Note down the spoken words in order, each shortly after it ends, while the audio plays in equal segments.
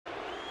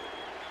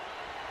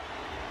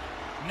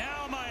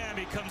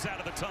Miami comes out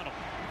of the tunnel.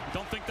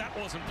 Don't think that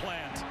wasn't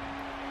planned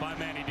by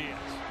Manny Diaz.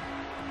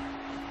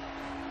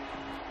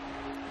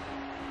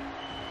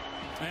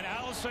 And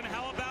Allison,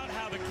 how about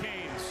how the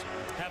Canes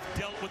have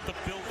dealt with the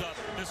build-up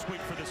this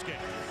week for this game?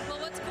 Well,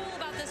 what's cool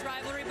about this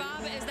rivalry,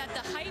 Bob, is that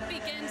the hype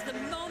begins the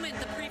moment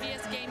the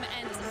previous game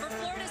ends. For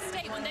Florida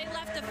State, when they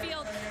left the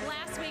field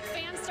last week,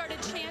 fans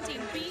started chanting,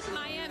 "Beat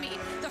Miami."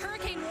 The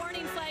hurricane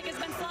warning flag has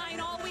been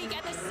flying all week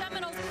at the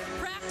Seminoles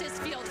practice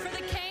field. For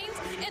the Canes,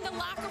 in the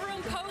locker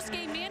room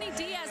post-game, Manny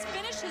Diaz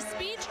finished his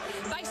speech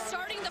by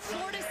starting the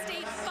Florida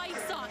State fight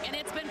song, and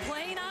it's been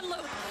playing on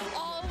loop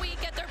all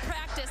week at their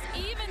practice,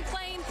 even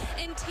playing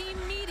in team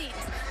meetings.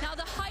 Now,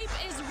 the hype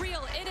is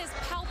real. It is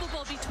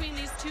palpable between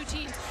these two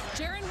teams.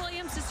 Jarren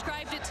Williams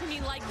described it to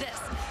me like this.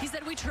 He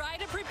said, "We try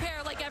to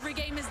prepare like every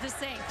game is the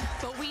same,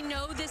 but we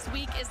know this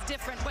week is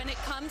different. When it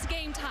comes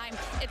game time,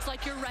 it's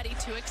like you're ready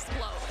to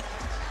explode."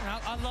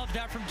 I love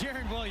that from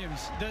Jarren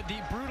Williams, the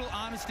brutal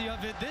honesty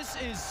of it. This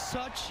is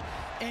such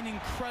an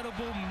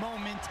incredible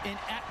moment in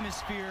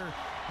atmosphere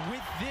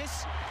with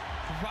this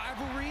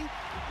rivalry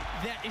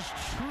that is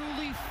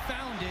truly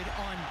founded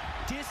on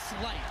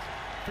dislike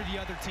for the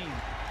other team.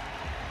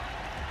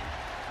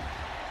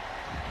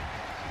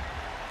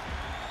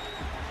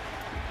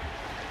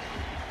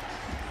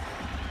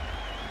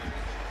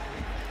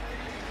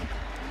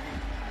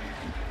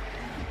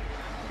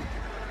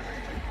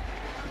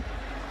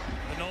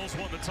 The Noles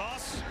won the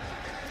toss,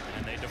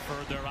 and they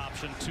deferred their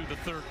option to the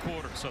third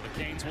quarter. So the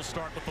Canes will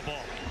start with the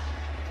ball.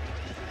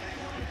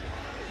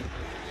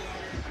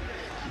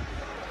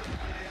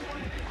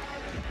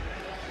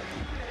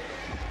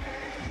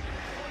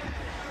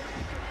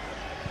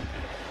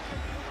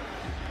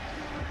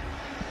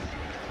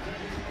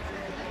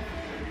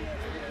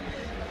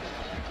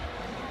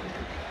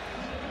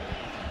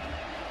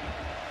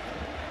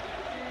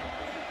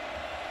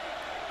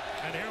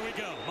 And here we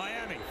go.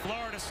 Miami,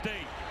 Florida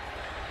State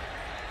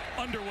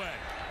underway.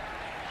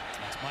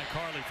 That's Mike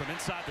Harley from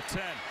inside the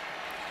 10.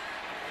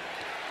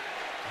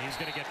 He's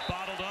going to get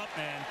bottled up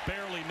and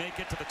barely make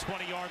it to the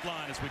 20-yard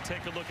line as we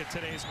take a look at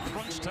today's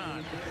crunch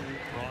time.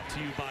 Brought to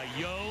you by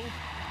Yo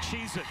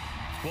Cheez-It.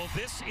 Well,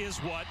 this is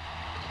what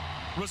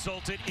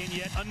resulted in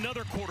yet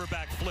another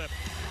quarterback flip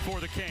for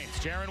the Canes.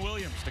 Jarren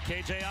Williams to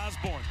KJ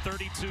Osborne,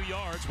 32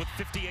 yards with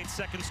 58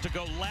 seconds to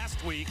go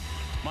last week.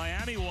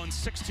 Miami won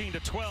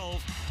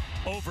 16-12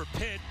 over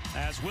Pitt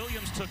as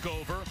Williams took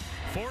over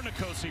for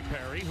N'Kosi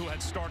Perry, who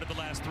had started the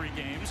last 3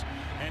 games.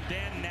 And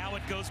Dan, now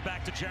it goes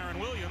back to Jarren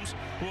Williams,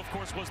 who of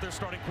course was their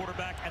starting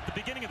quarterback at the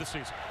beginning of the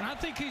season. And I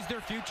think he's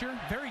their future.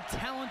 Very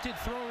talented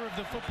thrower of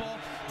the football.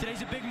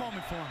 Today's a big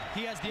moment for him.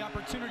 He has the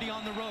opportunity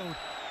on the road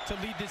to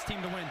lead this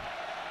team to win.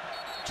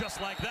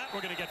 Just like that,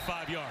 we're going to get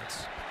 5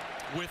 yards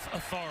with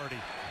authority.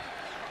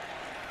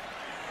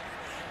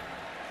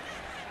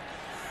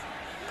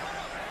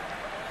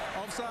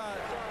 Offside,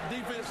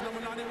 defense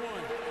number 91.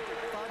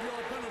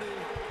 5-yard penalty,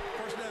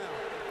 first down.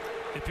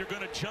 If you're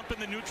going to jump in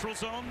the neutral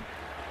zone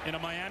in a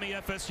Miami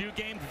FSU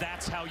game,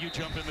 that's how you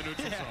jump in the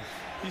neutral zone.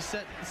 You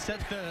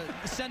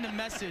send a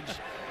message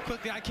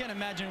quickly. I can't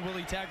imagine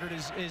Willie Taggart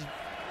is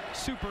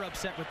super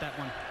upset with that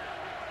one.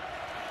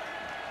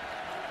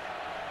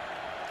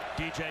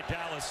 DJ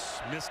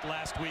Dallas missed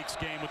last week's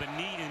game with a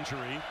knee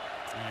injury,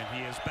 and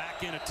he is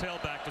back in at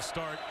tailback to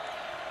start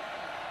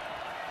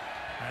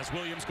as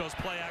Williams goes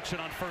play action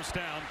on first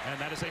down, and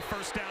that is a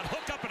first down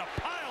hook up and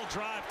a pile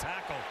drive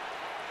tackle.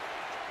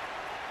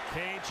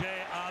 KJ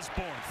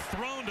Osborne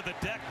thrown to the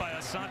deck by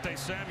Asante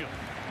Samuel.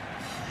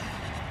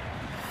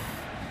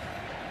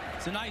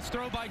 It's a nice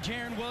throw by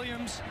Jarren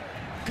Williams.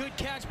 Good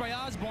catch by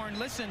Osborne.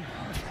 Listen,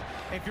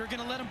 if you're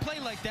going to let him play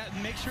like that,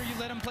 make sure you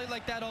let him play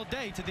like that all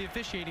day to the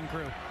officiating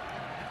crew.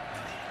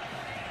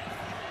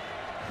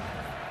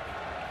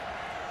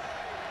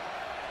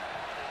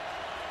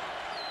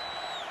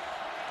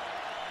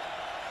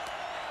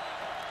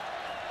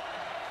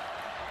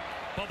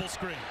 Bubble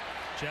screen.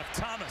 Jeff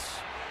Thomas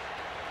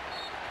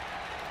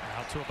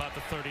out to about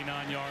the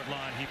 39-yard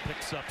line. He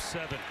picks up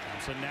 7.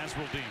 So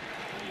Nasruddin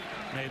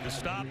made the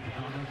stop.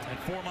 And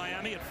for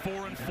Miami at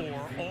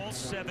 4-4, all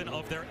 7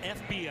 of their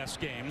FBS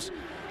games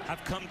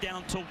have come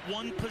down to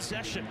 1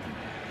 possession.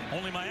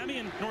 Only Miami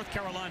and North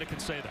Carolina can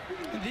say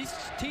that. These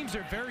teams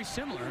are very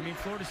similar. I mean,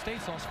 Florida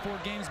State's lost 4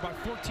 games by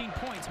 14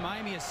 points.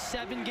 Miami has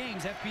 7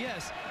 games,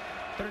 FBS,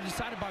 that are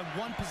decided by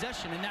 1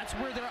 possession, and that's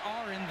where they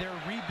are in their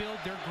rebuild,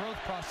 their growth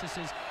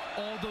processes,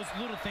 all those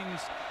little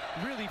things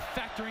really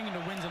factoring into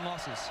wins and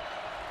losses.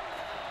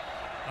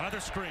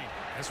 Another screen.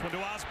 This one to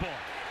Osborne.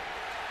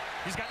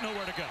 He's got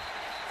nowhere to go.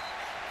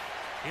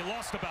 He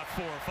lost about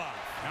 4 or 5.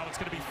 Now it's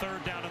going to be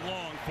 3rd down and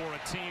long for a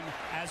team,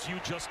 as you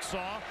just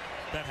saw,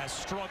 that has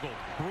struggled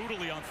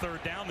brutally on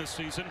 3rd down this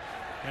season.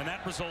 and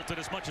that resulted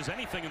as much as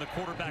anything in the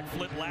quarterback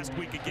flip last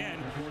week again.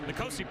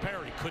 N'Kosi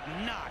Perry could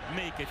not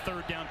make a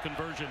third down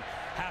conversion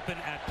happen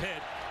at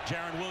Pitt.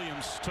 Jarren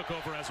Williams took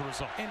over as a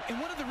result. And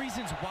one of the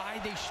reasons why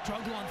they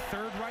struggle on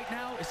third right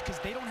now is because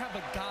they don't have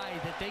a guy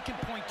that they can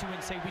point to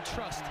and say, we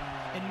trust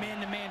in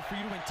man-to-man for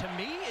you to win. To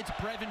me, it's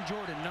Brevin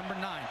Jordan, number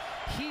 9.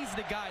 He's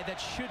the guy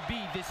that should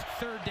be this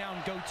third down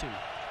go-to.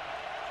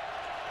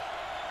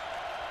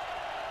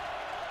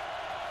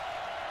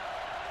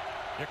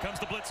 Here comes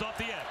the blitz off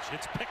the edge.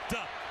 It's picked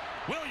up.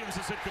 Williams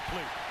is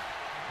incomplete.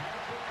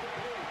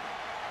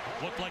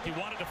 Looked like he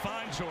wanted to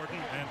find Jordan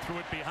and threw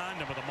it behind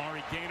him, with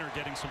Amari Gaynor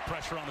getting some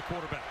pressure on the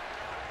quarterback.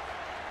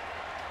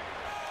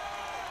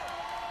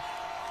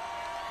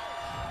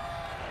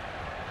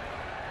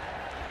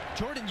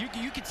 Jordan,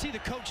 you could see the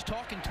coach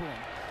talking to him.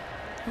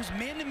 It was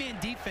man-to-man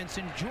defense,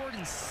 and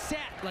Jordan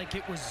sat like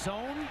it was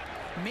zone.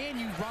 Man,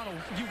 you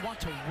want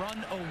to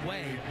run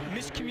away.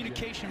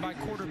 Miscommunication by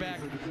quarterback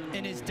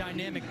and his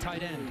dynamic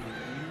tight end.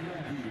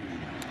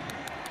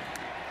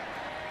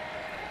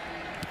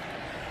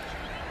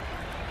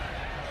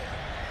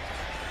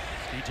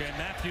 DJ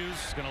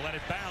Matthews going to let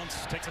it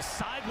bounce. Takes a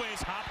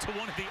sideways hop to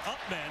one of the up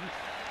men,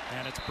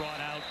 and it's brought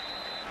out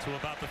to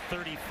about the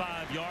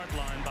 35-yard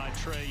line by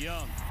Trey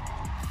Young.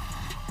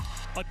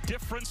 A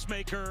difference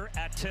maker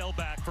at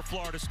tailback for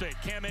Florida State.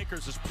 Cam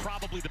Akers is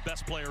probably the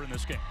best player in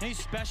this game. He's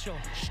special,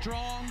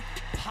 strong,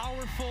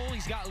 powerful.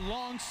 He's got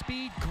long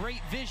speed,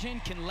 great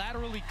vision, can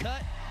laterally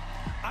cut.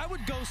 I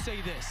would go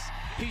say this.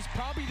 He's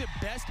probably the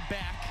best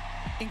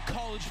back in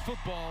college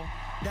football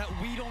that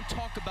we don't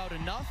talk about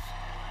enough.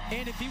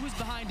 And if he was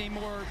behind a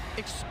more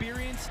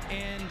experienced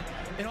and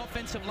an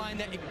offensive line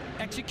that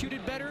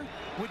executed better,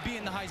 would be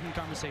in the Heisman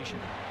conversation.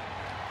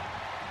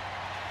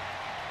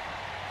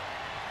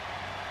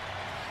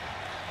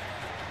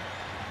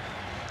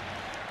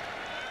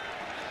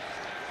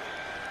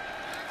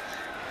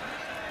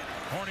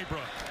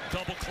 Hornibrook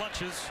double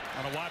clutches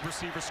on a wide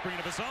receiver screen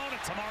of his own, and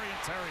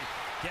Tamarian Terry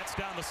gets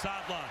down the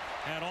sideline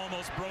and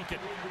almost broke it.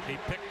 He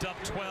picked up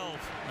 12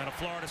 and a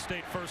Florida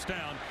State first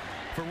down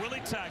for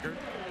Willie Taggart,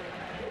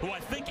 who I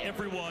think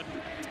everyone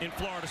in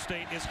Florida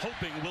State is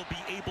hoping will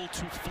be able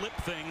to flip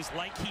things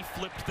like he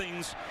flipped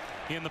things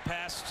in the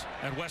past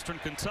at Western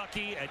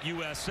Kentucky, at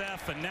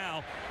USF, and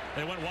now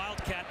they went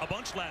Wildcat a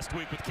bunch last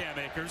week with Cam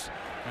Akers,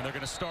 and they're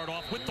going to start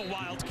off with the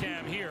Wild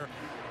Cam here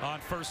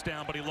on first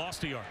down, but he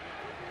lost a yard.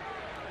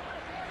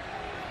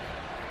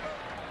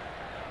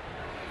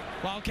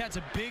 Wildcat's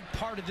a big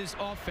part of this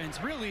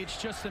offense. Really,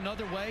 it's just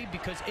another way,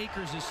 because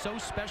Akers is so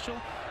special.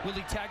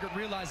 Willie Taggart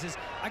realizes,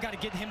 I got to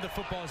get him the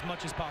football as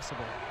much as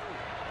possible.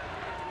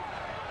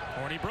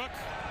 Hornibrook,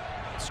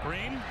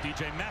 screen,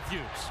 DJ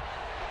Matthews.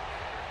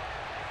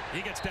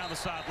 He gets down the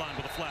sideline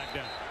with a flag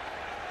down.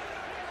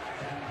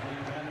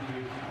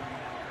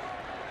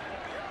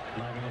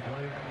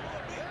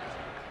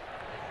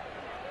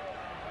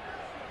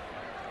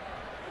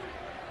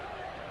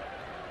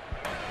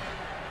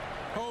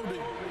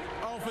 Holding.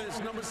 Offense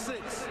number 6.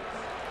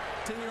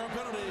 10-yard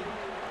penalty.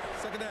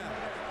 Second down.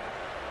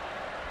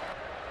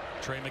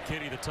 Trey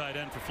McKitty, the tight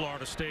end for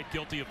Florida State,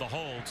 guilty of the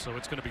hold, so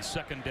it's going to be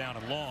second down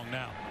and long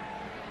now.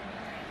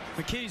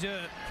 McKitty's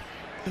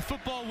the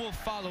football will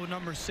follow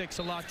number 6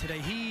 a lot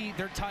today.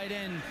 Their tight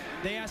end,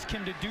 they ask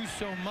him to do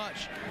so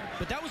much,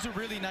 but that was a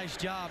really nice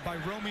job by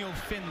Romeo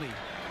Finley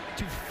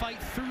to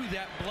fight through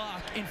that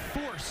block and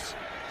force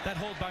that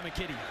hold by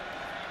McKitty.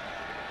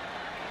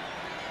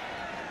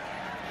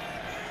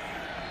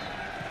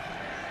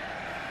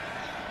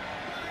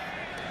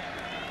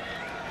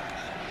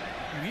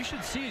 You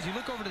should see, as you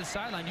look over to the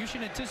sideline, you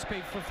should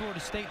anticipate for Florida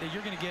State that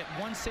you're going to get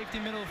one safety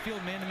middle of the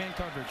field, man-to-man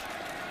coverage.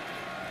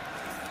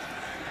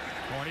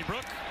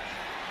 Hornibrook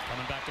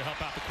coming back to help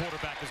out the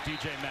quarterback is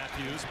DJ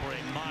Matthews for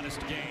a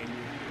modest gain.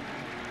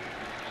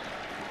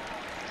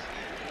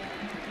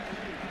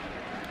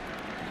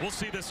 We'll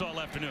see this all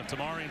afternoon.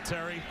 Tamarian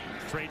Terry,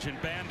 Trajan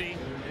Bandy,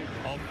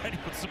 already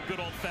with some good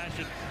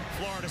old-fashioned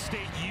Florida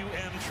State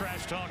UM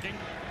trash talking.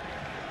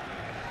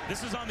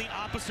 This is on the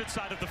opposite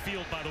side of the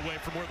field, by the way,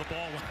 from where the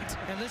ball went.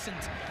 And listen,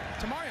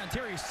 Tamarian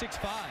Terry is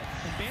 6'5",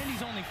 and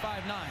Bandy's only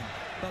 5'9",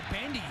 but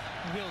Bandy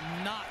will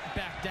not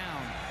back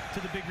down to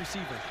the big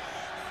receiver.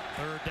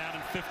 Third down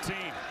and 15.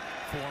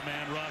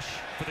 Four-man rush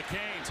for the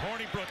Canes.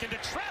 Hornibrook into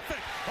traffic,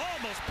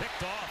 almost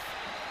picked off.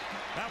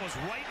 That was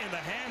right in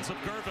the hands of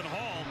Gervin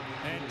Hall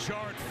and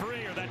jarred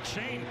free, or that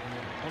chain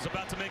was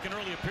about to make an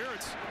early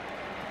appearance.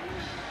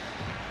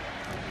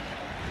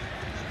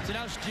 It's an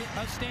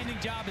outstanding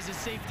job as a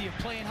safety of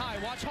playing high.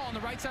 Watch Hall on the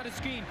right side of the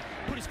screen,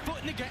 put his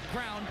foot in the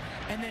ground,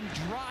 and then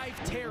drive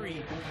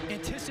Terry,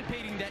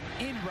 anticipating that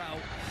in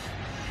route.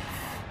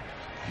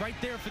 Right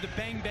there for the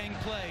bang-bang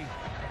play.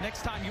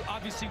 Next time, you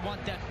obviously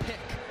want that pick,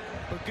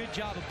 but good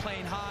job of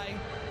playing high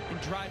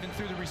and driving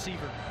through the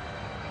receiver.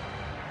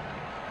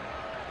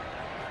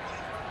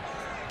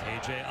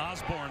 A.J.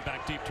 Osborne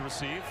back deep to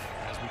receive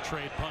as we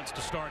trade punts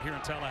to start here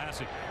in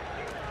Tallahassee.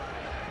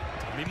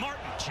 Tommy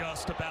Martin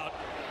just about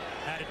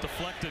had it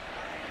deflected.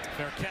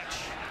 Fair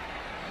catch.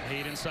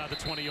 Made inside the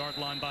 20-yard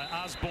line by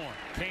Osborne.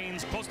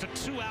 Canes close to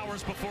 2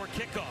 hours before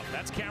kickoff.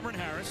 That's Cameron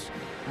Harris,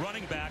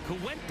 running back, who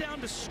went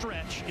down to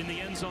stretch in the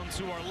end zone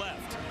to our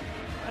left.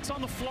 That's on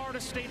the Florida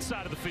State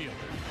side of the field.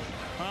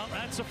 Well,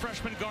 that's a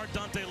freshman guard,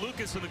 Dante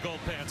Lucas, in the gold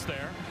pants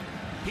there.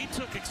 He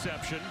took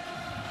exception,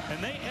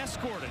 and they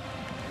escorted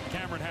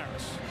Cameron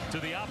Harris to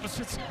the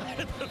opposite side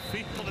of the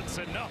field and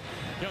said, no,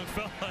 young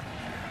fella,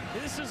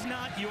 this is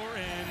not your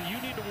end.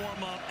 You need to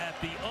warm up at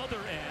the other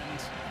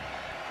end.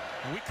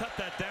 And we cut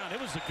that down. It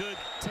was a good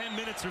 10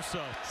 minutes or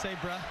so. Say,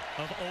 bruh.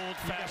 Of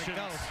old-fashioned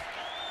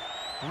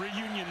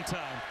reunion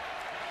time.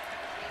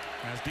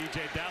 As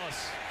DJ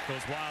Dallas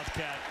goes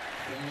Wildcat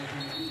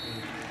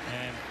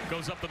and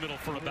goes up the middle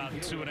for about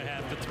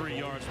 2.5 to 3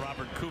 yards.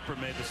 Robert Cooper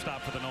made the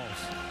stop for the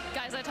Noles.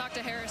 Guys, I talked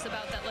to Harris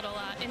about that little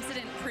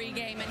incident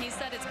pregame, and he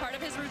said it's part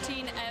of his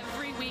routine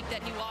every week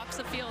that he walks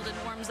the field and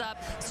warms up,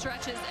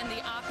 stretches in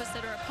the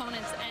opposite or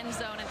opponent's end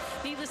zone. And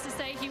needless to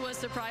say, he was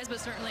surprised, but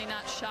certainly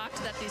not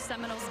shocked that the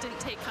Seminoles didn't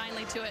take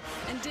kindly to it,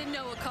 and did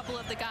know a couple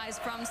of the guys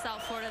from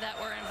South Florida that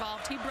were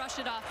involved. He brushed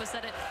it off, but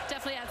said it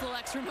definitely adds a little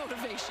extra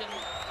motivation.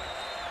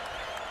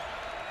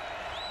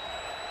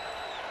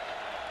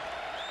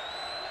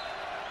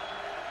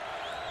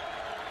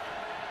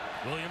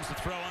 Williams to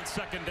throw on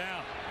second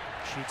down.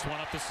 Shoots one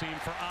up the seam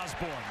for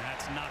Osborne.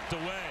 That's knocked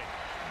away.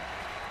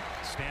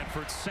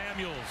 Stanford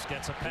Samuels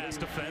gets a pass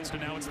defense, and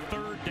now it's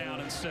 3rd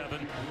down and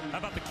 7. How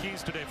about the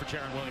keys today for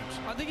Jarren Williams?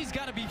 I think he's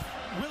got to be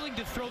willing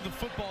to throw the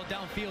football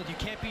downfield. You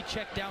can't be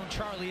checked down,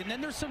 Charlie. And then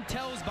there's some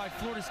tells by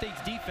Florida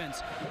State's defense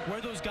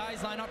where those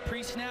guys line up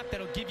pre-snap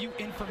that'll give you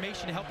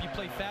information to help you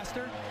play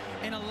faster.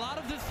 And a lot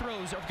of the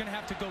throws are going to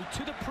have to go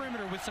to the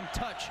perimeter with some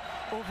touch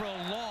over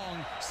a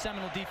long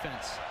Seminole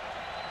defense.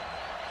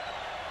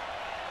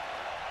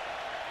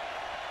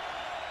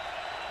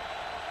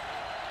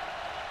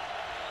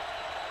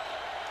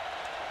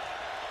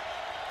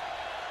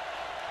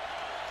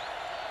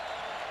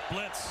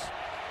 Blitz.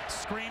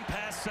 Screen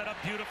pass set up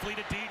beautifully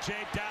to DJ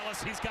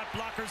Dallas. He's got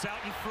blockers out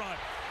in front.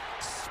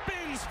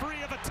 Spins free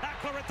of a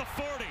tackler at the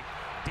 40.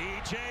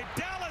 DJ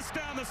Dallas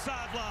down the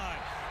sideline.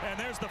 And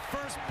there's the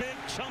first big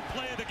chunk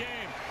play of the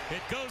game.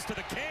 It goes to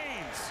the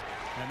Canes.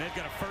 And they've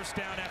got a first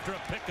down after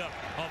a pickup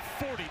of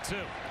 42.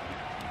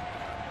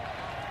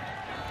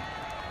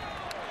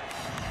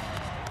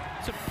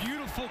 It's a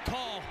beautiful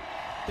call.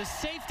 The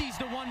safety's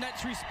the one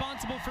that's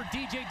responsible for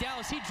DJ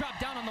Dallas. He dropped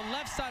down on the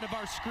left side of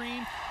our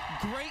screen.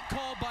 Great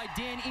call by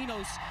Dan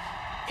Enos,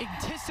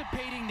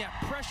 anticipating that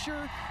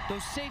pressure.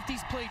 Those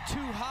safeties played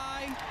too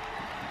high.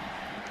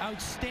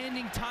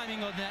 Outstanding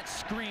timing on that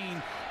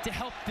screen to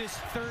help this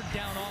 3rd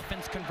down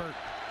offense convert.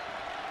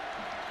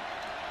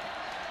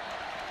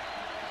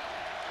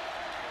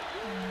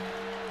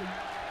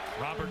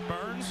 Robert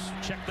Burns,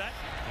 check that.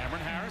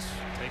 Cameron Harris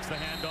takes the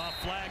handoff,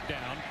 flag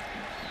down.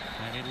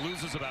 And he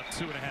loses about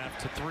 2.5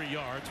 to 3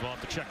 yards. We'll have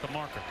to check the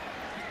marker.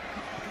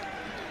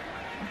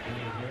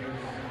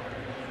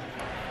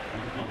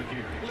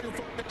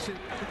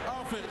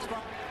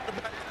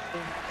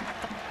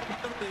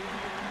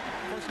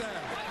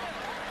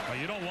 Well,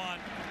 you don't want,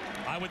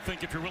 I would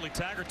think if you're really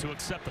Taggart, to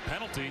accept the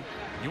penalty.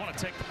 You want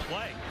to take the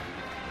play.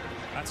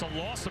 That's a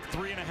loss of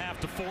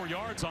 3.5 to 4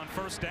 yards on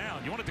first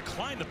down. You want to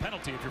decline the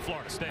penalty if you're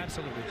Florida State.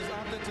 Absolutely. To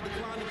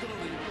decline the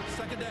penalty.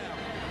 2nd down.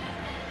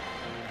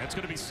 It's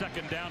going to be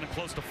 2nd down and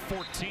close to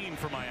 14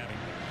 for Miami.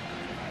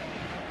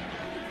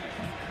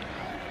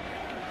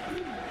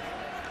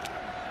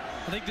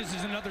 I think this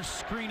is another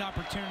screen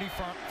opportunity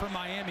for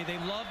Miami. They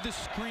love the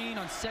screen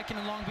on 2nd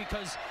and long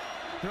because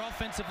their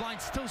offensive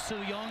line's still so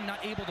young,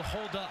 not able to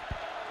hold up.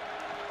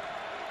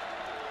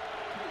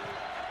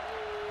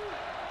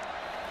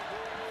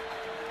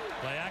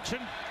 Play action.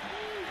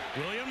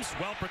 Williams,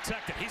 well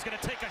protected. He's going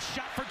to take a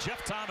shot for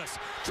Jeff Thomas.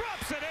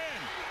 Drops it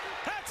in.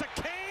 That's a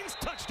Canes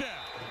touchdown.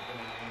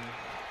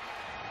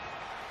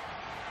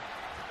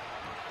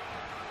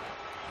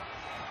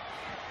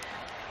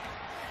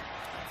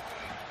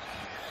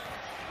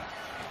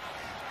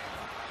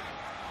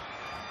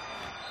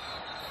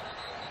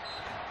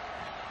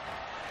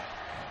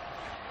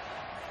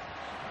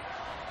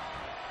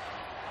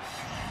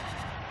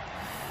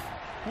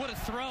 What a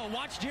throw.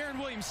 Watch Jarren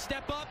Williams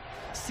step up,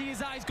 see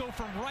his eyes go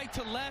from right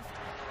to left,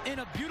 and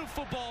a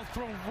beautiful ball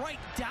thrown right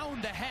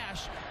down the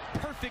hash.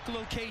 Perfect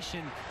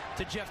location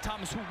to Jeff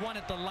Thomas, who won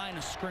at the line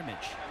of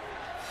scrimmage.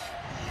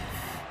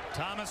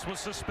 Thomas was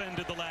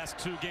suspended the last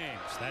 2 games.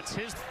 That's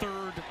his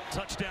 3rd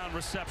touchdown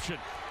reception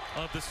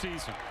of the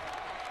season.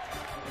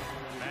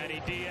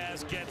 Matty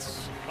Diaz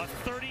gets a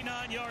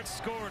 39-yard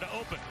score to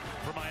open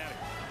for Miami.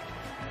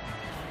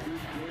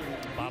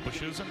 Bob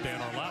Wischusen,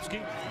 Dan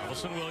Orlovsky,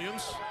 Wilson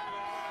Williams.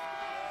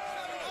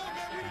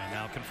 And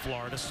now can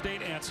Florida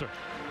State answer?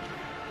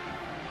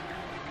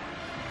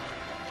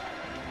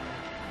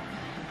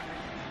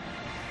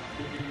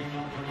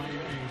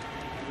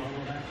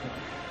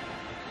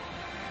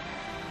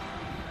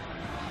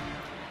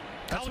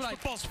 College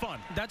football's fun.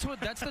 That's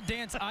the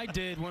dance I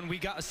did when we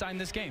got assigned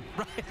this game.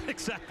 Right,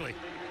 exactly.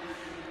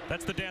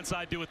 That's the dance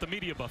I do at the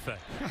media buffet.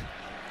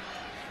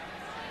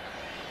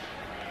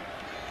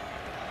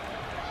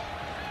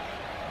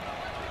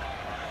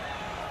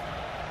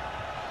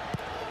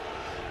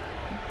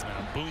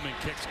 booming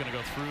kick's going to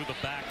go through the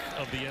back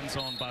of the end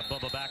zone by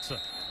Bubba Baxa.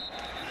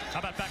 How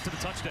about back to the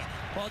touchdown?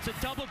 Well, it's a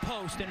double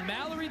post, and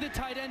Mallory, the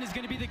tight end, is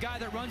going to be the guy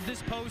that runs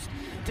this post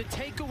to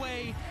take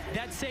away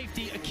that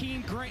safety,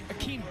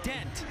 Akeem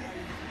Dent.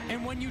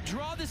 And when you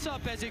draw this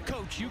up as a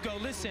coach, you go,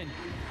 listen,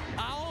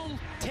 I'll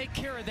take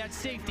care of that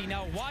safety.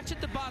 Now watch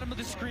at the bottom of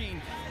the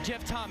screen,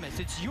 Jeff Thomas.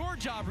 It's your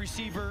job,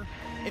 receiver.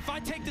 If I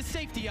take the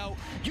safety out,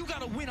 you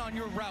got to win on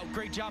your route.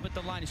 Great job at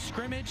the line of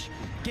scrimmage,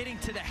 getting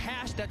to the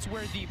hash. That's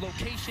where the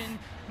location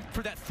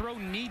for that throw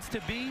needs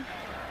to be.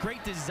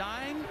 Great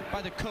design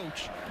by the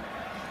coach,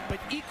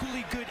 but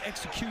equally good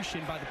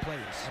execution by the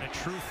players. And a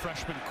true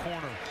freshman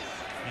corner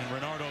in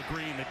Renardo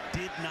Green that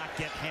did not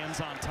get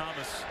hands on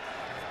Thomas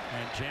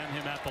and jam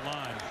him at the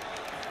line.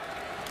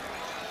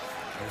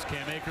 There's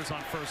Cam Akers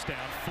on first down,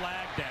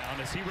 flag down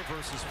as he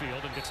reverses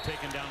field and gets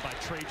taken down by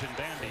Trajan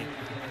Bandy.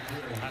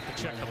 We'll have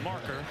to check the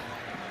marker.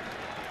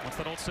 What's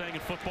that old saying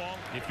in football?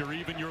 If you're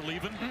even, you're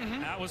leaving.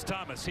 That was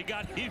Thomas. He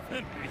got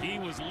even. He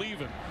was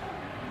leaving.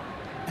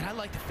 And I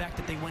like the fact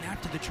that they went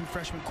after the true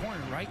freshman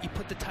corner, right? You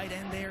put the tight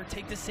end there,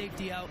 take the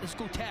safety out. Let's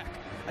go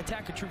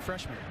attack a true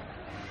freshman.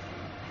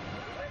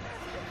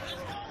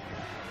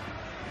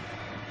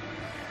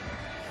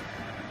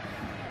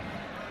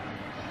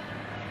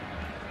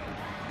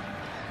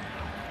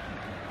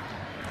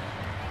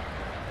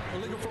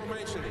 Illegal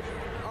formation.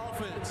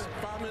 Offense.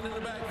 5 men in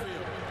the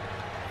backfield.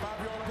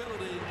 5-yard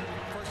penalty.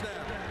 First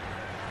down.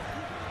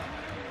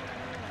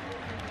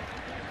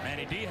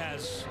 Manny D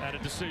has had a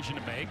decision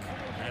to make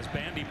as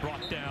Bandy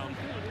brought down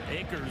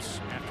Akers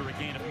after a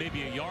gain of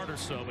maybe a yard or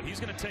so, but he's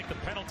going to take the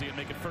penalty and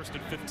make it 1st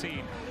and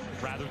 15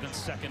 rather than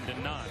 2nd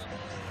and 9.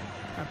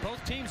 On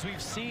both teams,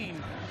 we've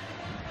seen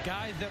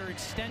guys that are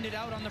extended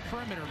out on the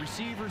perimeter,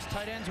 receivers,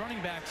 tight ends,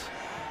 running backs.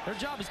 Their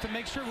job is to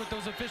make sure with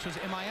those officials,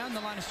 am I on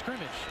the line of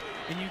scrimmage?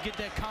 And you get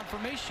that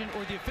confirmation,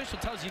 or the official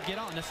tells you get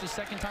on. That's the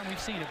 2nd time we've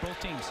seen it, both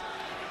teams.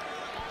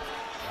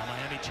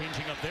 Miami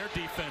changing up their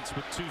defense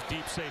with 2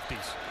 deep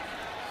safeties.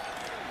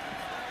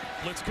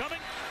 Blitz coming.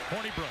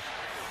 Hornibrook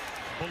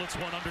bullets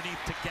one underneath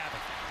to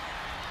Gavin.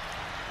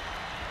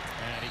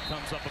 And he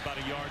comes up about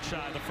a yard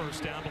shy of the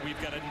first down, but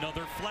we've got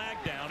another flag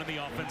down in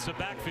the offensive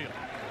backfield.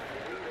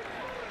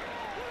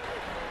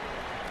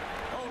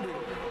 Holding.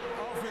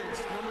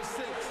 Offense. Number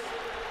 6.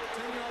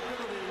 10-yard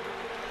penalty.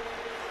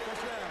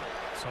 First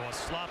down. So a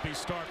sloppy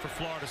start for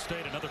Florida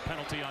State. Another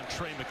penalty on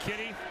Trey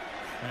McKinney.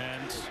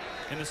 And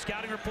in the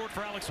scouting report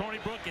for Alex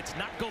Hornibrook, it's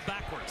not go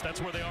backwards. That's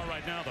where they are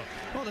right now, though.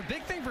 Well, the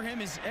big thing for him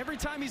is every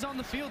time he's on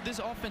the field, this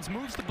offense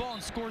moves the ball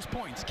and scores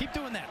points. Keep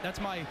doing that. That's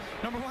my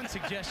 #1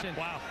 suggestion.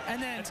 Wow. And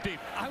then that's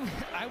deep.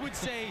 I would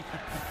say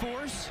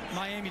force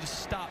Miami to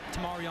stop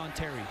Tamarion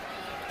Terry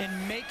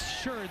and make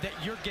sure that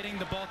you're getting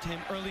the ball to him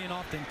early and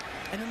often.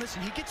 And then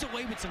listen, he gets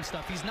away with some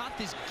stuff. He's not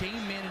this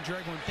game manager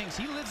everyone thinks.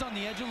 He lives on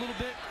the edge a little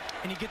bit,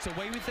 and he gets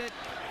away with it.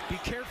 Be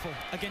careful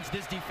against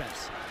this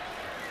defense.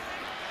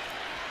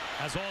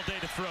 Has all day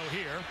to throw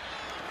here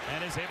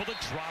and is able to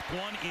drop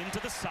one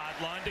into the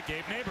sideline to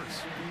Gabe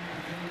Neighbors.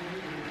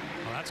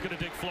 Well, that's going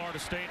to dig Florida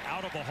State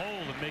out of a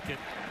hole and make it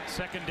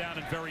 2nd down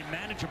and very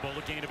manageable,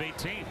 a gain of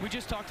 18. We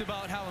just talked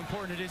about how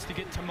important it is to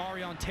get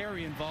Tamarion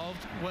Terry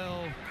involved.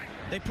 Well,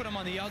 they put him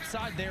on the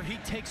outside there. He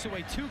takes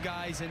away 2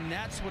 guys, and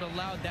that's what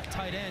allowed that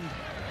tight end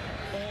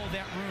all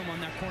that room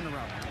on that corner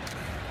route.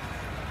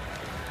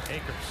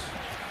 Akers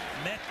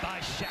met by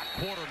Shaq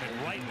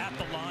Quarterman right at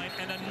the line,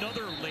 and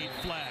another late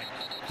flag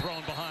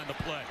thrown behind the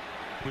play.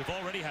 We've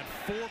already had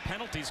 4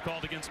 penalties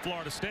called against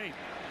Florida State.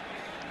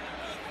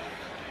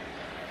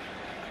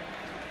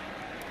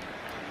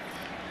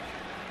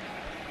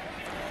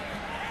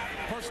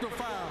 Personal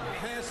foul.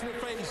 Hands to the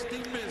face.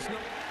 Deep miss. No.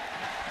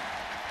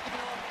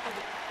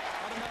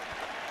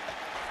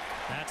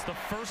 That's the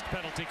first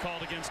penalty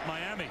called against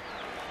Miami,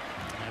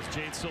 as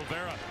Jade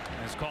Silvera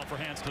has called for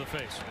hands to the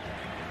face.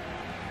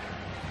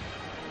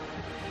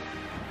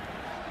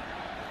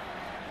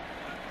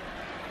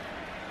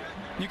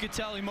 You could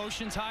tell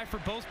emotions high for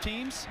both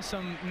teams.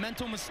 Some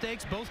mental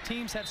mistakes. Both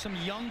teams have some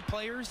young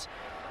players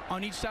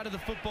on each side of the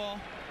football.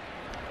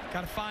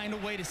 Got to find a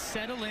way to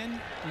settle in,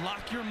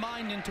 lock your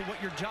mind into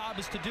what your job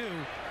is to do,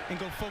 and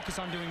go focus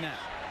on doing that.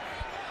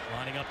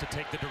 Lining up to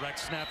take the direct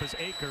snap is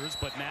Akers,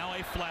 but now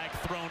a flag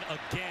thrown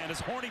again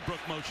as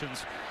Hornibrook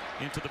motions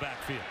into the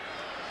backfield.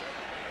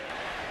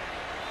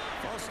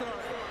 False start.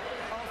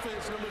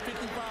 Offense number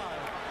 55.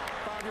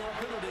 5-yard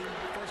penalty.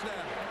 First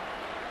down.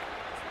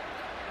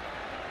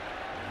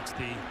 It's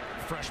the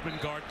freshman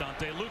guard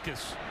Dante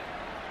Lucas.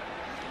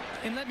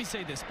 And let me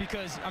say this,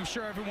 because I'm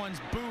sure everyone's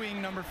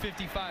booing number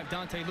 55,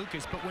 Dante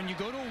Lucas, but when you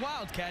go to a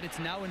Wildcat, it's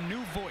now a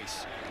new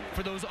voice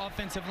for those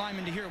offensive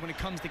linemen to hear when it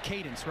comes to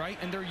cadence, right?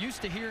 And they're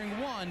used to hearing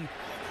one,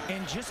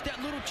 and just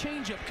that little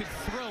changeup could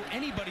throw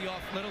anybody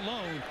off, let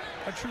alone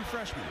a true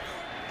freshman.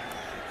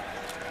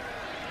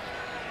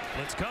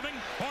 Blitz coming.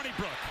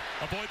 Hornibrook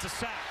avoids a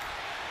sack.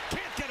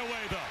 Can't get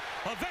away,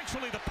 though.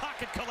 Eventually, the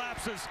pocket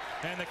collapses,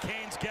 and the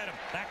Canes get him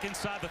back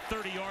inside the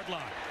 30-yard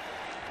line.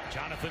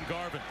 Jonathan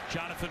Garvin,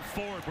 Jonathan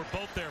Ford were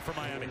both there for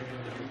Miami.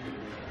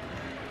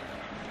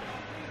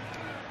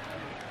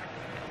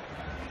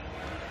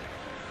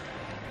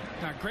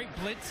 Great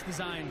blitz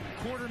design.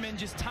 Quarterman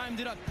just timed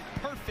it up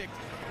perfect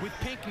with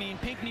Pinckney,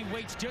 and Pinckney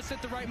waits just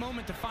at the right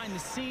moment to find the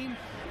seam,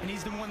 and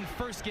he's the one that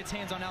first gets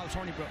hands on Alex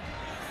Hornibrook.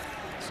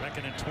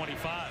 2nd and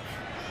 25.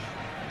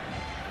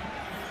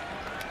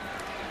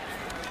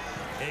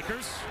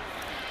 Akers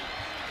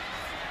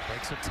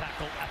breaks a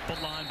tackle at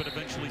the line, but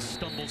eventually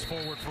stumbles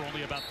forward for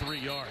only about 3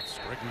 yards.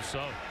 Gregory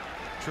Rousseau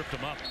tripped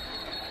him up.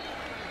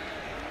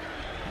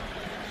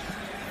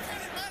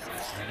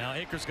 And now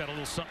Akers got a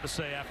little something to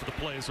say after the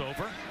play is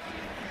over.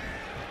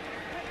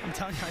 I'm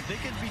telling you, I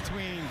think it's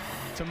between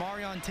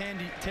Tamarion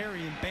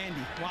Terry and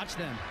Bandy. Watch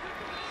them.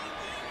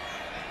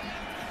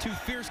 Two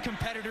fierce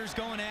competitors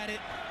going at it.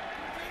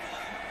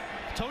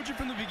 Told you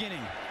from the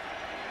beginning,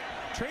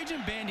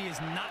 Trajan Bandy is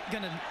not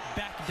going to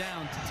back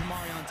down to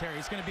Tamarion Terry.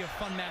 It's going to be a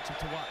fun matchup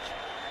to watch.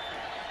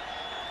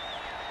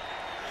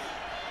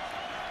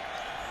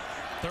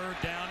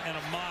 3rd down and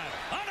a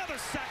mile. Another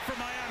sack for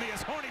Miami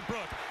as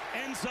Hornibrook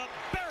ends up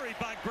buried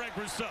by Greg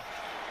Rousseau.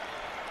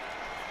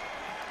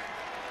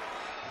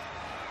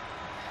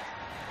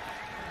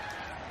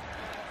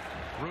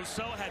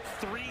 Rousseau had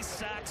 3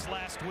 sacks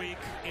last week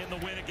in the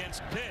win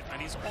against Pitt, and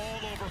he's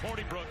all over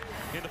Hornibrook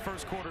in the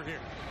first quarter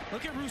here.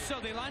 Look at Rousseau.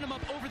 They line him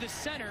up over the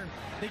center.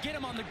 They get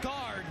him on the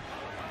guard,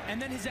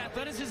 and then his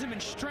athleticism and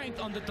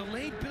strength on the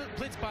delayed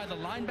blitz by the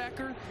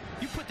linebacker.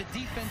 You put the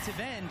defensive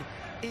end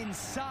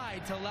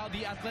inside to allow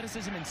the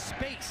athleticism and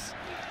space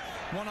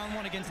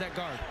one-on-one against that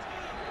guard.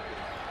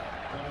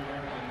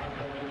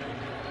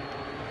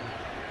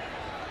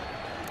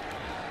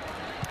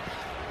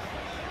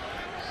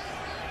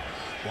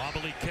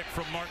 Wobbly kick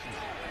from Martin.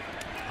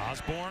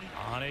 Osborne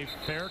on a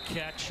fair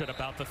catch at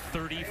about the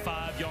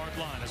 35-yard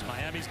line as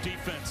Miami's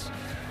defense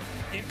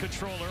in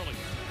control early.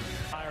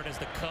 Hired as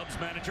the Cubs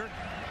manager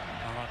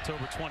on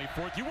October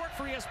 24th. You work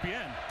for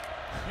ESPN.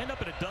 End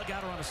up in a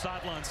dugout or on a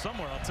sideline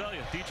somewhere, I'll tell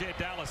you. DJ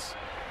Dallas,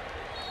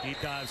 he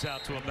dives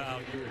out to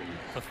about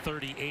the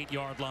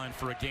 38-yard line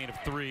for a gain of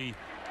 3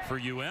 for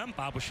UM.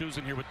 Bob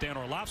Wischusen here with Dan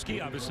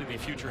Orlovsky, obviously the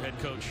future head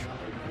coach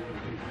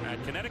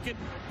at Connecticut.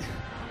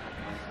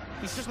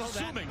 I'm just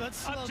assuming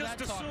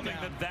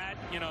that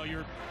you know,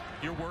 your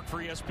work for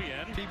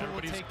ESPN. People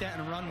will take that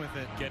and run with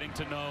it. Getting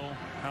to know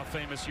how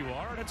famous you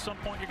are, and at some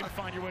point you're going to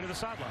find your way to the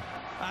sideline.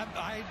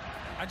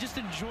 I just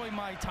enjoy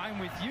my time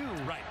with you.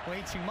 Right.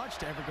 Way too much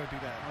to ever go do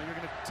that. Well, you're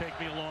going to take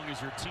me along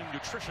as your team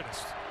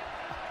nutritionist.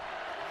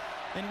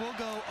 And we'll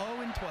go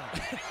 0-12.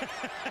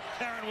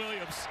 Jarren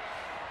Williams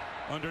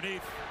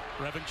underneath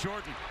Brevin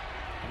Jordan.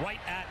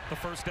 Right at the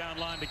first down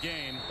line to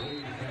gain.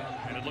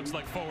 And it looks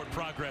like forward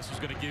progress is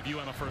going to give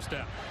UM a first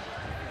down.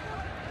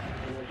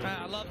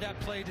 I love that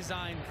play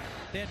design.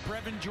 They had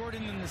Brevin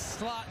Jordan in the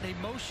slot. They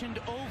motioned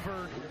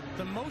over.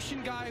 The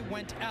motion guy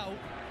went out.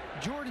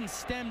 Jordan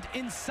stemmed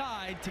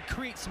inside to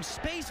create some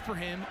space for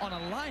him on a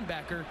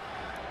linebacker.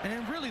 And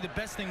then really the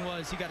best thing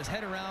was he got his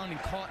head around and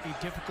caught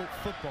a difficult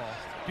football.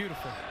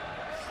 Beautiful.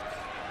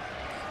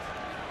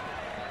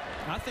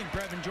 I think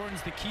Brevin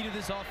Jordan's the key to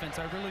this offense.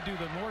 I really do.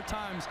 The more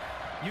times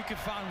you can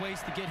find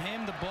ways to get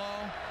him the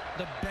ball,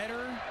 the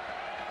better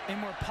and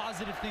more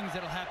positive things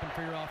that'll happen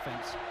for your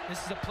offense.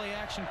 This is a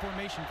play-action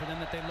formation for them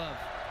that they love.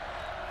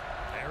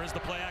 There is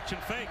the play-action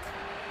fake.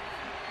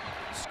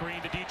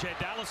 Screen to DJ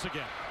Dallas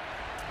again.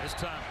 This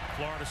time,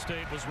 Florida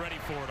State was ready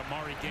for it.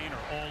 Amari Gaynor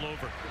all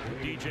over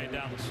DJ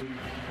Dallas.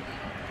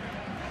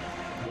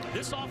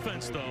 This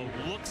offense, though,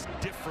 looks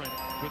different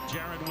with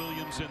Jarren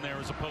Williams in there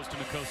as opposed to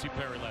N'Kosi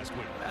Perry last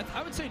week.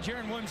 I would say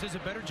Jarren Williams does a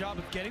better job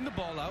of getting the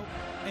ball out,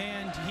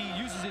 and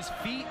he uses his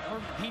feet,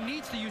 or he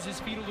needs to use his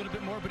feet a little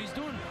bit more, but he's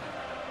doing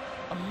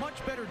a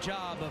much better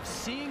job of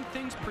seeing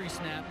things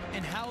pre-snap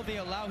and how they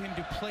allow him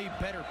to play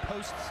better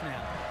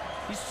post-snap.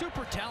 He's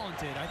super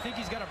talented. I think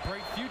he's got a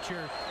bright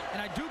future,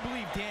 and I do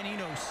believe Dan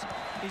Enos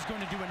is going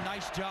to do a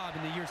nice job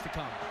in the years to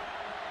come.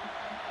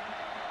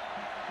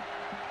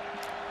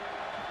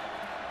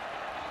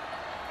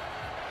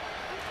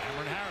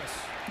 Harris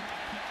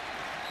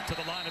to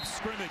the line of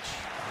scrimmage.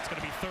 It's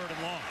going to be 3rd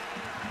and long.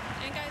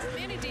 And guys,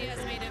 Manny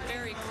Diaz made it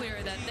very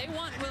clear that they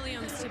want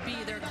Williams to be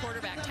their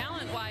quarterback.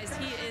 Talent-wise,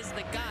 he is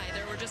the guy.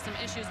 There were just some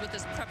issues with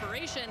his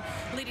preparation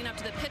leading up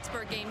to the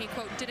Pittsburgh game. He,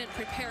 quote, didn't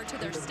prepare to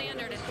their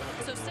standard. And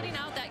so sitting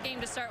out that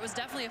game to start was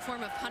definitely a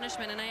form of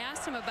punishment. And I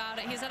asked him about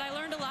it. He said, I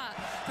learned a lot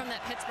from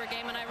that Pittsburgh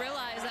game, and I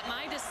realized that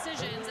my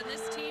decisions in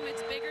this team,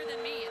 it's bigger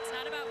than me. It's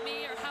not about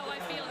me or how I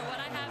feel or what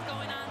I have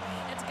going on.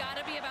 It's got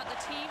to be about the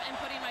team and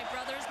putting my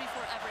brothers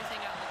before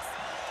everything else.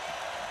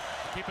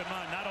 Keep in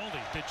mind, not only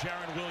did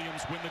Jarren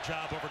Williams win the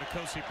job over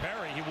N'Kosi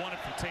Perry, he won it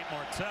from Tate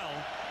Martell,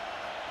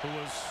 who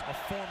was a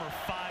former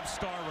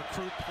 5-star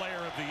recruit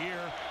player of the year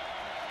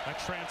that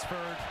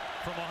transferred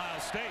from Ohio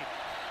State.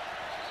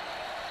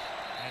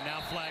 And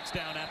now flags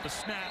down at the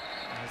snap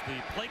as the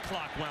play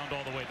clock wound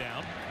all the way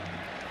down.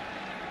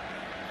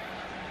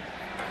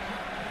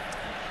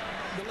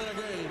 Delay of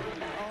game,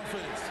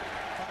 offense,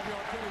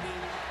 5-yard penalty,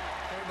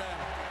 3rd down.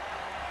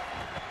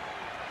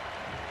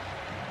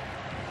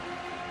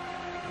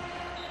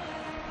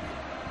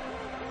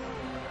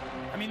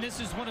 I mean,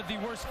 this is one of the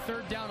worst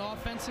 3rd down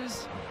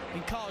offenses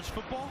in college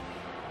football.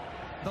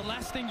 The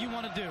last thing you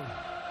want to do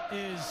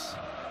is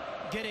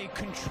get a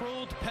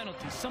controlled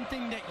penalty,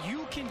 something that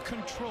you can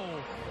control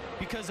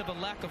because of a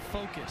lack of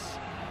focus.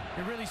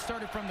 It really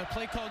started from the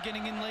play call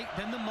getting in late,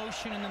 then the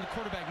motion, and then the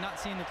quarterback not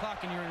seeing the clock,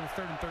 and you're in the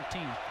 3rd and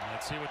 13.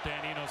 Let's see what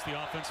Dan Enos,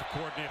 the offensive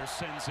coordinator,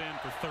 sends in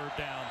for 3rd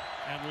down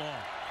and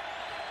long.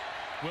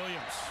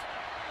 Williams,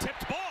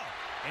 tipped ball,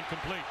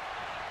 incomplete.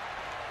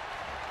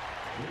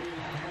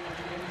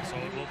 So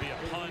it will be a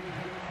punt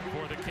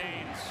for the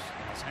Canes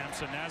as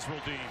Hamza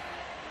Nasruddin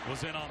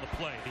was in on the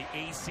play. The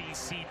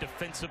ACC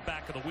Defensive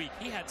Back of the Week.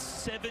 He had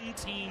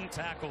 17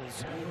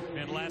 tackles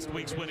in last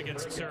week's win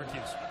against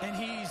Syracuse. And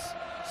he's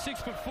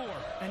 6'4",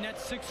 and that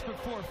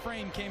 6'4"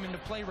 frame came into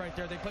play right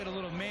there. They played a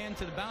little man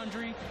to the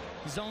boundary,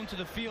 zone to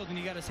the field, and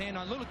he got his hand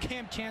on a little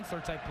Cam Chancellor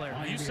type player.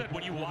 You said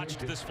when you watched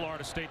this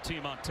Florida State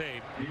team on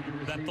tape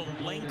that the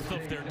length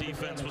of their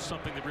defense was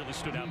something that really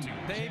stood out to you.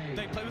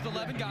 They play with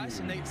 11 guys,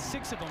 and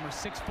 6 of them are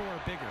 6'4"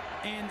 or bigger.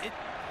 And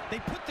they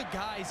put the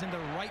guys in the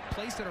right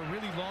place that are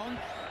really long.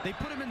 They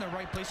put them in the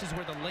right places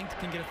where the length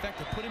can get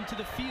effective. Put him to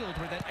the field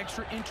where that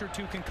extra inch or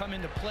two can come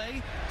into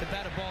play to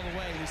bat a ball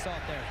away. We saw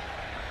it there.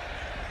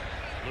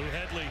 Lou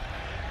Headley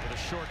with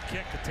a short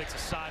kick that takes a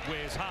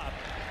sideways hop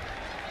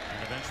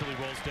and eventually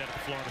rolls dead at the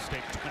Florida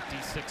State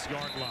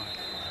 26-yard line.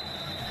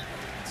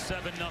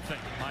 7-0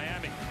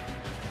 Miami.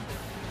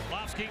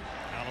 Lofsky,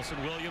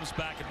 Allison Williams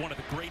back at one of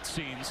the great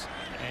scenes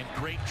and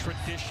great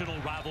traditional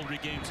rivalry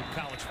games in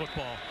college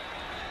football.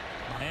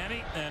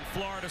 Miami and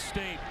Florida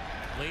State,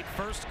 late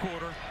first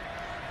quarter,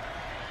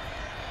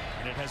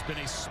 and it has been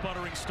a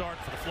sputtering start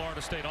for the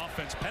Florida State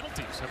offense.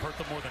 Penalties have hurt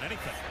them more than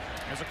anything.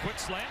 There's a quick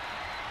slant.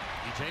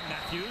 DJ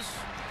Matthews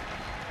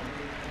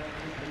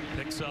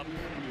picks up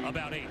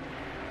about 8.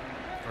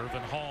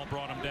 Irvin Hall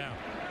brought him down.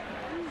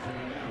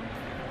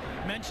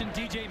 Mentioned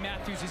DJ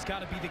Matthews has got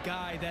to be the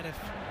guy that if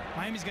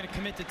Miami's going to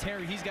commit to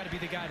Terry, he's got to be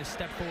the guy to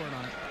step forward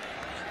on it.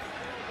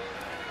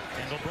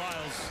 Kendall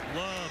Briles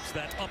loves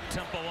that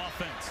up-tempo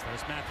offense.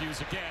 There's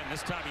Matthews again.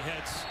 This time he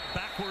heads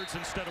backwards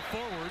instead of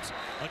forwards.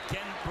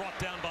 Again brought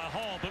down by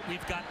Hall, but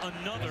we've got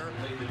another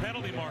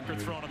penalty marker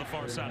thrown on the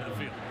far side of the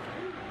field.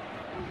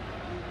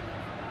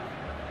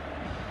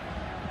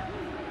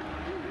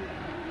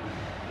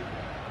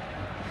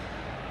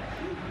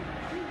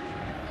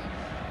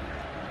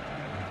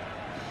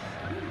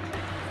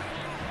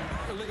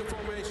 Illegal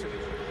formation.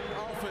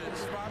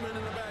 Offense, 5 men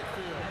in the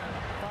backfield.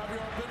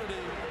 5-yard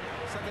penalty,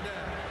 2nd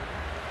down.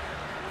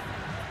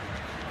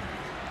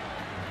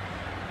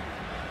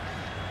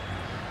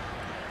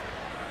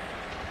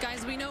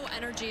 Guys, we know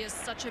energy is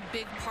such a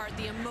big part,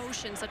 the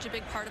emotion, such a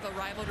big part of a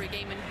rivalry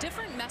game, and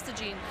different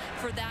messaging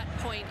for that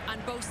point on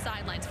both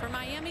sidelines. For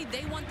Miami,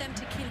 they want them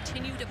to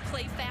continue to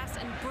play fast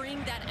and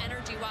bring that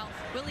energy, while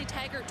Willie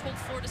Taggart told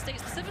Florida State,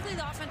 specifically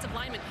the offensive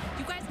linemen,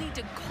 you guys need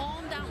to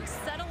calm down,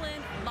 settle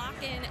in, lock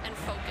in, and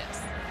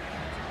focus.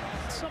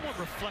 Somewhat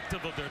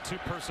reflective of their two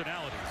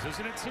personalities,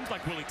 isn't it? Seems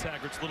like Willie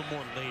Taggart's a little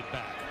more laid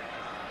back.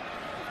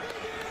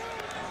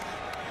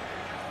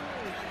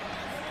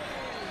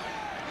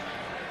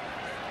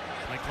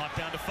 Play clock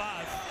down to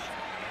 5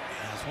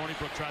 as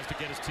Hornibrook tries to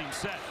get his team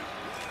set.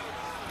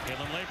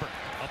 Kalen Labor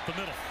up the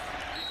middle.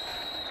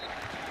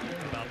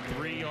 About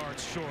 3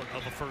 yards short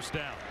of a 1st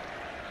down.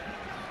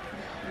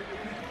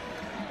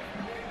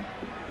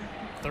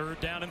 3rd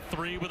down and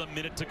 3 with a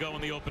minute to go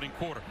in the opening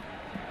quarter.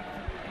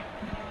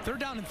 3rd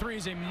down and 3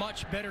 is a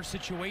much better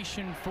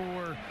situation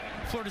for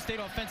Florida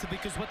State offensively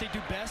because what they do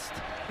best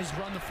is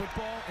run the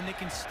football, and they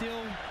can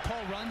still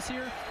call runs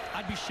here.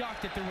 I'd be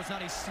shocked if there was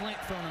not a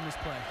slant thrown on this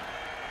play.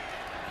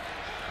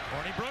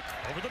 Hornibrook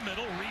over the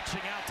middle,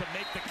 reaching out to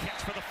make the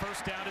catch for the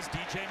 1st down is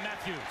DJ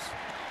Matthews.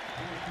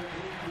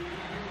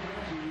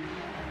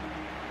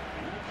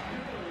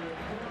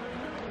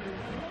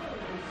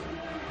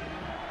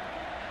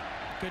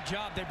 Good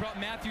job. They brought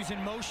Matthews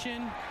in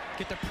motion,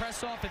 get the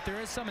press off if there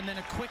is some, and then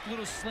a quick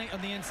little slant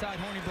on the inside.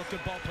 Hornibrook,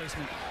 good ball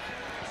placement.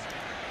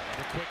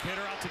 The quick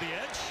hitter out to the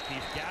edge.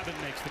 Keith Gavin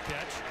makes the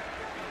catch.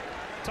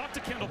 Talked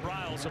to Kendall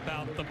Briles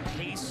about the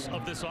pace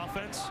of this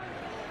offense,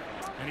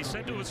 and he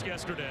said to us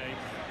yesterday,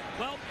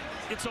 well,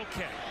 it's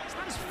okay. It's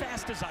not as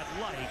fast as I'd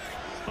like,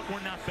 but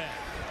we're not bad.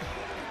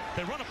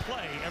 They run a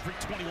play every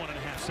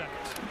 21.5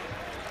 seconds.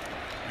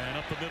 And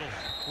up the middle,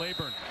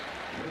 Laburn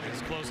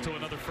is close to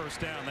another 1st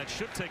down. That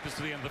should take us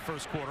to the end of the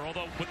 1st quarter,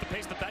 although with the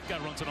pace that that guy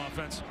runs an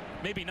offense,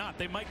 maybe not.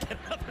 They might get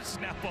another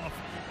snap off.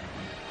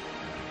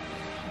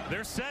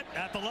 They're set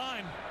at the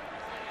line.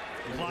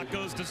 The clock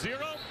goes to 0,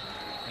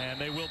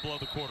 and they will blow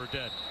the quarter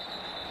dead.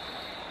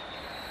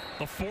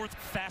 The 4th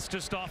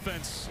fastest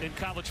offense in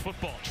college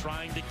football,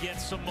 trying to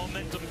get some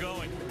momentum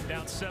going.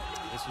 Down 7.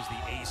 This is the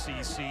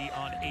ACC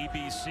on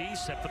ABC,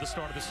 set for the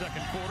start of the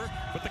 2nd quarter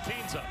with the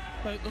Canes up.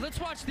 Let's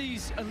watch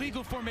these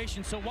illegal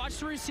formations. So watch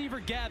the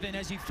receiver, Gavin,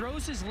 as he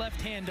throws his left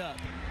hand up.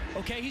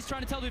 Okay, he's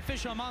trying to tell the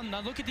official, I'm on.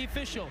 Now look at the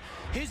official.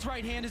 His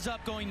right hand is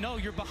up going, no,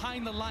 you're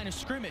behind the line of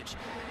scrimmage.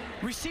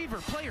 Receiver,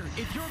 player,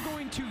 if you're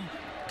going to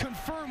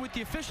confirm with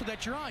the official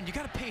that you're on, you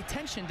got to pay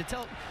attention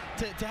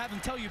to have him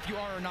tell you if you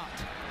are or not.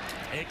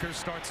 Akers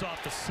starts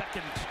off the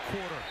 2nd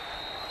quarter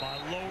by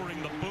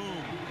lowering the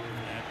boom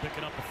and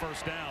picking up the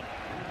first down.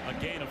 A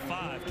gain of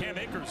 5. Cam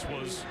Akers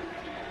was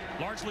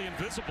largely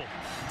invisible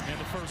in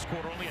the first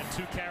quarter. Only had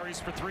 2 carries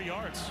for 3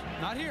 yards.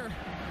 Not here.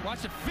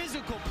 Watch a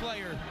physical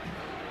player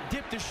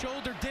dip the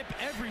shoulder, dip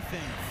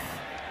everything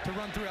to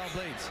run through Al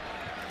Blades.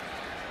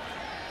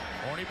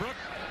 Hornibrook,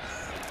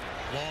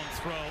 long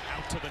throw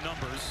out to the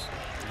numbers.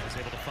 He was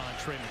able to find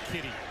Trey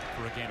McKitty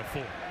for a gain of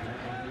 4.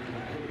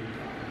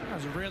 That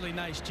was a really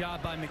nice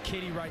job by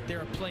McKitty right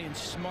there, playing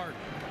smart.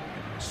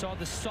 Saw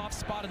the soft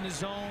spot in the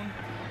zone,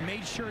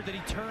 made sure that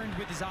he turned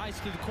with his eyes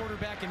to the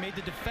quarterback and made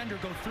the defender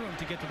go through him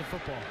to get to the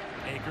football.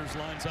 Akers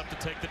lines up to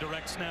take the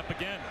direct snap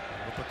again.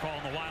 What they're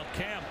calling the wild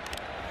cam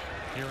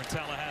here in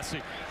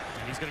Tallahassee.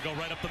 And he's going to go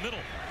right up the middle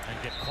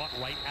and get caught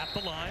right at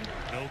the line.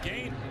 No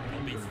gain.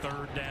 It'll be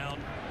 3rd down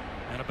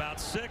and about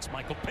 6.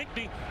 Michael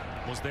Pinckney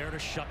was there to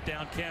shut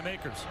down Cam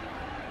Akers.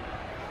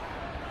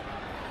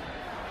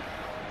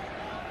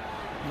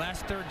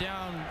 Last 3rd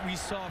down, we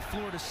saw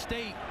Florida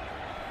State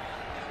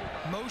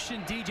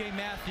motion DJ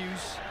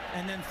Matthews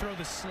and then throw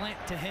the slant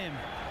to him.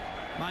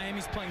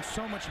 Miami's playing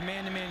so much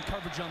man-to-man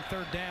coverage on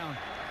 3rd down.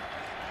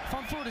 If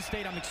I'm Florida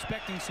State, I'm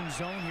expecting some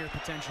zone here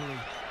potentially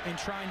and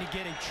trying to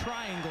get a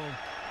triangle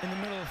in the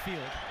middle of the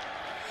field.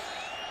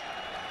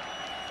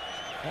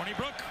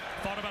 Hornibrook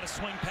thought about a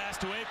swing pass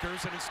to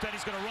Akers, and instead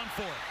he's going to run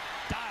for it.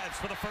 Dives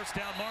for the first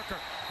down marker,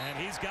 and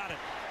he's got it.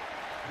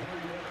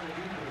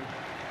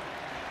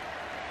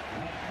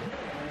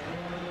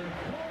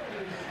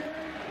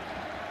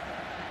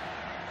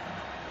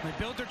 They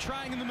build their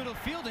triangle in the middle of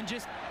the field, and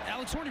just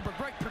Alex Hornibrook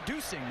right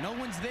producing. No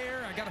one's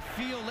there. I got a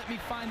feel. Let me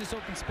find this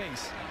open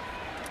space.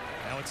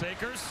 Now it's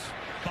Akers,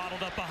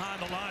 bottled up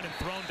behind the line and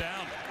thrown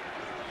down.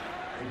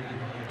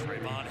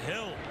 Trayvon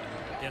Hill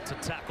gets a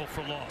tackle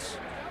for loss.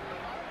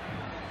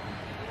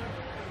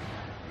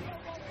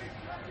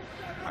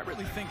 I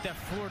really think that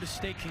Florida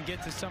State can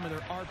get to some of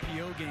their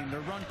RPO game,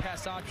 their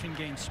run-pass option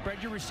game.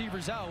 Spread your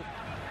receivers out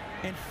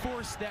and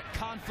force that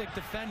conflict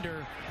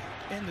defender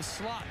in the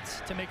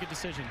slots to make a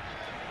decision.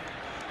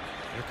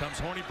 Here comes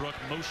Hornibrook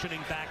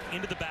motioning back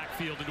into the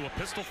backfield into a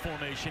pistol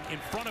formation in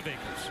front of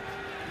Akers.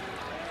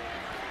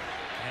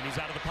 And he's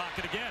out of the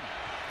pocket again.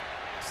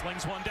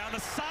 Slings one down the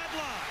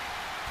sideline.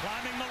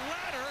 Climbing the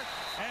ladder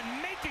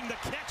and making the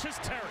catch is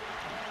Terry.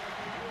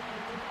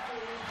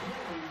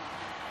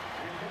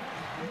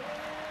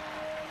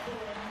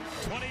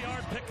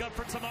 '20-yard pickup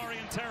for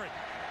Tamarian Terry.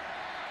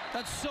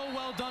 That's so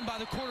well done by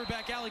the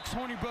quarterback, Alex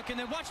Hornibrook. And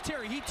then watch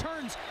Terry. He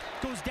turns,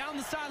 goes down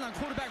the sideline,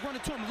 quarterback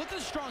running to him. Look at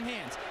the strong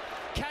hands.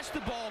 Catch the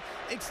ball,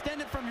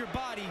 extend it from your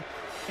body,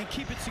 and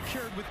keep it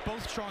secured with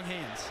both strong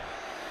hands.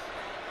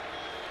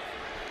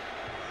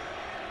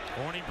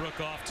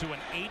 Hornibrook off to an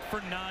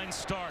 8-for-9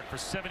 start for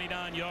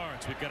 79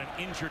 yards. We've got an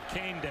injured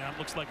Kane down.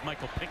 Looks like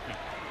Michael Pinckney.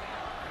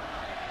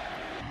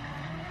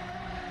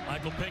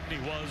 Michael Pinckney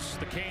was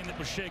the Kane that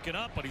was shaken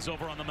up, but he's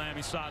over on the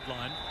Miami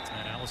sideline.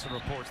 And Allison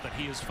reports that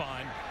he is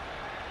fine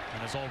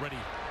and is already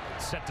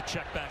set to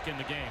check back in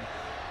the game.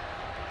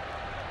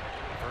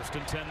 1st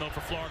and 10, though,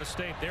 for Florida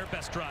State. Their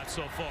best drive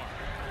so far.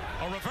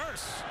 A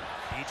reverse.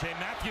 DJ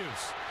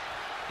Matthews.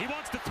 He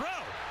wants to throw.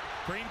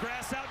 Green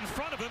grass out in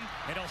front of him,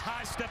 and he'll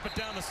high step it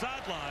down the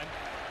sideline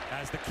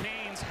as the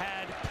Canes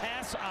had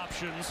pass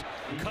options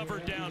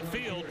covered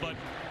downfield, but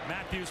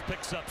Matthews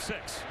picks up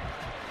 6.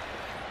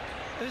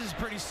 This is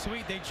pretty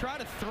sweet. They try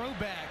to throw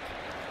back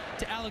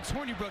to Alex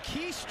Hornibrook.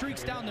 He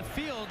streaks down the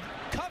field,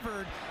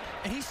 covered,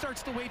 and he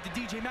starts to wave to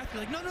DJ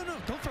Matthews like, no, no, no,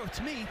 don't throw it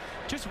to me.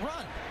 Just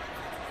run.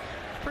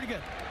 Pretty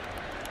good.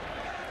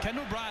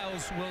 Kendall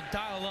Briles will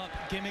dial up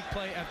gimmick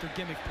play after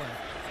gimmick play.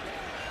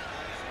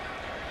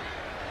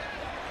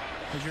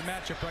 There's your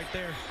matchup right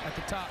there at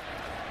the top.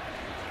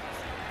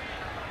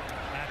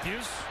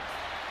 Matthews.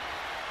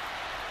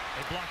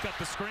 They block up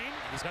the screen.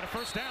 He's got a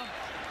first down.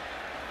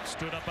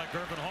 Stood up by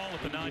Gervin Hall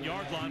at the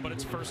 9-yard line, but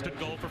it's 1st and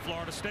goal for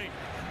Florida State.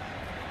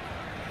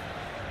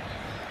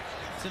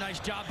 It's a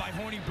nice job by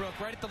Hornibrook.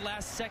 Right at the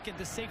last second,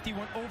 the safety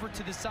went over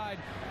to the side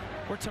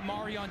where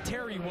Tamarian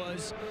Terry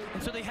was,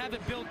 and so they have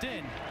it built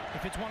in.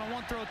 If it's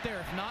one-on-one, throw it there.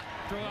 If not,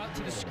 throw it out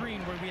to the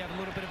screen where we have a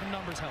little bit of a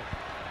numbers help.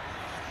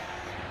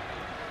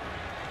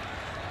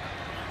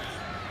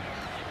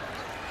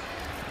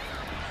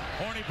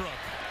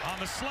 Hornibrook on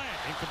the slant,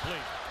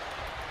 incomplete.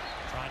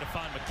 Trying to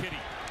find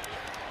McKitty.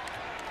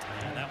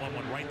 And that one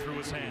went right through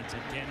his hands.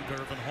 Again,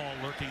 Gervin Hall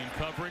lurking in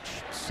coverage.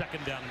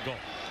 2nd down and goal.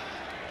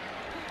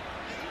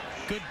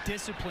 Good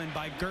discipline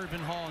by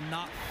Gervin Hall,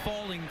 not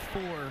falling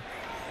for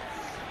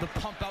the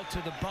pump out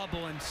to the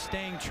bubble and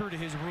staying true to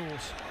his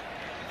rules.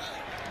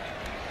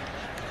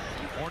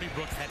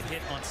 Hornibrook had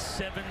hit on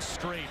 7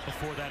 straight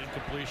before that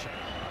incompletion.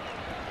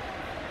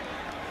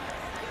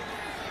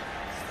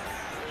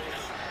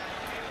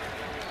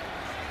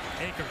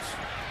 Akers.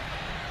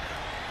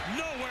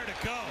 Nowhere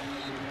to go.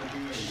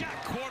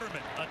 Shaq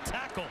Quarterman, a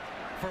tackle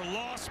for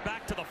loss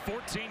back to the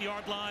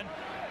 14-yard line.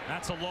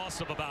 That's a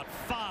loss of about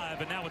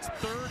 5, and now it's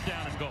 3rd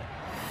down and goal.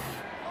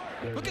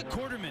 Look at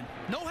Quarterman.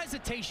 No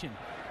hesitation.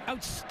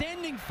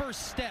 Outstanding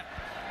first step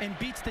and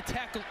beats the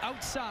tackle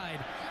outside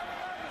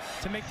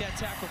to make that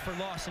tackle for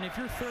loss. And if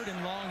you're 3rd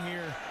and long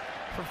here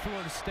for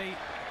Florida State,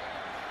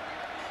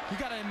 you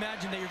got to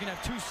imagine that you're going to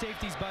have 2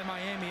 safeties by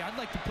Miami. I'd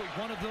like to put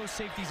one of those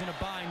safeties in a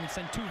bind and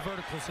send 2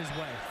 verticals his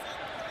way.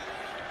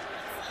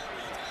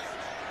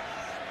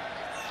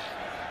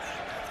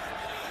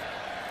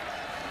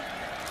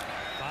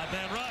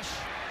 Five-man rush.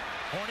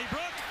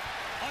 Hornibrook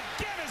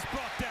again is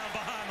brought down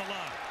behind the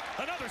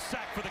line. Another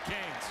sack for the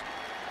Canes.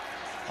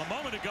 A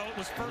moment ago, it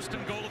was 1st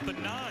and goal at the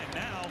 9.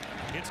 Now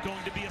it's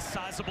going to be a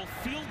sizable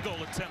field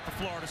goal attempt for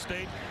Florida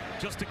State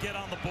just to get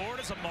on the board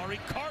as Amari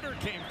Carter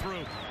came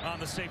through on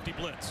the safety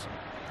blitz.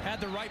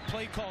 Had the right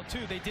play call,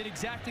 too. They did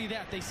exactly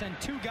that. They sent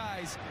 2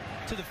 guys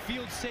to the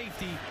field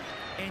safety,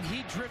 and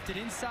he drifted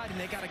inside, and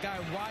they got a guy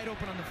wide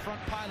open on the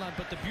front pylon,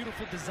 but the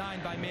beautiful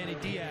design by Manny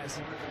Diaz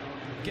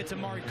gets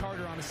Amari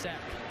Carter on a sack.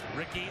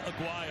 Ricky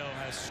Aguayo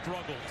has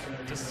struggled,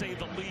 to say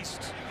the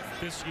least,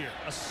 this year,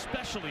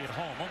 especially at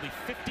home. Only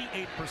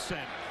 58%,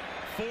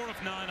 4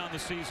 of 9 on the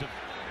season.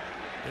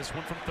 This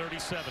one from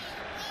 37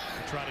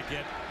 to try to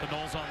get the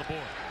Noles on the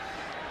board.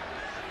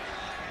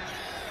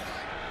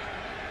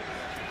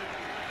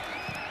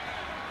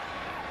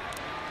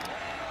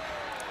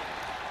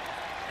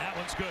 That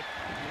one's good.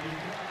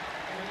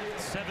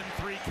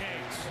 7-3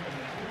 Canes.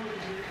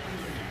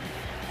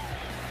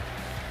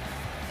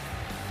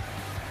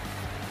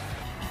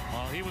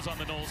 Well, he was on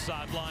the Noles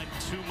sideline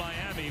to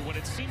Miami when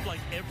it seemed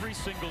like every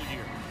single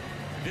year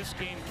this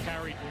game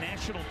carried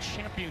national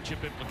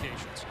championship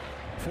implications.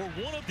 For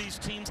one of these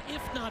teams,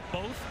 if not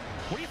both,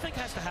 what do you think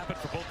has to happen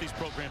for both these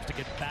programs to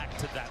get back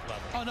to that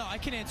level? Oh, no, I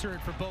can answer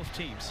it for both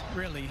teams,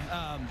 really.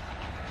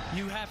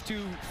 You have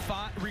to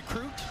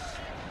recruit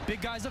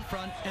big guys up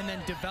front and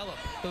then develop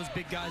those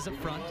big guys up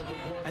front.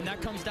 And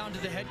that comes down to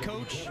the head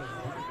coach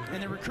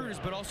and the recruiters,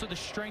 but also the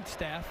strength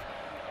staff.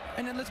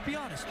 And then let's be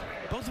honest,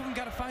 both of them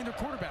got to find their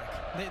quarterback.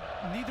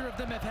 Neither of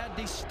them have had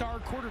a star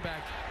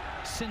quarterback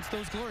since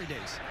those glory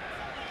days.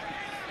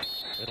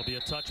 It'll be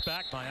a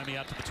touchback. Miami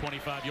out to the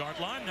 25-yard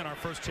line. And our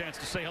first chance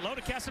to say hello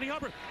to Cassidy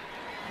Hubbard.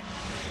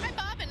 Hi,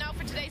 Bob. And now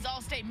for today's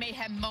All-State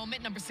Mayhem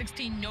moment. Number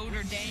 16,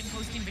 Notre Dame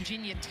hosting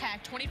Virginia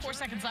Tech. 24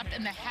 seconds left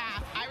in the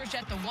half. Irish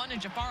at the 1,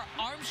 and Jafar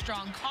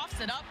Armstrong coughs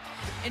it up.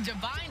 And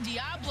Divine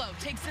Diablo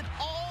takes it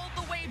all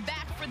the way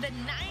back for the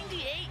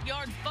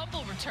 98-yard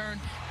fumble return.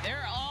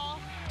 They're all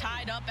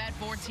tied up at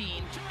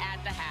 14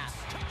 at the half.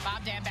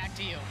 Bob, Dan, back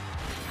to you.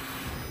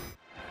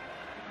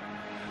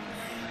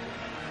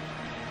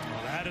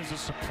 Well, that is a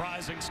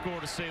surprising score,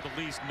 to say the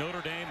least.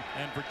 Notre Dame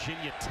and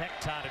Virginia Tech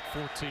tied at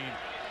 14.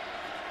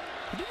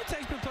 Virginia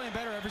Tech's been playing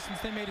better ever since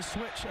they made a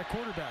switch at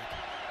quarterback.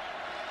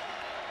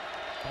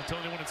 Don't tell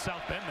anyone in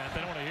South Bend that. They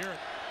don't want to hear it.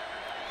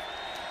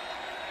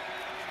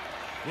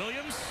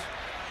 Williams,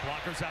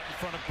 blockers out in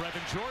front of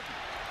Brevin Jordan.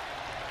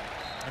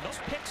 And those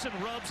picks and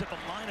rubs at the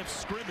line of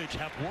scrimmage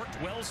have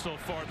worked well so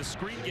far. The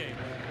screen game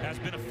has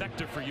been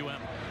effective for UM.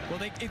 Well,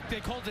 they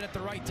called it at the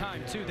right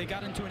time, too. They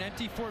got into an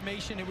empty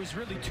formation. It was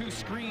really 2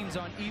 screens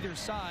on either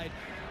side.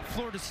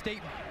 Florida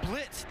State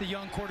blitzed the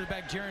young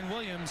quarterback, Jarren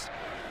Williams.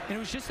 And it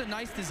was just a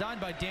nice design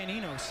by Dan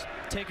Enos,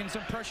 taking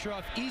some pressure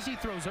off. Easy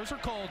throws. Those are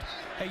called,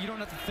 hey, you don't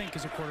have to think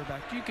as a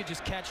quarterback. You could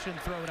just catch it and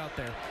throw it out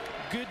there.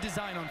 Good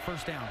design on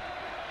first down.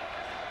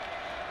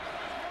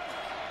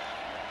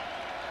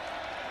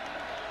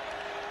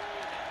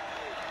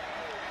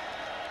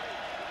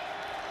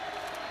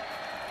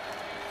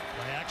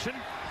 Play action.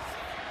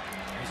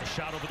 There's a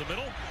shot over the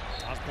middle.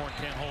 Osborne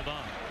can't hold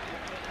on.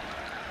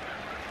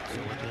 So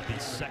it will be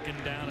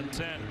 2nd down and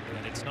 10.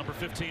 And it's number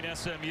 15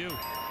 SMU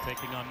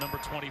taking on number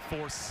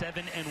 24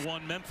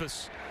 7-1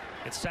 Memphis.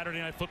 It's Saturday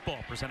Night Football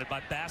presented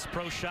by Bass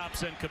Pro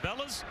Shops and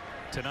Cabela's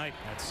tonight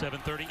at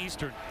 7:30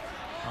 Eastern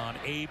on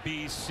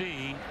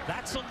ABC.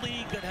 That's a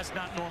league that has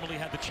not normally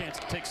had the chance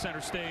to take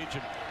center stage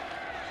and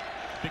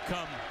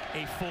become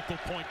a focal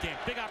point game.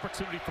 Big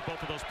opportunity for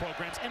both of those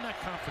programs in that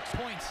conference.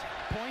 Points.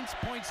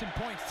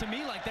 To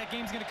me, like, that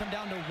game's going to come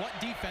down to what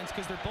defense,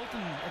 because they're both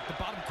at the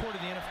bottom quarter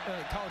of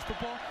the college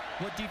football,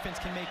 what defense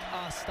can make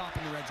us stop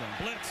in the red zone.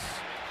 Blitz.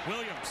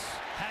 Williams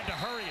had to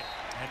hurry it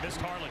and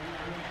missed Harlan.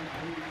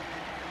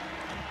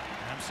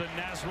 Hamza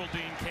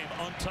Nasruddin came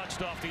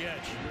untouched off the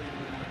edge.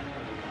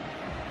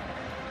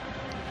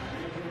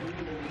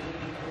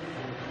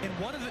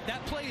 And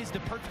that play is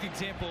the perfect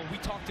example we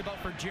talked about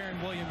for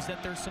Jarren Williams,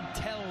 that there's some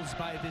tells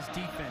by this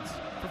defense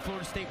for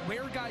Florida State.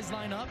 Where guys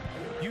line up,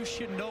 you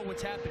should know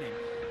what's happening.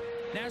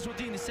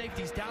 Nasruddin, the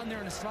safety's down there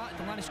in the slot at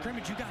the line of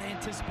scrimmage. You got to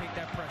anticipate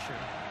that pressure.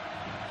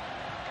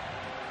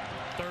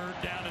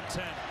 3rd down and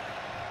 10.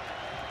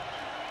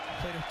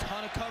 Played a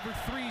ton of cover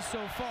 3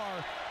 so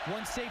far.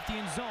 1 safety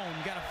in zone.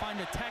 You got to find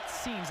attack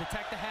seams,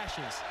 attack the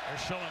hashes.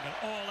 They're showing an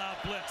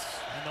all-out blitz,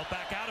 and they'll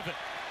back out of it.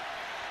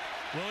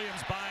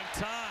 Williams buying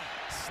time,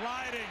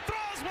 sliding,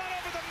 throws one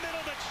over the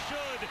middle that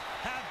should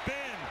have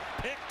been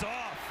picked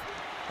off.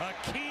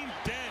 Akeem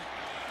Dent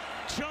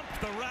jumped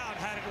the route,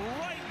 had it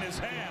right in his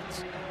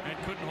hands, and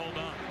couldn't hold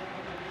on.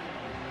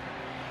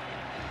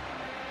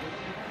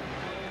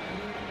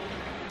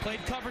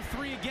 Played cover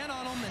 3 again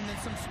on him, and then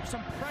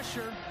some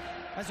pressure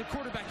As a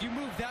quarterback, you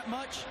move that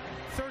much,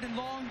 3rd and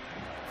long,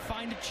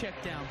 find a check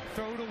down,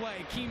 throw it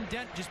away. Keem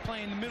Dent just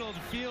playing in the middle of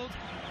the field,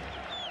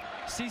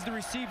 sees the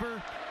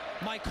receiver,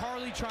 Mike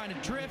Harley trying to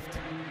drift.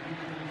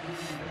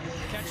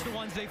 Catch the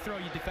ones they throw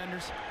you,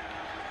 defenders.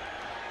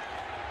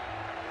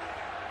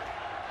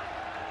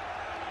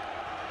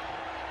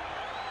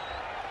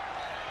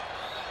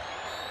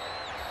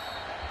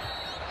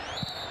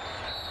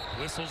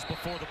 Whistles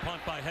before the punt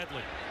by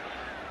Headley.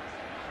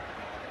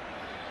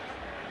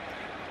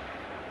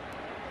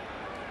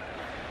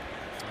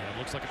 And it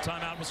looks like a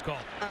timeout was called.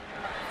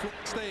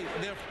 State,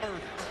 they're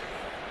first.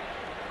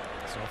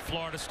 So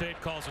Florida State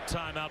calls a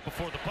timeout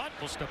before the punt.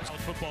 We'll step into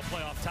football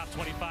playoff top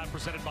 25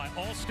 presented by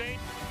Allstate.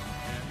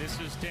 And this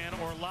is Dan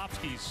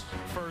Orlovsky's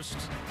first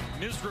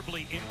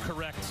miserably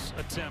incorrect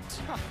attempt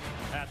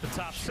at the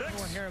top 6. I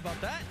want to hear about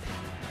that.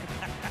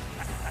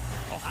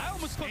 I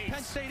almost put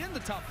Penn State in the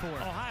top 4.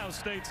 Ohio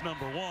State's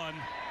 #1.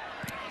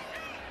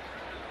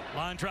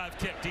 Line drive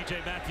kick,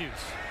 DJ Matthews.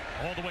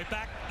 All the way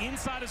back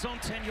inside his own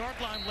 10-yard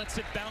line, lets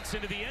it bounce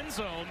into the end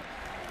zone,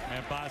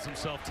 and buys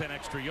himself 10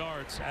 extra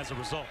yards as a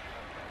result.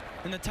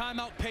 And the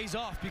timeout pays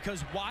off,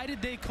 because why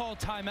did they call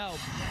timeout?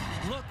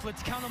 Look,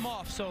 let's count them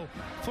off. So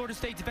Florida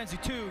State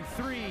defensive 2,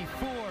 3,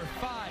 4,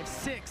 5,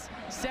 6,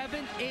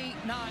 7, 8,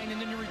 9,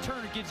 and then your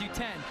returner gives you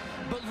 10.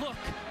 But look,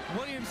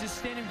 Williams is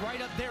standing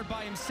right up there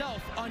by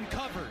himself,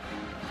 uncovered.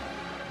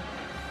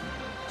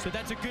 So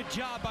that's a good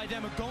job by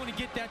them of going to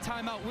get that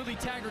timeout. Willie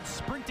Taggart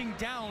sprinting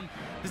down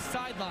the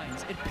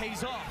sidelines. It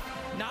pays off.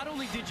 Not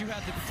only did you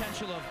have the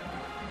potential of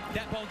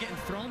that ball getting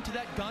thrown to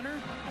that gunner,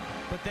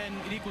 but then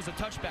it equals a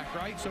touchback,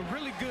 right? So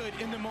really good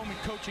in-the-moment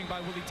coaching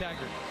by Willie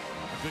Taggart.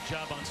 A good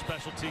job on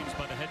special teams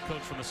by the head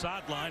coach from the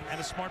sideline, and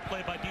a smart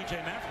play by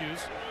DJ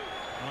Matthews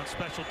on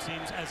special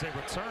teams as a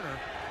returner,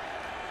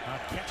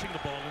 catching the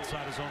ball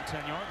inside his own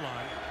 10-yard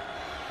line.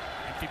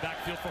 Empty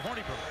backfield for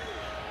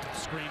Hornibrook.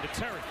 Screen to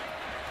Terry.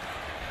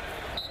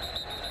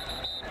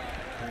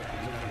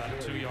 About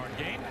a 2-yard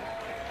gain.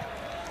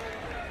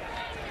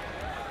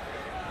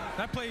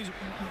 That play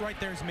right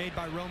there is made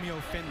by Romeo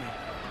Finley.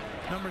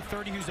 Number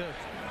 30, who's a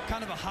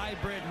kind of a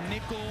hybrid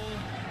nickel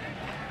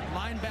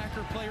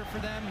linebacker player for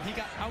them. He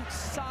got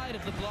outside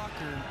of the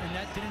blocker, and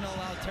that didn't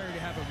allow Terry to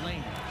have a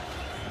lane.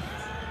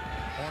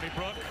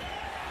 Hornibrook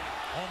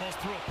almost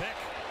threw a pick.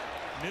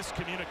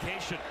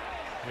 Miscommunication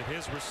with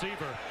his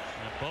receiver.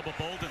 And Bubba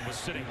Bolden was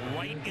sitting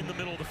right in the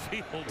middle of the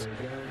field,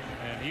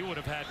 and he would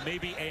have had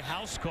maybe a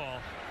house call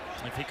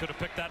if he could have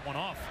picked that one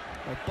off.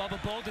 Well,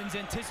 Bubba Bolden's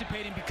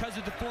anticipating because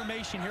of the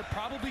formation here.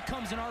 Probably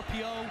comes an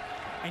RPO,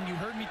 and you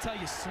heard me tell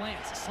you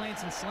slants,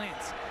 slants, and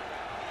slants.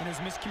 And there's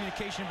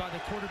miscommunication by the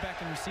quarterback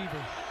and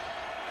receiver.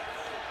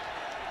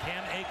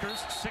 Cam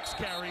Akers, 6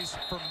 carries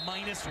for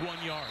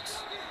 -1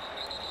 yards.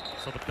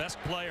 So the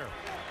best player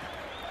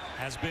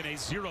has been a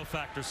 0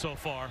 factor so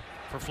far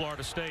for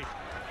Florida State.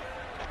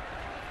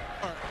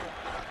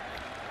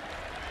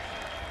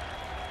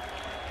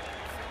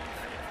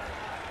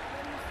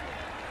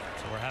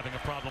 So we're having a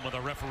problem with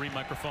our referee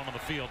microphone on the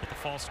field, but the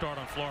false start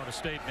on Florida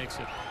State makes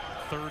it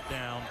 3rd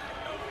down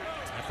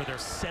after their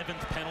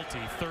 7th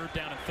penalty. 3rd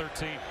down and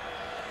 13.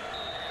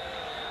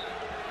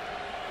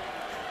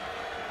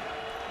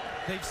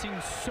 They've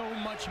seen so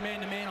much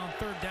man-to-man on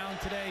 3rd down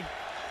today.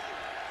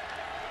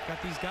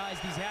 Got these guys,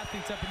 these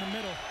athletes up in the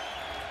middle.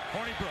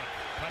 Hornibrook,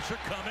 pressure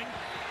coming.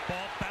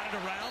 Ball batted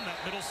around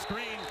that middle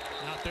screen.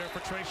 Out there for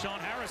Trayshawn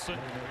Harrison.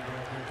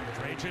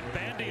 Trajan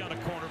Bandy on a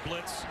corner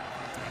blitz.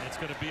 And it's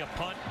going to be a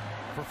punt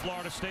for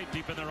Florida State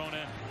deep in their own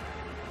end.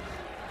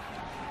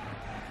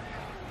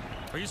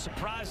 Are you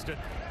surprised at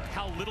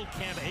how little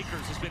Cam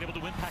Akers has been able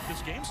to impact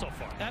this game so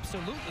far?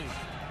 Absolutely.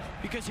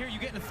 Because here you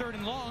get in the 3rd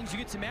and longs, you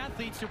get some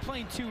athletes, they're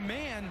playing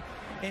 2-man,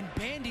 and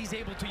Bandy's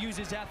able to use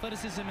his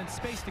athleticism and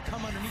space to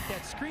come underneath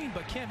that screen.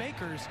 But Cam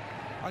Akers,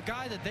 a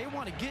guy that they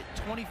want to get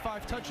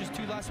 25 touches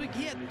to last week.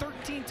 He had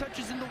 13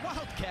 touches in the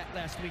Wildcat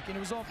last week, and it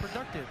was all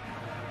productive.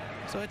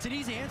 So it's an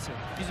easy answer.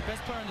 He's the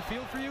best player on the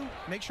field for you.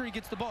 Make sure he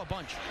gets the ball a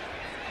bunch.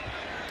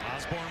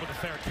 Osborne with a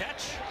fair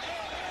catch,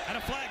 and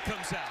a flag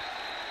comes out.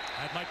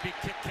 That might be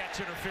kick-catch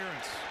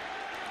interference.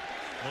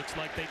 Looks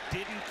like they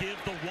didn't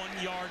give the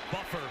 1-yard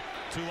buffer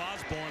to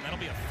Osborne. That'll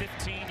be a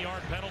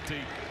 15-yard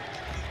penalty.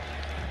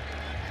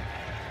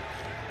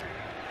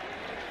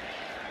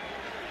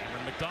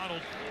 And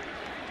McDonald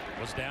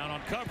was down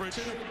on coverage.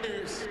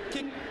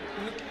 Kick,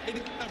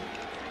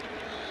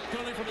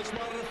 penalty from the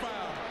spot of the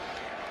foul.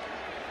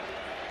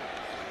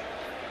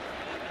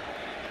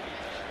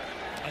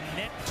 A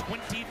net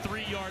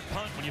 23-yard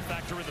punt when you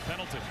factor in the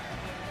penalty.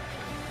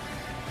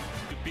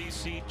 The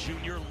BC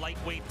Junior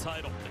Lightweight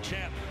title. The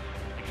champ,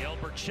 Miguel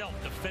Burchelt,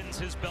 defends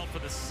his belt for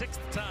the 6th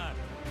time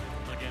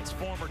against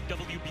former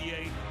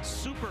WBA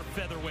Super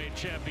Featherweight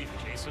champion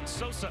Jason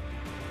Sosa.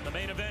 The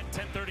main event,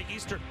 10:30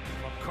 Eastern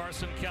from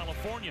Carson,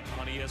 California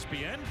on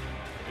ESPN,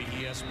 the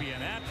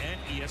ESPN app, and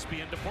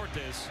ESPN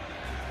Deportes.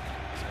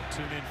 So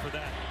tune in for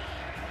that.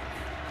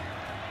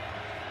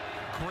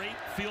 Great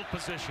field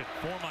position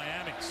for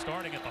Miami,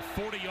 starting at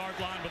the 40-yard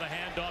line with a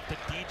handoff to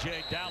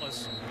DJ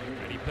Dallas,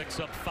 and he picks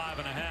up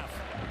 5.5.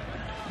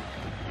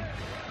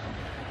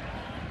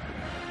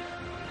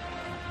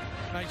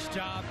 Nice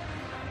job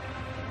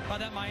by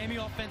that Miami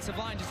offensive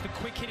line. Just a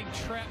quick hitting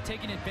trap,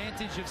 taking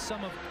advantage of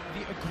some of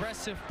the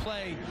aggressive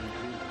play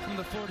from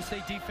the Florida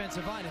State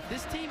defensive line. If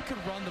this team could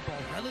run the ball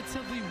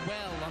relatively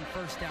well on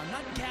first down,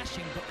 not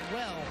gashing, but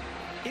well,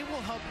 it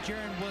will help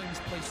Jarren Williams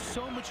play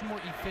so much more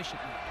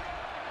efficiently.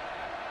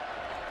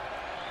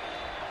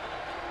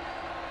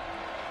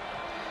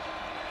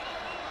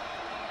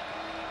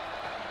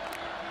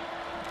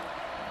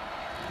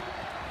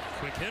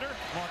 Quick hitter,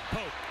 Mark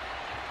Pope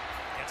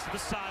gets to the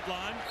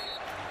sideline.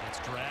 It's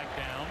dragged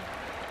down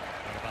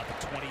at about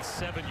the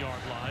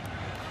 27-yard line.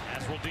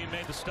 Azraeldine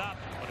made the stop,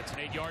 but it's an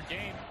 8-yard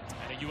gain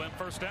and a UM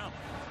first down.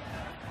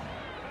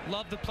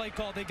 Love the play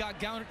call. They got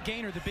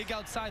Gainer, the big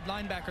outside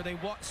linebacker. They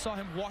saw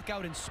him walk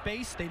out in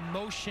space. They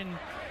motion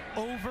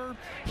over.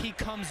 He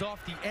comes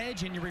off the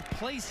edge, and you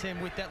replace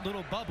him with that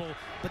little bubble.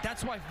 But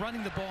that's why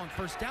running the ball on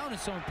first down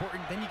is so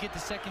important. Then you get the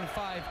 2nd and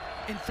 5,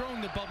 and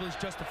throwing the bubble is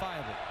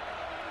justifiable.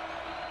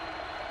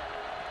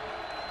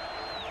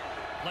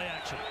 Play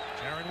action.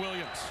 Jarren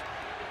Williams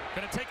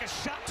going to take a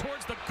shot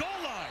towards the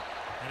goal line,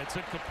 and it's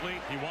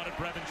incomplete. He wanted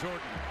Brevin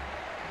Jordan.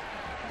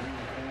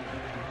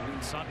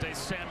 Sante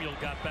Samuel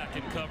got back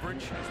in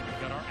coverage.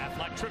 We've got our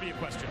Aflac trivia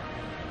question.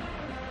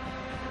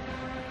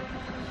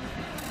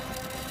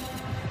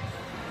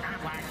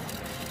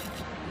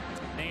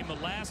 Name the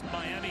last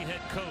Miami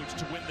head coach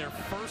to win their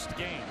first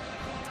game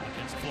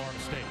against Florida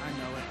State. I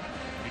know it.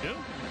 You do?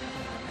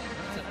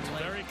 It's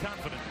very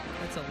confident.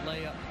 It's a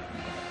layup.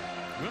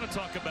 We're going to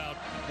talk about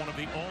one of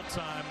the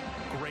all-time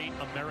great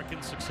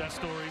American success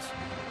stories.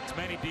 It's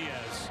Manny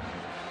Diaz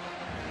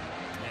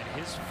and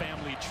his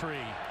family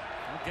tree.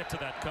 We'll get to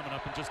that coming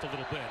up in just a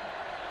little bit.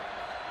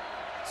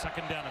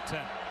 2nd down and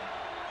 10.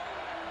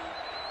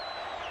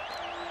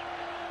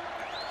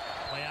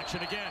 Play action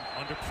again.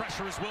 Under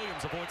pressure as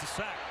Williams avoids a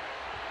sack.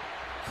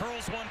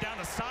 Curls one down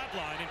the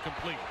sideline,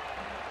 incomplete.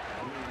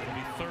 It'll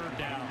be 3rd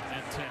down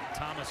and 10.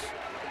 Thomas,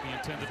 the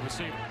intended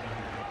receiver.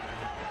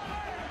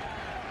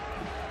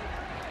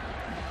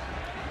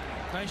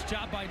 Nice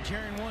job by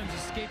Jarren Williams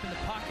escaping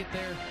the pocket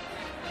there.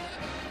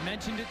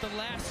 Mentioned it the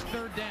last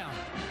 3rd down.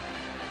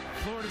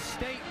 Florida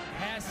State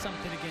has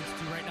something against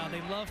you right now. They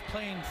love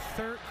playing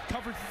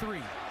cover 3.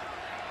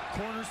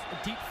 Corners,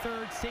 deep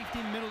 3rd, safety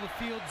in the middle of the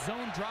field,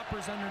 zone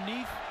droppers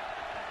underneath.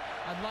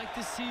 I'd like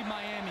to see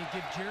Miami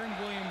give Jarren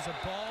Williams a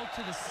ball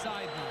to the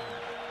sideline.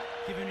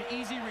 Give him an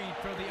easy read,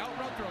 throw the out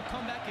route, throw a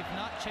comeback. If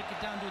not, check it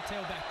down to a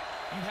tailback.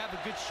 You have a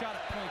good shot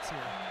at points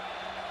here.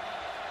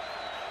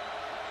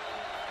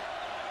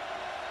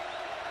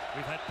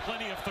 We've had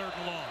plenty of 3rd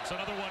and longs.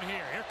 Another one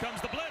here. Here comes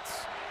the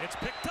blitz. It's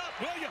picked up.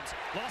 Williams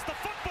lost the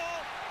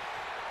football.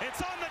 It's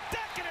on the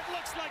deck, and it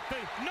looks like the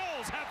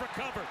Noles have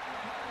recovered.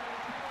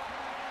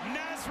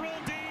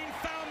 Azraeldine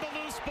found the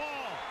loose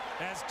ball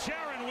as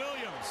Jarren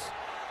Williams.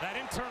 That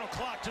internal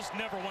clock just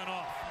never went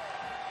off.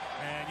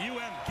 And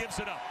UM gives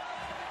it up.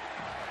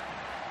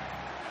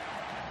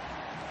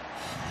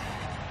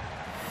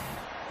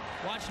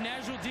 Watch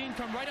Azraeldine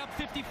come right up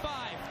 55.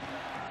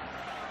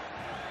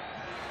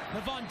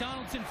 Levon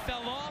Donaldson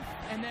fell off,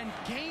 and then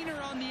Gainer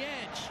on the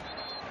edge.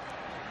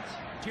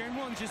 Jarren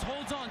Williams just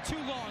holds on too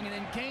long, and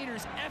then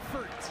Gainer's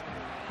effort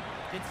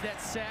gets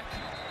that sack,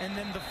 and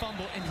then the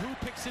fumble. And who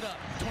picks it up?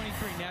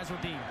 23,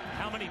 Azraeldine.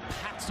 How many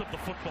pats of the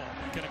football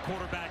can a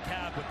quarterback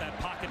have with that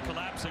pocket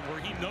collapsing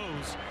where he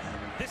knows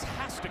this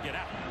has to get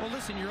out? Well,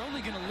 listen, you're only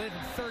going to live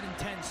in 3rd and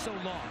 10 so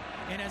long.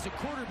 And as a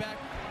quarterback,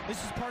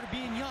 this is part of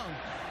being young.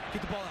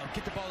 Get the ball out,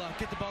 get the ball out,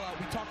 get the ball out.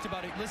 We talked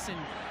about it. Listen,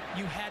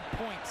 you had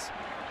points.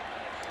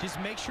 Just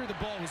make sure the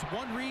ball was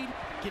one read,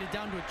 get it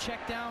down to a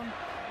check down,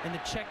 and the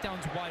check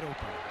down's wide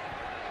open.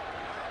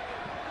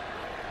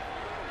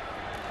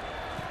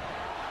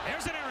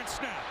 There's an errant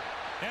snap,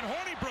 and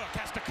Hornibrook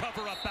has to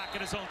cover up back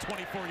at his own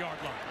 24-yard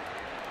line.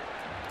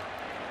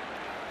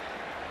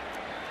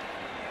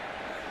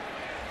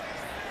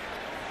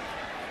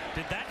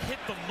 Did that hit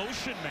the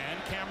motion man,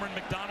 Cameron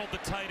McDonald, the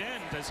tight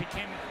end, as he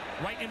came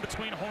right in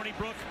between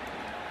Hornibrook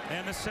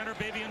and the center,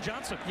 Bavian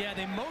Johnson? Yeah,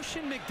 they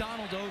motioned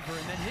McDonald over,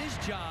 and then his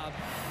job,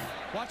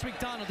 watch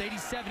McDonald,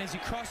 87, as he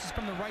crosses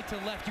from the right to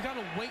the left. You got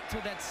to wait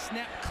till that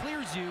snap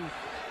clears you,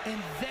 and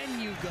then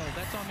you go.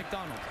 That's on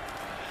McDonald.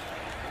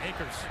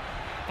 Akers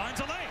finds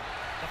a lane.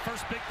 The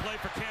first big play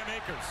for Cam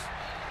Akers.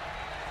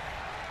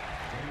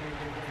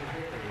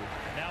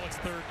 Now it's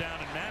 3rd down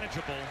and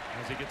manageable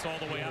as he gets all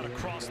the way out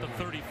across the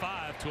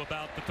 35 to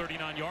about the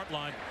 39-yard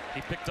line.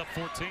 He picked up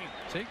 14.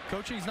 See,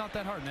 coaching's not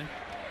that hard, man.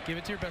 Give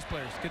it to your best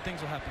players. Good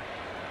things will happen.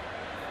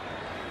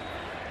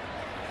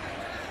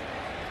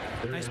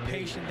 Nice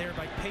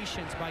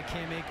patience by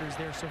Cam Akers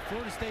there. So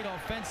Florida State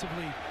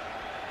offensively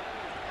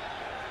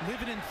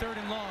living in 3rd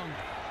and long.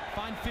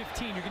 Find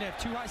 15. You're going to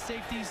have 2 high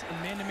safeties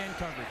and man-to-man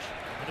coverage.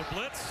 Little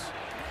blitz.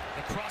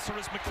 The crosser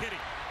is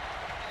McKitty.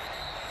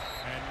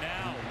 And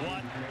now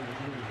what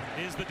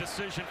is the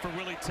decision for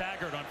Willie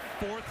Taggart on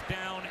 4th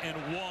down and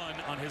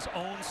 1 on his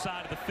own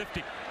side of the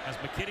 50 as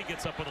McKitty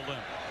gets up with a limb?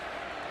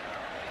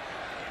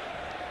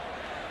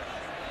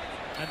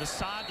 And the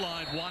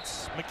sideline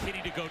wants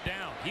McKinney to go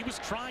down. He was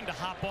trying to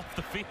hop off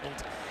the field,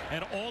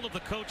 and all of the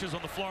coaches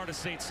on the Florida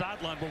State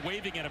sideline were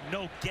waving at him,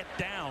 no, get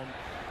down.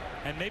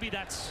 And maybe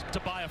that's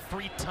to buy a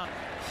free time.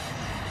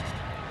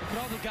 Look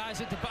at all the guys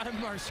at the bottom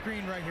of our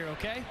screen right here,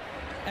 okay?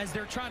 As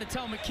they're trying to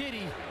tell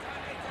McKinney,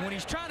 when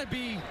he's trying to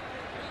be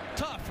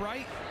tough,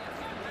 right?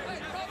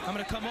 I'm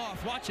going to come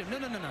off. Watch him. No.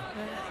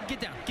 Get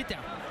down.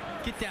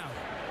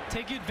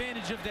 Take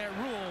advantage of that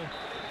rule.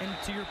 And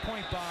to your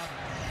point, Bob,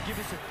 give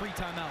us a free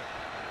timeout.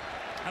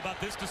 How about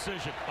this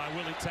decision by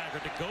Willie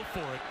Taggart to go for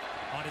it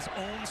on his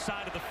own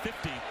side of the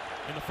 50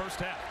 in the first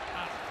half?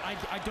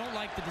 I don't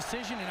like the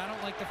decision, and I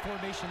don't like the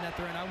formation that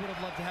they're in. I would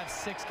have loved to have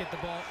 6 get the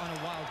ball on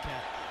a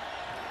wildcat.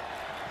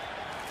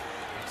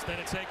 Instead,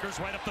 it's Akers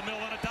right up the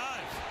middle on a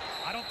dive.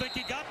 I don't think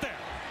he got there.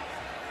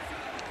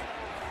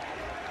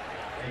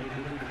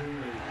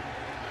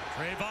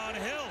 Trayvon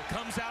Hill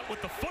comes out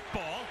with the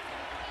football,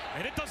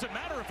 and it doesn't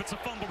matter if it's a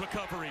fumble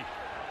recovery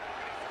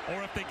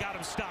or if they got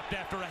him stopped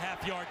after a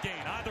half-yard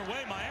gain. Either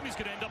way, Miami's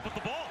going to end up with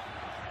the ball.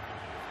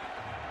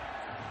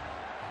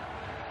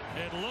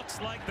 It looks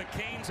like the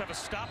Canes have a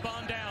stop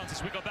on downs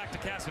as we go back to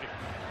Cassidy.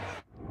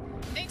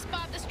 Thanks,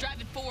 Bob. This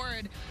Drive It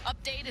Forward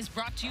update is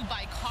brought to you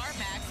by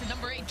CarMax at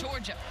number 8,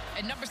 Georgia.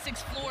 At number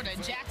 6, Florida,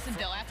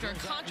 Jacksonville. After a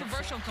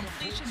controversial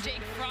completion,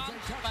 Jake Fromm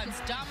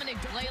finds Dominic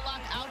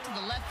Blaylock out to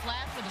the left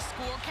flat for the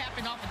score,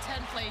 capping off a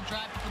 10-play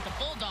drive to put the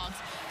Bulldogs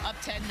up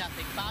 10-0.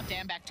 Bob,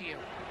 Dan, back to you.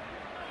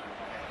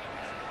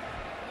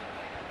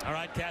 All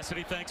right,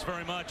 Cassidy, thanks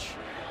very much.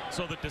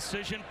 So the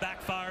decision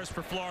backfires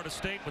for Florida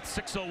State with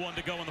 6:01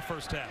 to go in the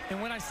first half. And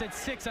when I said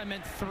 6, I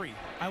meant 3.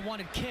 I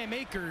wanted Cam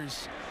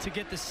Akers to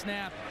get the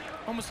snap,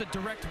 almost a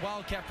direct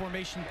wildcat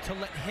formation to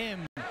let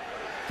him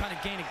kind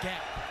of gain a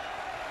gap.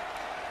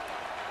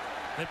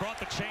 They brought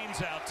the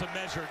chains out to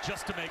measure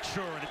just to make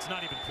sure, and it's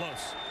not even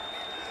close.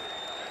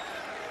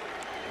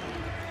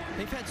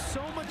 They've had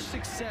so much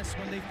success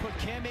when they've put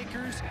Cam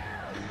Akers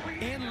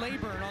and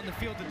Layburn on the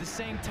field at the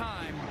same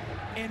time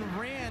and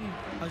ran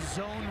a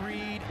zone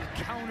read,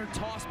 a counter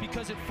toss,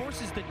 because it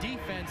forces the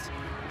defense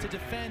to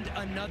defend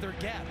another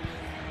gap.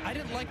 I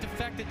didn't like the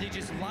fact that they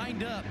just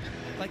lined up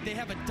like they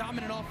have a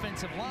dominant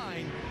offensive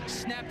line,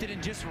 snapped it,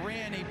 and just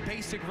ran a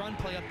basic run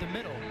play up the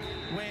middle,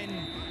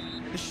 when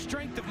the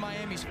strength of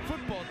Miami's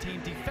football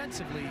team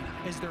defensively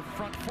is their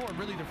front 4,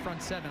 really their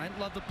front 7. I didn't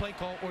love the play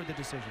call or the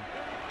decision.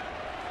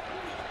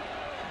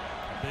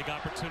 Big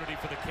opportunity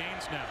for the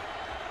Canes now.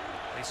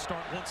 They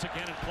start once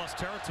again in plus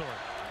territory.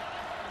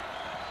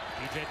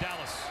 E.J.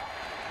 Dallas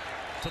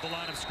to the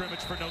line of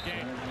scrimmage for no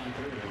gain.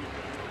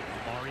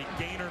 Amari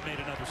Gaynor made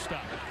another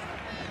stop.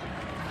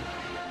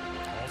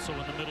 Also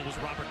in the middle was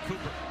Robert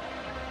Cooper.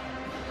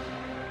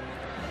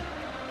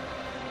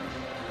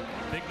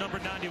 Big number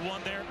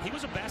 91 there. He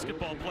was a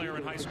basketball player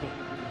in high school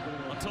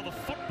until the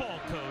football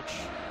coach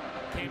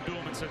came to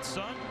him and said,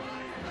 son,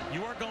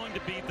 you are going to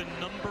be the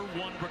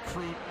 #1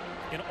 recruit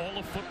in all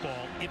of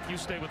football if you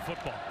stay with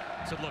football.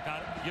 I said, look,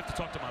 you have to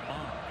talk to my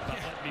mom about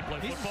letting me play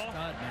football.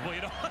 Well,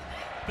 you know what?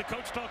 The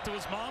coach talked to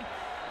his mom,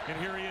 and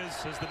here he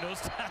is as the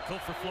nose tackle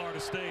for Florida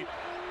State,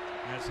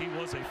 as he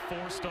was a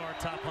 4-star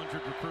top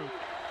 100 recruit.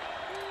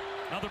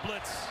 Another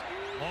blitz.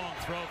 Long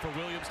throw for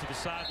Williams to the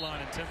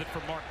sideline, intended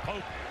for Mark Pope.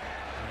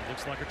 And it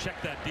looks like, or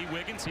check that, D.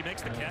 Wiggins, he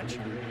makes the catch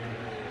and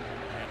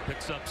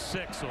picks up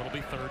 6, so it'll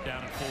be 3rd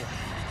down and 4.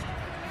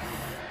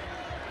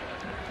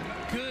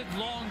 Good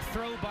long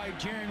throw by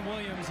Jarren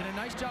Williams, and a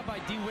nice job by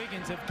D.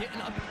 Wiggins of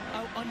getting up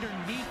out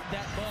underneath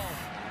that ball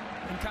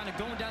and kind of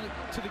going down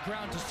to the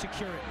ground to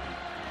secure it.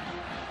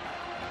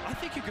 I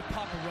think you could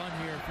pop a run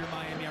here if you're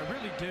Miami. I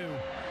really do.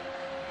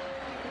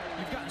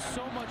 You've gotten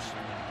so much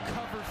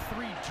cover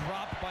 3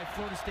 drop by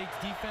Florida State's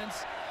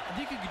defense. I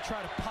think you could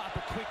try to pop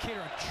a quick hit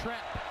or a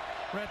trap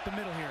right up the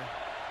middle here.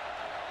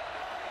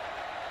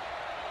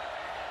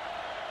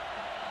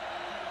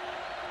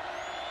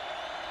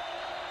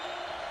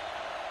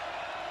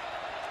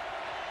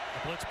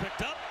 Blitz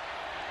picked up.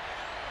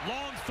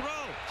 Long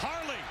throw.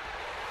 Harley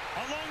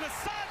along the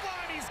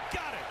sideline. He's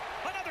got it.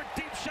 Another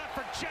deep shot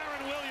for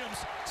Jarren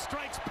Williams.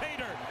 Strikes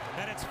Pater.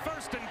 And it's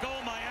 1st and goal,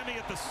 Miami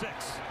at the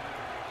 6.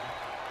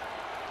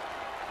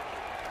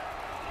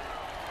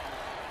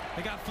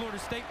 They got Florida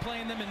State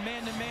playing them in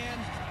man-to-man.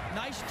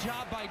 Nice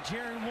job by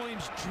Jarren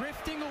Williams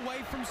drifting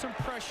away from some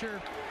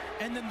pressure.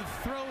 And then the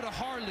throw to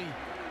Harley.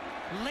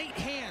 Late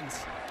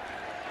hands.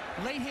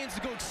 Late hands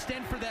to go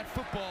extend for that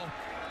football.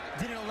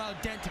 Didn't allow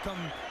Dent to come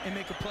and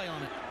make a play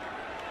on it.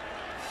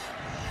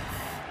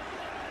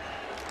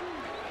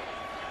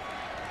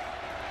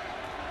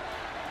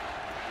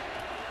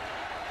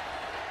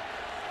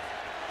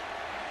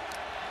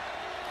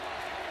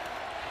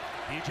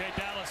 E.J.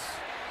 Dallas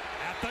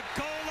at the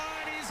goal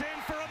line. He's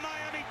in for a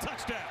Miami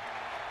touchdown.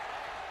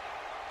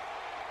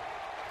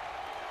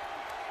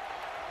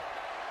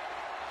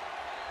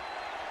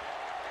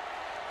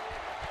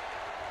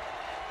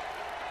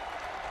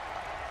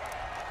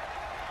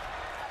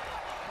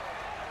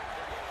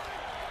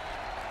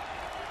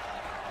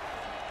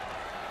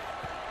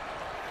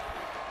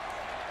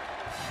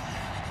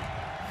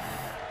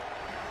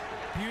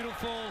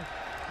 Beautiful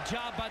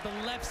job by the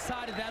left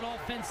side of that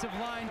offensive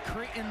line,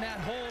 creating that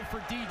hole for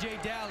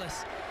DJ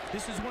Dallas.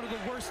 This is one of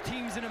the worst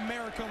teams in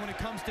America when it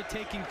comes to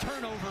taking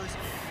turnovers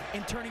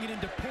and turning it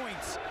into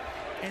points.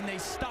 And they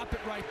stop it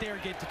right there,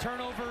 get the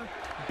turnover,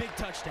 big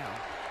touchdown.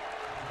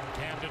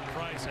 Camden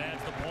Price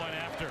adds the point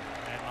after,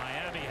 and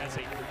Miami has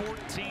a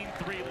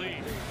 14-3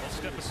 lead. We'll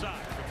step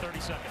aside for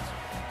 30 seconds.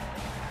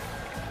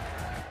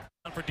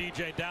 For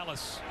DJ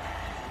Dallas.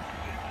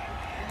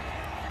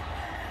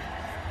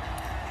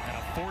 And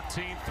a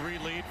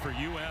 14-3 lead for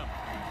UM.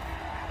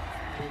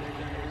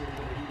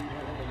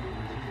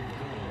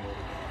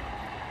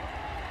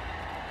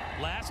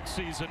 Last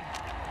season,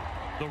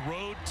 the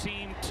road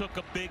team took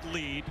a big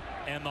lead,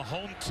 and the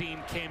home team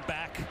came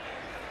back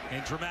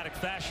in dramatic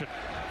fashion.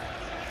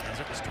 As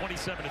it was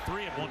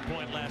 27-3 at one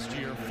point last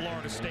year,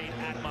 Florida State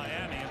at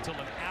Miami, until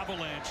an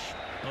avalanche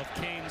of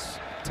Canes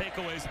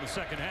takeaways in the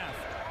second half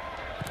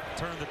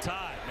turned the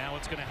tide. Now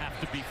it's going to have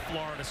to be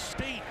Florida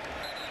State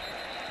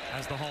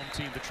as the home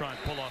team to try and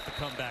pull off the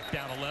comeback,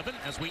 down 11,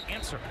 as we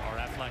answer our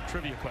Aflac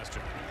trivia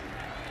question.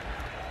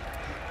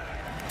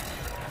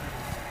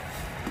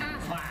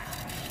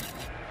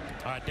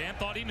 All right, Dan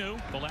thought he knew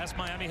the last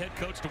Miami head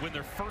coach to win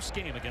their first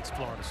game against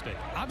Florida State.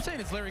 I'm saying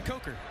it's Larry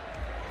Coker.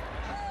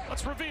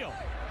 Let's reveal,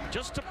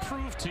 just to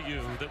prove to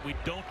you that we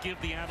don't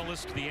give the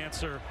analyst the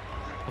answer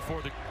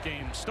before the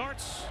game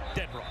starts.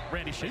 Dead wrong.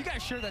 Randy Shea. Are you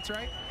guys sure that's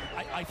right?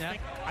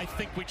 I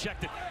think we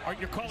checked it.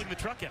 You're calling the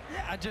truck in?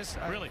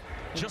 Yeah, really?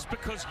 Just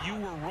because you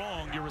were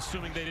wrong, you're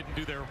assuming they didn't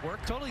do their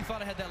work? Totally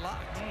thought I had that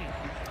locked.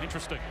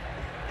 Interesting.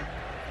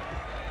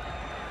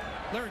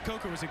 Larry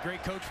Coker was a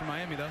great coach for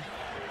Miami, though.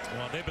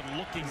 Well, they've been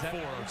looking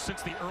for,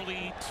 since the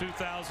early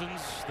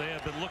 2000s, they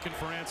have been looking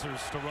for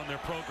answers to run their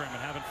program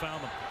and haven't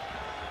found them.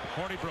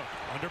 Hornibrook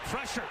under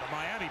pressure. The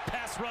Miami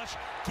pass rush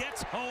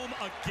gets home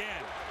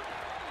again.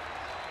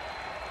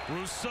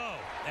 Rousseau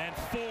and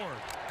Ford.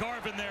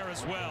 Garvin there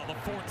as well, the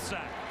fourth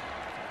sack.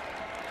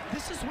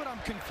 This is what I'm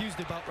confused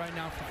about right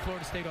now for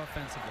Florida State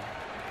offensively.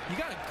 You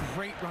got a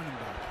great running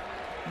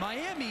back.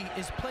 Miami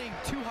is playing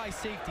two high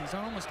safeties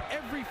on almost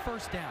every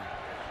first down.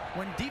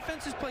 When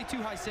defenses play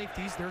two high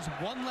safeties, there's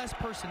one less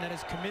person that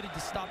is committed to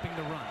stopping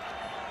the run.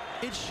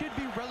 It should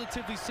be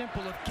relatively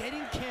simple of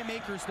getting Cam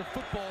Akers the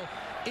football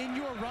in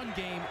your run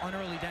game on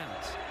early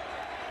downs.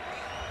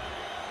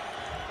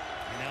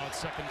 And now it's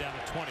second down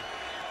at 20.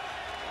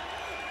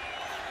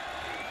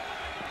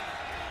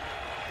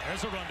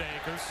 There's a run to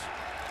Akers,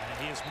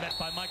 and he is met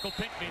by Michael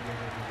Pinckney.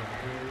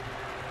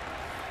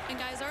 And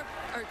guys,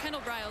 our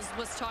Kendall Briles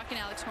was talking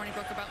to Alex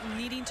Hornibrook about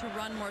needing to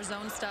run more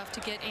zone stuff to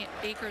get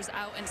Akers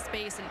out in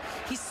space, and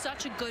he's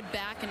such a good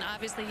back, and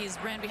obviously he's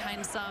ran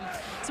behind some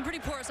pretty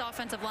porous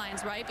offensive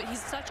lines, right? But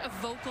he's such a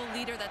vocal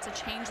leader. That's a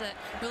change that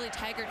really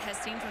Taggart has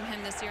seen from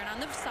him this year. And on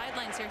the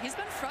sidelines here, he's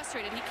been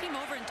frustrated. He came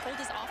over and told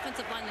his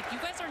offensive line, like, you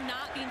guys are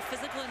not being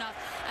physical enough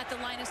at the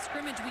line of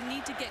scrimmage. We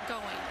need to get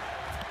going.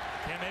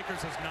 Cam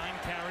Akers has 9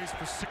 carries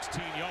for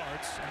 16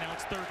 yards, and now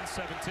it's 3rd and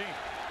 17.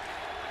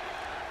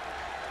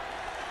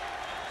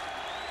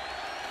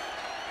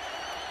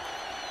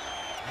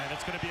 And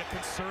it's going to be a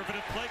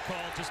conservative play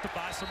call just to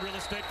buy some real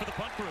estate for the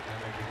punt group.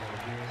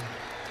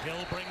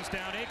 Hill brings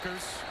down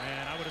Akers,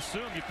 and I would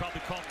assume you'd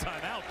probably call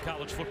timeout.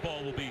 College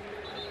football will be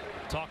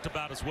talked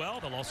about as well.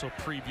 They'll also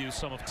preview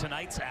some of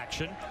tonight's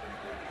action,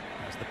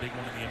 as the big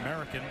one in the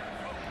American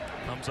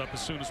comes up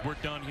as soon as we're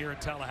done here in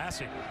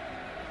Tallahassee.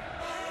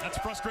 That's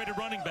a frustrated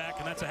running back,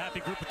 and that's a happy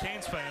group of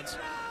Canes fans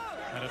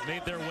that have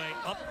made their way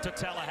up to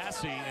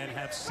Tallahassee and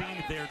have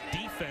seen their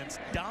defense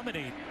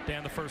dominate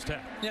down the first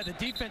half. Yeah, the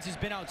defense has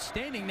been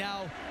outstanding.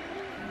 Now,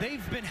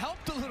 they've been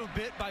helped a little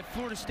bit by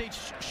Florida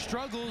State's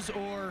struggles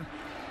or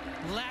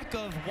lack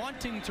of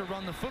wanting to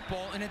run the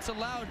football, and it's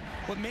allowed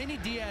what Manny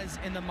Diaz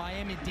and the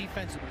Miami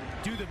defense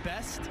do the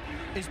best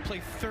is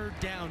play third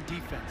down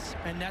defense,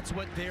 and that's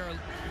what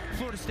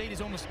Florida State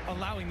is almost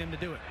allowing them to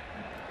do it.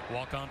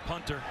 Walk-on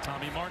punter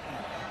Tommy Martin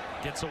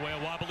gets away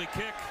a wobbly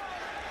kick.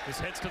 This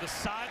heads to the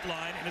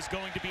sideline and is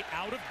going to be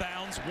out of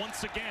bounds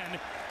once again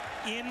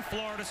in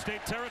Florida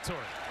State territory.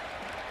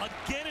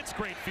 Again, it's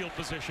great field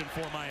position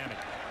for Miami.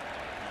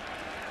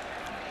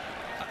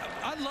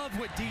 I love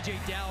what DJ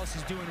Dallas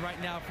is doing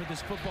right now for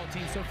this football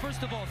team. So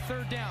first of all,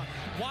 third down.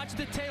 Watch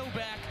the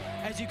tailback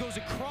as he goes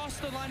across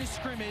the line of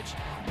scrimmage,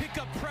 pick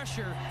up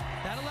pressure.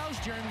 That allows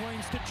Jarren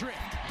Williams to drift.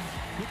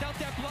 Without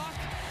that block,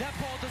 that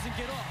ball doesn't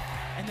get off.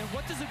 And then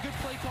what does a good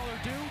play caller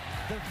do?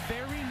 The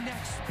very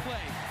next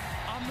play,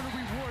 I'm going to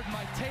reward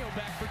my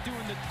tailback for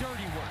doing the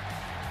dirty work.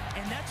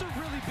 And that's a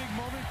really big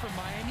moment for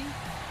Miami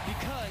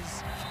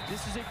because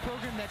this is a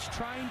program that's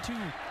trying to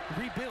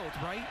rebuild,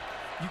 right?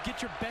 You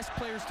get your best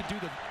players to do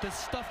the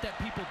stuff that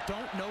people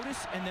don't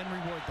notice and then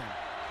reward them.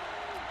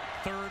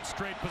 Third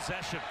straight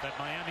possession that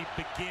Miami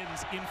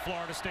begins in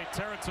Florida State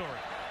territory.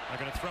 They're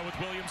going to throw with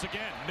Williams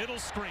again. Middle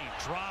screen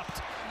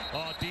dropped.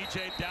 Oh,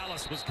 DJ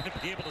Dallas was going to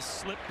be able to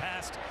slip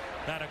past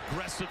that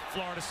aggressive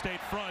Florida State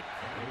front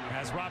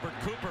as Robert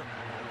Cooper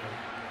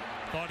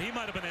thought he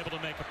might have been able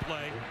to make a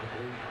play.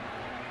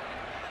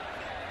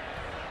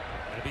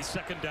 It'll be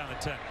second down at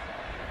 10.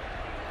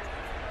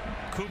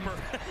 Cooper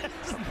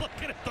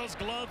looking at those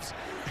gloves.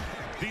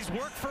 These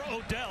work for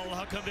Odell.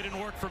 How come they didn't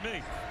work for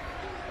me?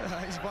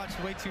 He's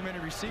watched way too many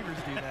receivers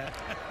do that.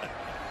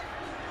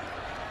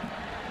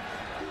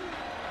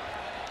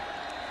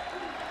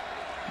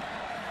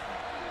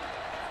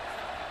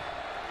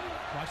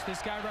 Watch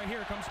this guy right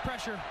here. Comes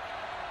pressure.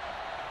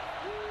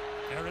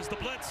 There is the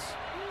blitz.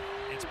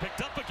 It's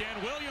picked up again.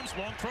 Williams,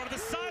 long throw to the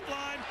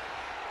sideline.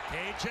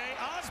 KJ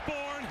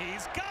Osborne,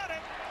 he's got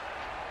it.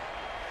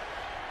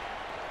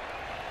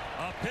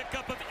 A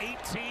pickup of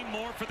 18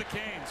 more for the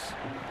Canes.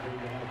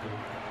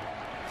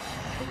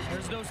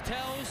 There's those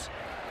tells.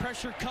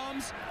 Pressure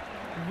comes.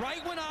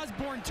 Right when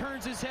Osborne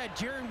turns his head,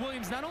 Jarren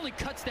Williams not only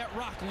cuts that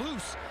rock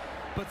loose,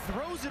 but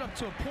throws it up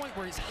to a point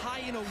where it's high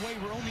and away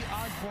where only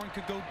Osborne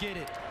could go get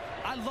it.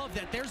 I love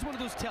that. There's one of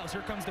those tells.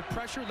 Here comes the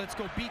pressure. Let's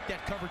go beat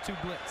that cover 2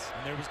 blitz.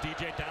 And there was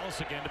DJ Dallas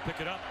again to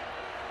pick it up.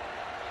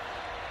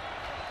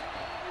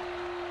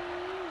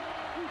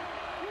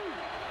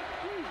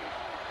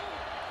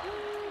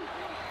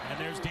 And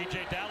there's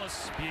DJ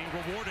Dallas being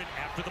rewarded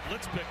after the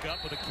blitz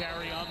pickup with a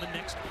carry on the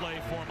next play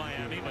for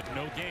Miami, but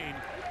no gain.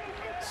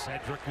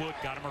 Cedric Wood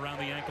got him around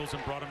the ankles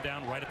and brought him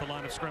down right at the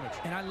line of scrimmage.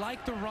 And I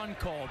like the run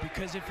call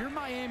because if you're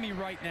Miami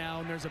right now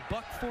and there's a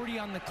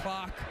 $1:40 on the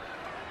clock,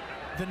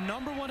 the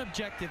 #1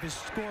 objective is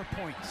score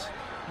points.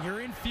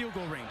 You're in field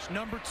goal range.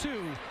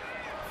 #2,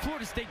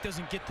 Florida State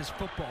doesn't get this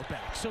football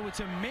back. So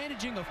it's a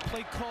managing of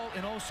play call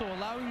and also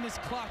allowing this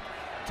clock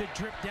to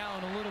drip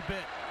down a little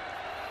bit.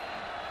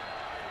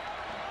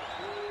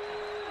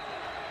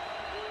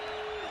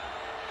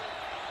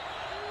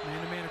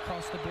 Man-to-man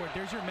across the board.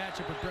 There's your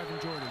matchup with Brevin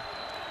Jordan.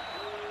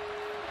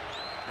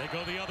 They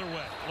go the other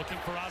way, looking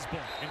for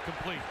Osborne.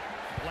 Incomplete.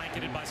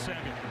 Blanketed by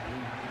Samuel.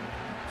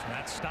 So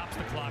that stops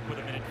the clock with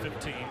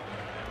 1:15.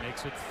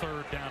 Makes it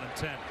 3rd down and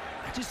 10.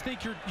 I just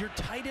think your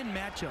tight end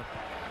matchup,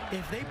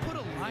 if they put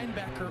a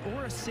linebacker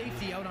or a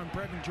safety out on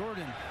Brevin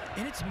Jordan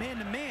and it's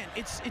man-to-man,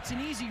 it's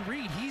an easy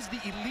read. He's the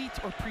elite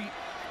or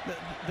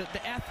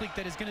the athlete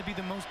that is going to be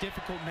the most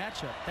difficult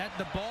matchup.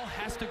 The ball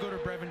has to go to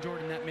Brevin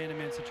Jordan in that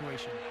man-to-man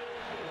situation.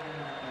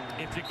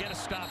 If you get a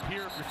stop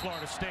here for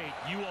Florida State,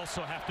 you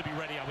also have to be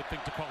ready, I would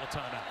think, to call a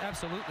timeout.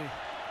 Absolutely.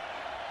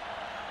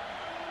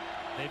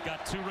 They've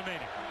got 2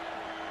 remaining.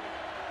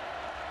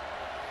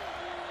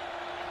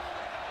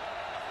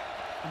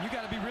 And you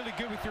got to be really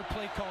good with your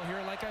play call here.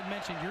 Like I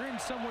mentioned, you're in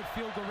somewhat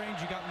field goal range.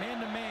 You got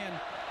man-to-man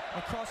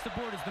across the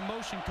board as the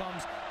motion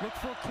comes. Look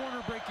for a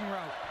corner breaking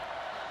route.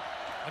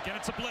 Again,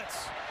 it's a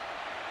blitz.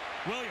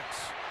 Williams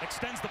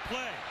extends the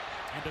play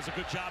and does a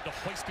good job to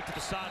hoist it to the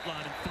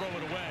sideline and throw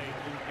it away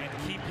and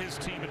keep his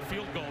team in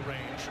field goal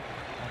range.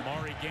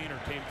 Amari Gaynor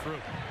came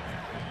through.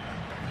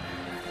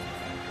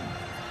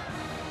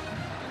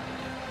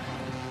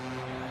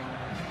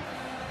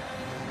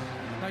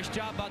 Nice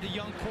job by the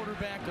young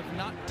quarterback of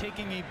not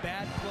taking a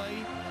bad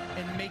play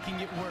and making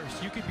it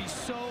worse. You could be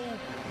so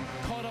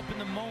caught up in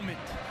the moment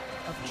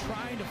of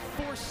trying to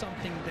force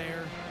something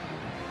there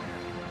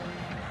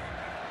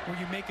where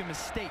you make a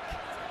mistake.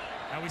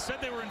 Now, we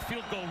said they were in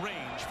field goal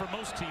range for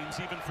most teams,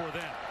 even for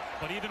them.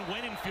 But even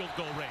when in field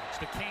goal range,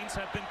 the Canes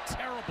have been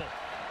terrible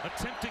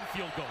attempting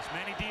field goals.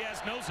 Manny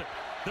Diaz knows it.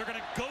 They're going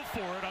to go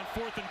for it on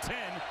 4th and 10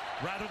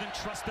 rather than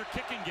trust their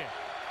kicking game.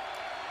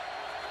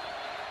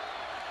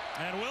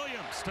 And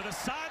Williams to the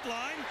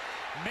sideline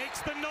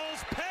makes the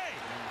Noles pay.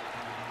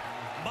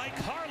 Mike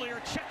Harlier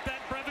checked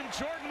that Brevin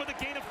Jordan with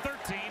a gain of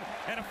 13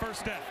 and a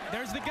first down.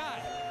 There's the guy.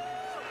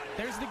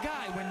 There's the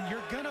guy when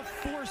you're going to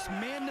force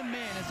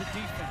man-to-man as a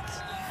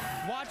defense.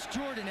 Watch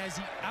Jordan as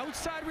he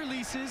outside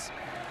releases,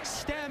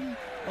 stem,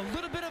 a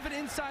little bit of an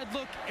inside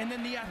look, and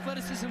then the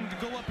athleticism to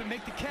go up and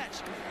make the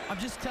catch. I'm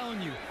just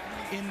telling you,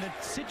 in the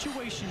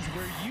situations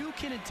where you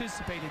can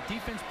anticipate a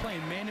defense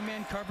playing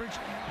man-to-man coverage,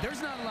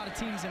 there's not a lot of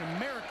teams in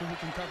America who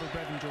can cover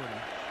Brevin Jordan.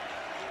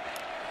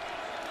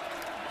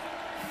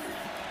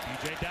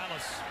 DJ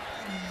Dallas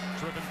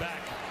driven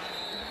back.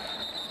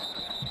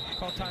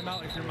 Call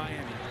timeout if you're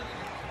Miami.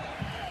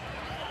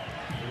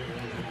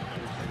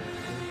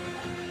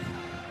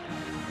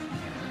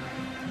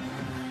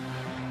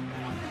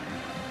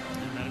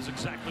 And that is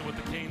exactly what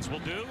the Canes will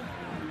do.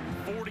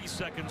 40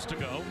 seconds to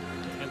go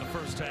in the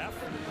first half.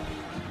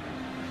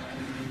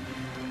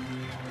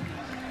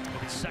 It'll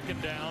be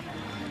 2nd down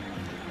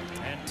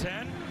and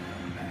 10.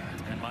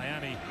 And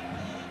Miami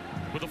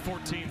with a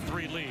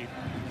 14-3 lead.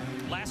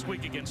 Last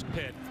week against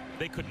Pitt,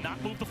 they could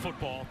not move the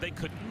football. They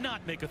could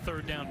not make a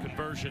 3rd down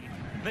conversion.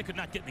 They could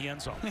not get in the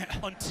end zone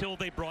until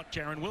they brought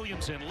Jarren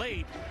Williams in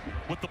late.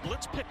 With the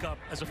blitz pickup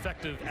as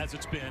effective as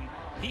it's been,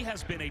 he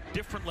has been a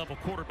different level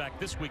quarterback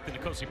this week than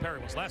N'Kosi Perry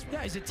was last week.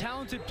 Yeah, he's a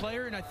talented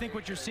player, and I think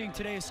what you're seeing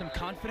today is some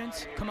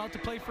confidence come out to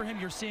play for him.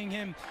 You're seeing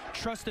him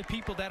trust the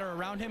people that are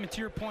around him. And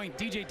to your point,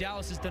 DJ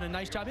Dallas has done a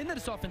nice job in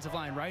this offensive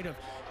line, right, of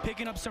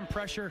picking up some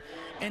pressure.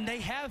 And they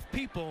have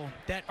people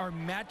that are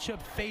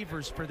matchup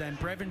favors for them.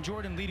 Brevin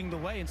Jordan leading the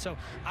way. And so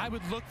I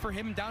would look for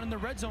him down in the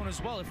red zone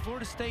as well. If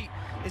Florida State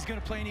is going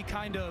to play any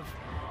kind of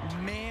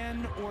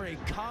man or a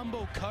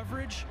combo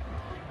coverage,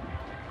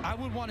 I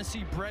would want to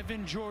see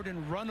Brevin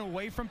Jordan run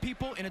away from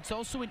people, and it's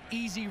also an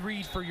easy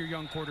read for your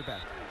young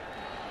quarterback.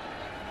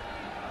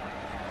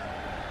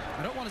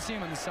 I don't want to see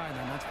him on the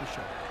sideline, that's for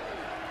sure.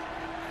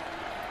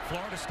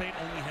 Florida State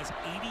only has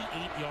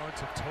 88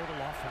 yards of total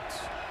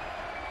offense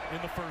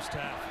in the first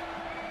half.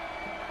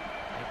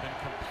 They've been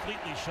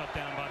completely shut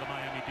down by the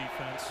Miami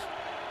defense.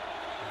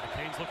 The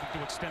Canes looking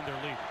to extend their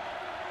lead.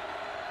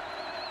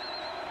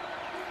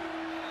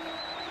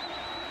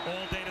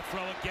 All day to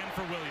throw again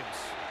for Williams.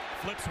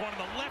 Flips one in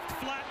the left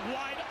flat,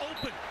 wide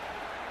open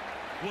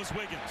was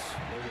Wiggins.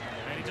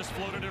 And he just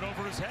floated it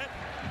over his head.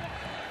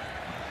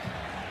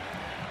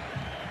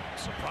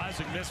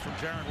 Surprising miss from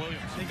Jarren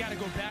Williams. They got to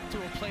go back to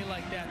a play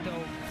like that,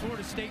 though.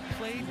 Florida State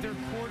played their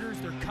quarters,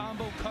 their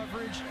combo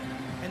coverage,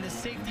 and the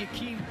safety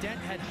Akeem Dent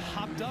had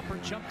hopped up or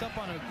jumped up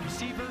on a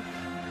receiver.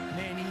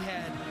 Man, he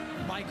had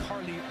Mike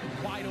Harley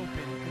wide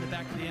open in the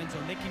back of the end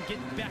zone. They can get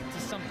back to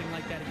something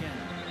like that again.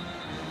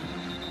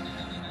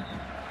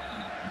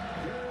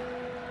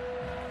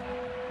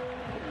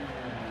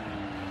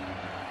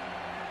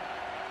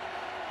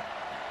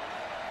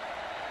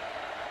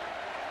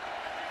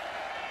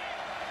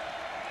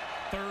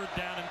 Third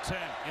down and 10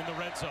 in the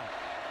red zone.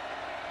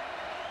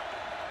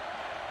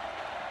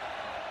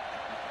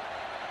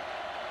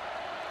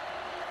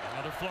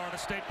 Another Florida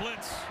State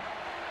blitz.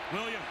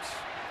 Williams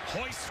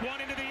hoists one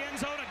into the end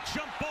zone. A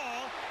jump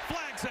ball.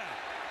 Flags out.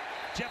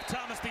 Jeff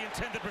Thomas, the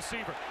intended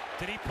receiver.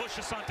 Did he push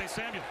Asante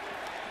Samuel?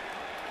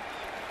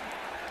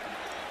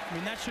 I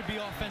mean, that should be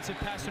offensive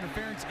pass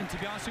interference, and to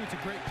be honest with you,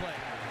 it's a great play.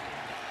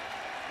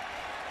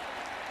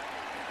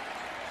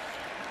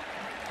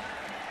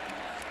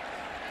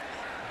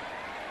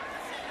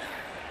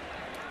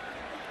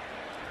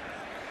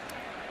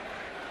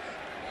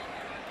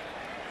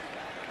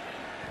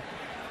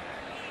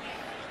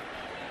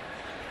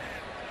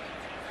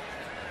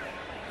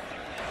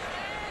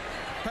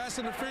 Pass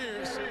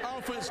interference,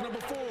 offense number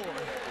 4.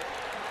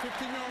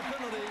 15-yard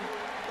penalty,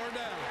 third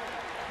down.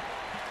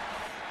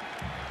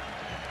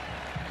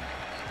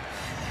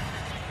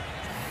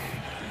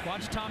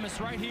 Watch Thomas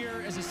right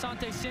here as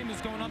Asante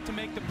Samuel's going up to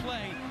make the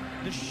play,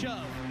 the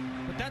shove.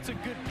 But that's a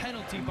good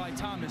penalty by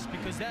Thomas,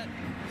 because that,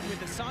 with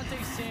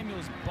Asante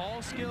Samuel's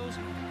ball skills,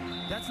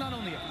 that's not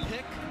only a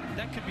pick,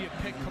 that could be a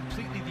pick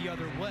completely the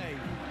other way.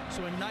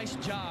 So a nice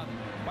job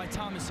by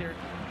Thomas here.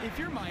 If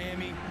you're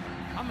Miami,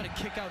 I'm going to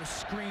kick out a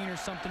screen or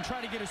something.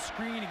 Try to get a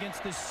screen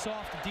against this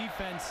soft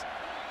defense.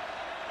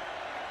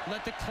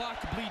 Let the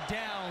clock bleed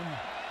down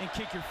and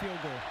kick your field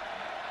goal.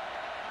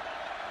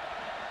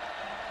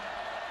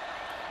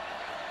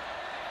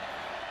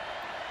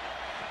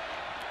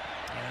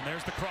 And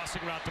there's the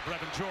crossing route to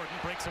Brevin Jordan.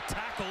 Breaks a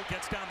tackle,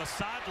 gets down the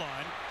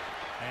sideline,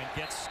 and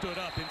gets stood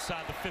up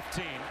inside the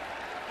 15.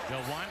 They'll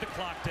wind the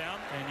clock down,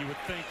 and you would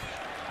think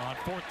on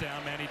fourth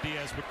down, Manny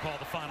Diaz would call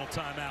the final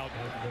timeout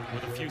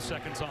with a few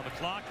seconds on the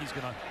clock. He's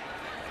going to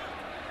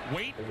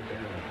wait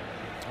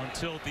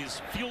until this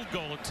field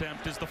goal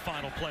attempt is the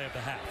final play of the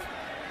half.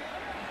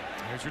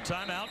 Here's your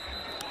timeout.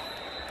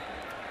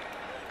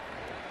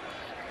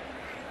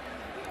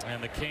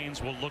 And the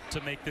Canes will look to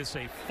make this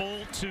a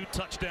full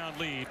 2-touchdown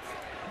lead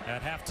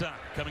at halftime.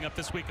 Coming up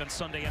this week on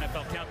Sunday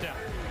NFL Countdown.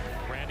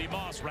 Randy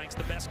Moss ranks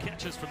the best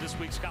catches from this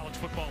week's college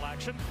football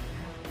action.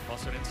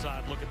 Plus an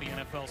inside look at the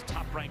NFL's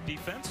top-ranked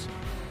defense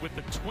with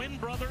the twin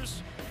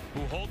brothers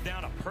who hold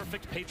down a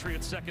perfect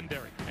Patriots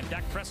secondary. And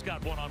Dak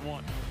Prescott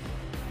one-on-one.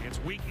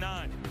 It's week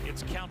 9.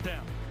 It's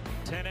Countdown.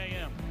 10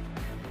 a.m.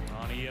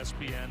 on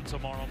ESPN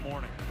tomorrow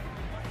morning.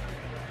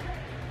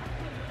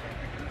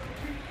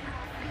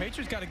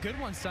 Patriots got a good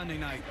one Sunday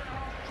night.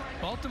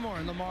 Baltimore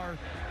and Lamar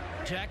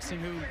Jackson,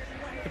 who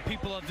the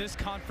people of this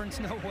conference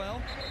know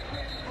well.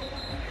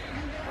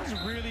 That was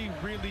a really,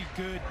 really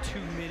good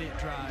 2-minute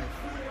drive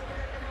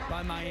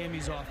by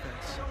Miami's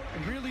offense.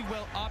 Really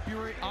well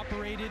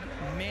operated,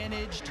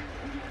 managed.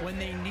 When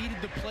they needed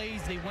the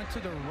plays, they went to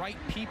the right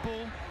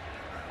people.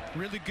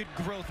 Really good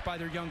growth by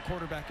their young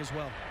quarterback as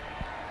well.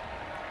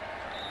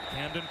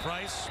 Camden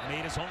Price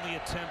made his only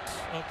attempt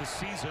of the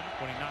season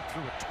when he knocked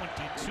through a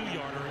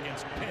 22-yarder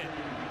against Pitt,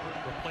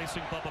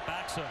 replacing Bubba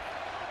Baxa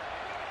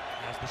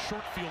as the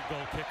short field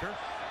goal kicker.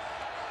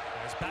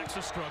 As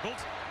Baxa struggled,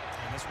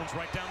 and this one's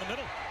right down the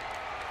middle.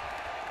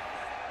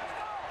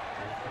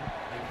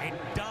 A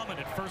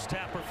dominant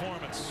first-half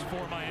performance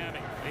for Miami.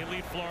 They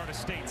lead Florida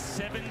State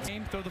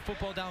 17. Throw the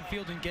football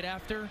downfield and get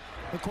after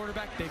the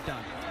quarterback. They've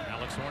done.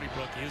 Alex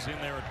Hornibrook is in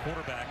there at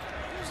quarterback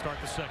to start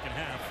the second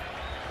half.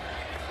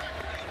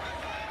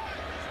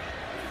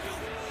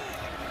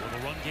 Will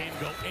the run game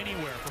go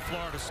anywhere for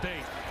Florida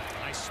State?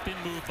 Nice spin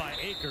move by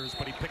Akers,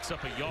 but he picks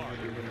up a yard.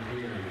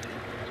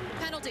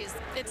 Penalties.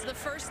 It's the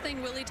first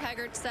thing Willie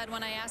Taggart said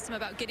when I asked him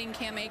about getting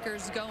Cam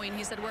Akers going.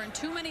 He said, we're in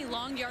too many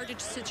long yardage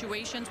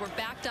situations. We're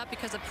backed up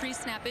because of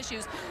pre-snap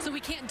issues, so we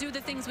can't do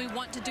the things we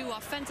want to do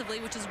offensively,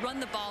 which is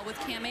run the ball with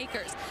Cam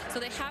Akers. So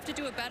they have to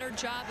do a better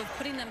job of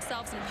putting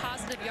themselves in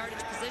positive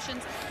yardage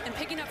positions and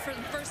picking up for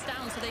the first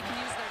down so they can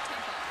use their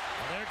tempo.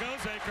 There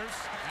goes Akers.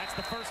 That's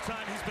the first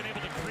time he's been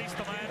able to crease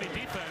the Miami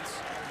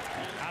defense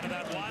out of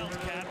that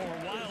wildcat or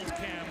wild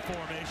cam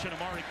formation.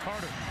 Amari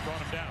Carter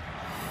brought him down.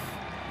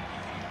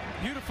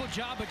 Beautiful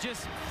job of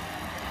just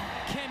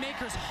Cam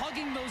Akers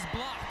hugging those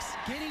blocks,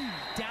 getting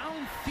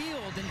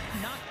downfield and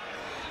not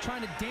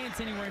trying to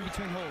dance anywhere in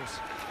between holes.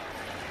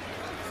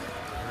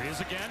 There he is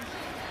again.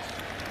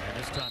 And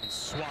this time he's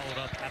swallowed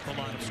up at the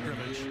line of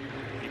scrimmage.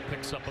 He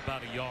picks up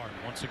about a yard.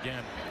 Once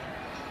again,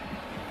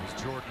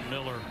 it's Jordan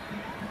Miller.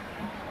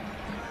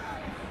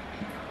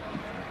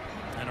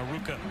 And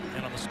Aruka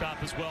in on the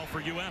stop as well for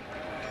UM.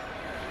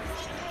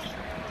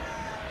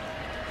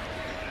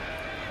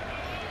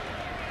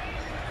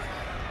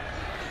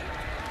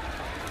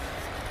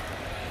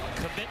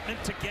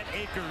 Commitment to get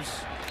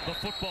Akers the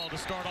football to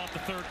start off the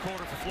third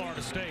quarter for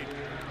Florida State.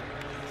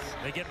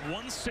 They get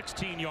one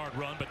 16-yard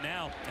run, but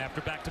now,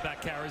 after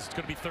back-to-back carries, it's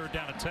going to be third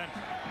down and 10.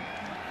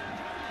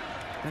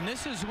 And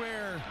this is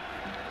where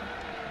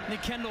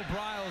Nick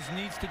Kendall-Briles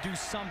needs to do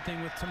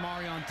something with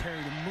Tamarion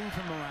Terry to move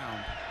him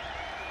around.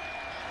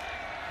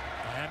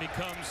 Miami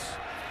comes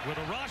with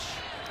a rush.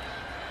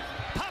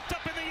 Popped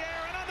up in the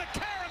air, and on the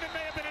carom, it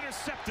may have been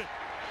intercepted.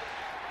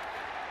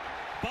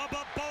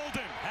 Bubba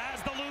Bolden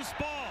has the loose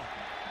ball.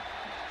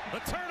 The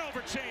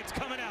turnover chain's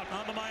coming out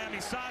on the Miami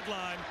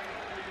sideline.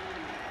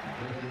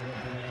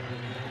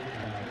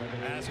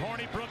 As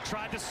Hornibrook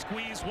tried to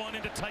squeeze one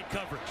into tight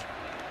coverage.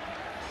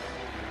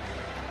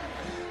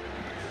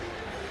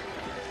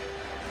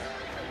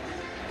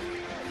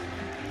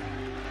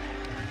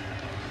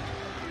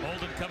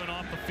 Bolden coming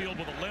off the field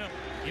with a limp.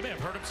 He may have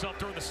hurt himself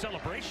during the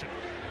celebration.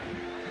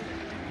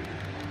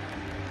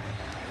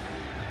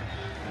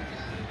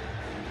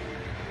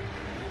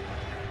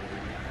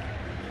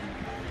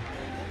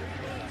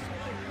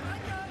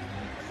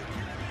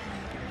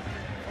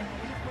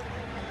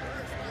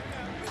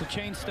 The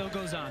chain still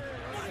goes on.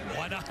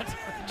 Why not?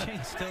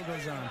 Chain still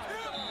goes on.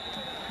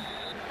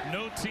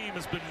 No team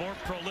has been more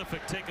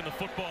prolific taking the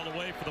football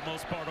away for the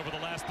most part over the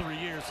last 3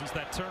 years since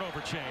that turnover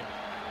chain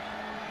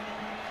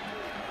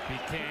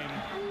became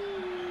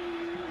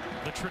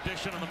the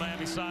tradition on the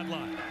Miami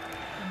sideline.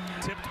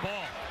 Tipped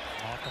ball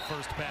off the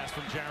first pass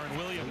from Jarren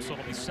Williams, so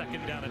it'll be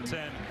second down and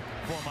 10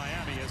 for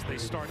Miami as they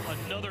start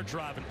another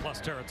drive in plus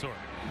territory.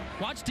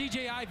 Watch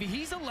DJ Ivey.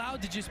 He's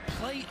allowed to just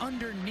play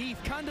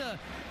underneath, kind of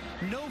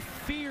no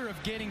fear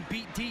of getting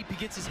beat deep. He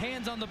gets his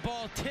hands on the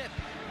ball, tip,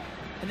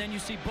 and then you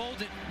see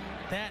Bolden.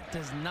 That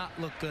does not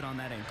look good on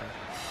that ankle.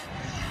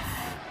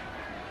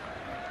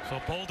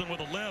 So Bolden with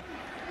a limp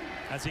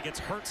as he gets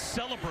hurt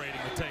celebrating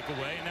the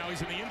takeaway, and now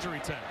he's in the injury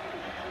tent.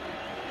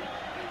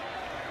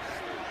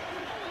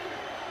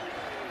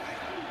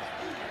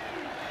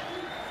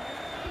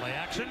 Play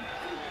action.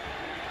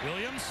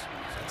 Williams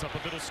sets up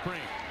a middle screen.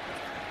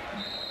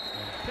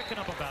 Picking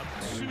up about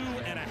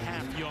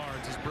 2.5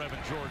 yards is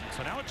Brevin Jordan.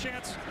 So now a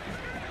chance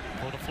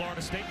for the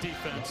Florida State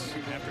defense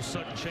after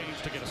sudden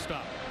change to get a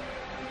stop.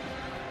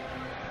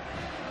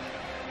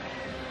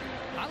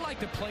 I like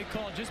the play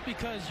call just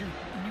because you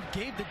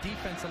gave the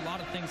defense a lot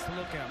of things to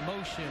look at.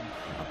 Motion,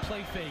 a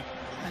play fake,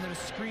 and then a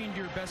screen to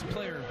your best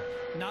player.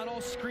 Not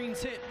all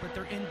screens hit, but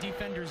they're in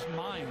defenders'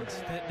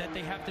 minds that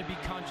they have to be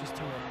conscious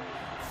to it.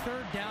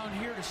 Third down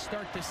here to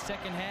start this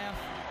second half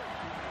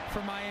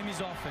for Miami's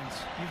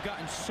offense. You've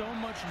gotten so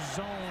much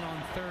zone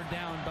on third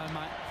down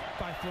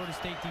by Florida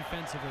State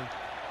defensively.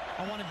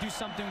 I want to do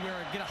something where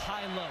I get a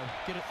high-low,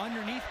 get an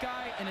underneath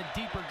guy and a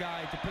deeper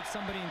guy to put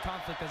somebody in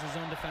conflict as a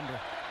zone defender.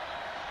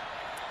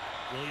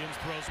 Williams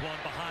throws one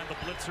behind the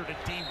blitzer to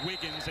D.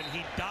 Wiggins, and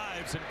he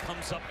dives and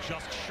comes up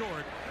just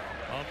short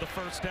of the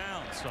first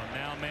down. So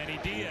now Manny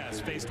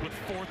Diaz faced with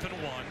 4th and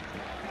 1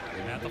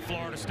 at the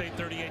Florida State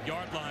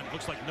 38-yard line.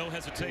 Looks like no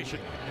hesitation.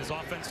 His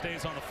offense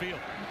stays on the field,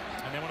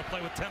 and they want to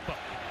play with tempo.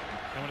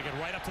 They want to get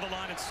right up to the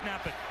line and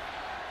snap it.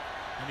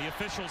 And the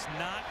official's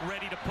not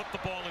ready to put the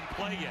ball in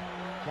play yet.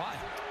 Why?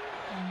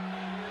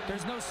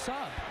 There's no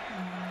sub.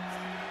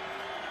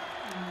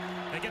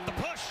 They get the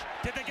push.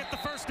 Did they get the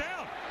first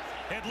down?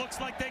 It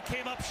looks like they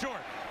came up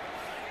short.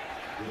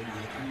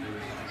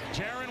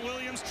 Jarren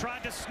Williams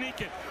tried to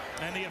sneak it,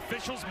 and the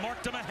officials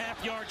marked him a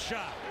half-yard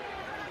shot.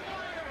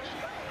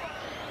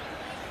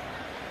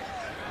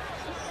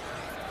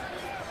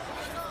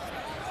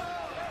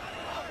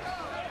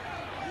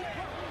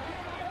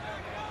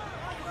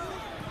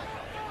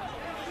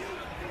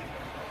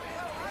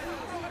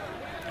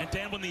 And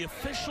Dan, when the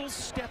officials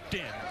stepped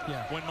in,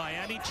 when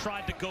Miami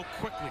tried to go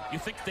quickly, you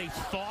think they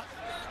thought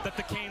that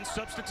the Canes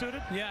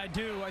substituted? Yeah, I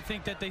do. I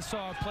think that they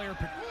saw a player,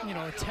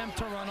 attempt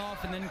to run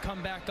off and then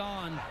come back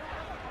on.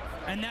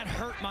 And that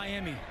hurt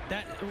Miami.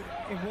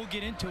 And we'll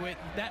get into it.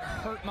 That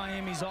hurt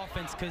Miami's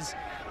offense because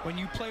when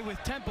you play with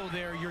tempo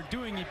there, you're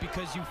doing it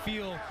because you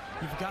feel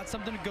you've got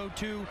something to go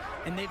to,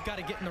 and they've got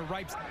to get in the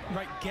right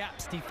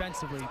gaps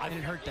defensively, and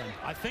it hurt them.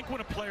 I think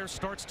when a player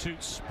starts to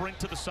sprint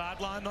to the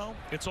sideline, though,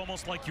 it's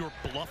almost like you're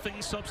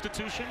bluffing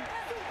substitution.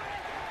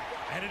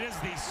 And it is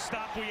the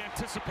stop we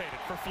anticipated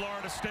for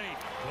Florida State.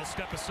 We'll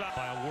step aside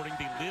by awarding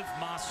the Live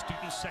Moss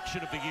Student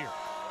Section of the Year.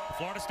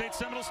 Florida State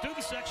Seminole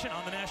student section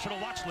on the national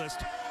watch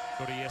list.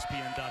 Go to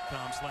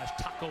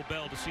ESPN.com/Taco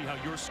Bell to see how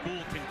your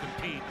school can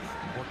compete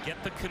or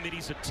get the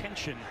committee's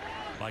attention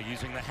by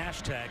using the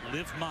hashtag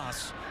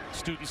 #LiveMoss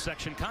Student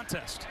Section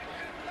Contest.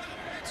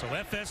 So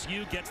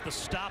FSU gets the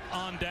stop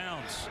on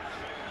downs.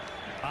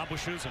 Bob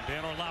Wischusen,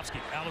 Dan Orlovsky,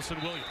 Allison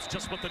Williams,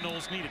 just what the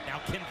Noles needed. Now,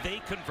 can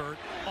they convert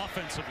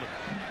offensively?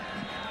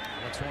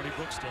 Alex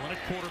Hornibrook still in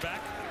at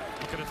quarterback.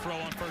 Looking to throw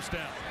on first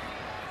down.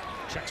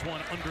 Checks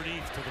one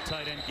underneath to the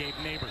tight end, Gabe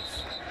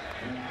Neighbors.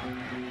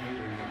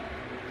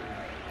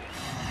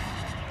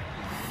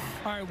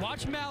 All right,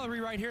 watch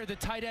Mallory right here, the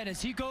tight end,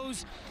 as he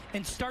goes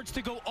and starts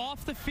to go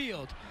off the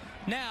field.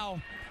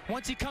 Now,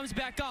 once he comes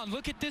back on,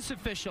 look at this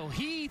official.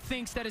 He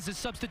thinks that is a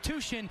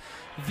substitution.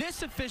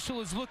 This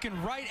official is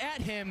looking right at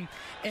him,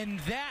 and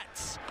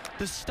that's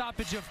the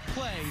stoppage of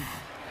play.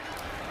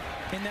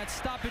 And that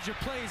stoppage of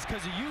play is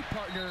because of you,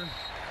 partner,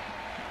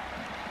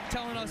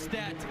 telling us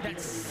that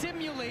that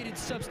simulated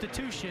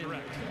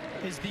substitution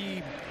is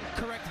the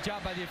correct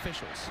job by the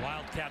officials.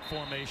 Wildcat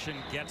formation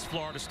gets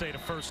Florida State a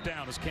first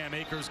down as Cam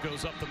Akers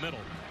goes up the middle.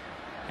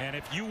 And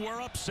if you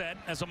were upset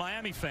as a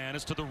Miami fan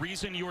as to the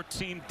reason your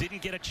team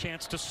didn't get a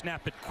chance to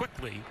snap it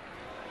quickly,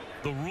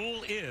 the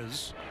rule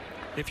is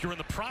if you're in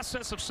the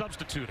process of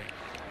substituting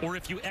or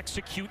if you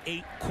execute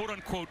a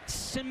quote-unquote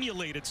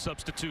simulated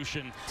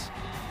substitution.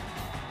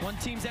 One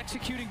team's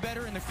executing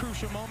better in the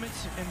crucial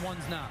moments and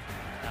one's not.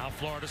 Now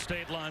Florida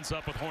State lines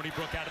up with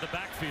Hornibrook out of the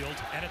backfield,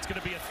 and it's going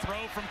to be a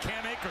throw from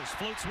Cam Akers.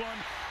 Floats one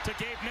to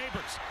Gabe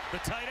Neighbors. The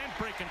tight end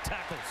breaking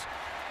tackles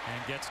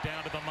and gets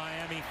down to the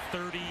Miami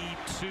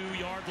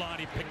 32-yard line.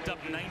 He picked up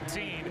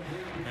 19,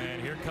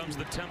 and here comes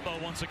the tempo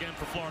once again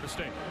for Florida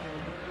State.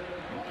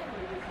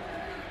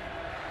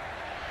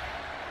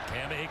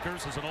 Cam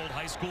Akers is an old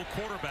high school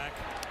quarterback,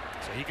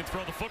 so he can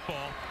throw the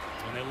football,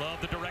 and they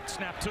love the direct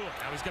snap to him.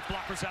 Now he's got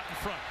blockers out in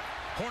front.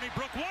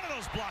 Hornibrook, one of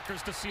those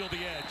blockers to seal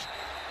the edge.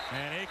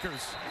 And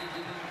Akers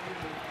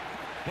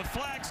with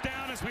flags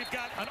down as we've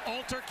got an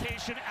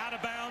altercation out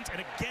of bounds.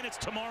 And again, it's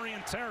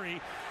Tamarian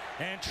Terry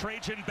and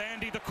Trajan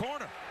Bandy, the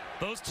corner.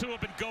 Those two have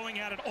been going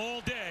at it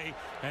all day,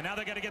 and now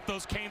they got to get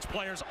those Canes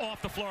players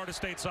off the Florida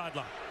State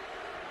sideline.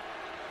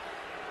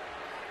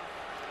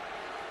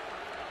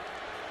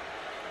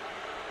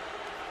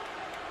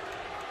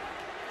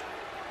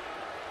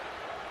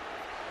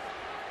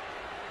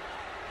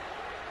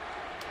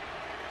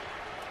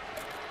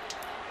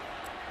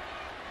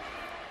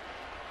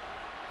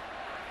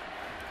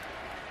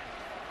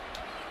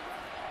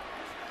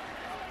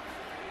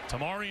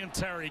 Tamarian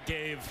Terry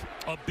gave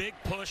a big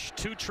push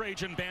to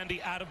Trajan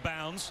Bandy out of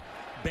bounds.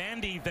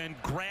 Bandy then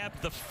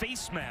grabbed the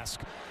face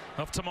mask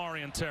of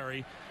Tamarian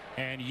Terry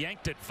and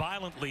yanked it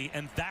violently,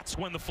 and that's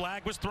when the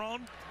flag was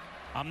thrown.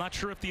 I'm not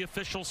sure if the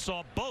officials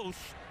saw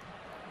both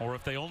or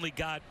if they only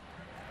got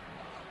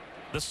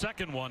the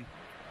second one.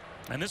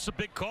 And this is a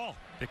big call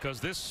because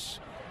this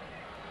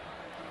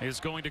is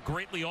going to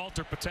greatly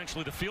alter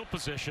potentially the field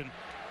position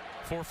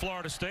for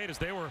Florida State as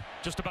they were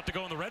just about to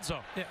go in the red zone.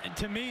 Yeah,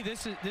 to me,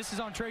 this is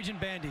on Trajan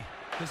Bandy.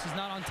 This is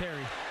not on Terry.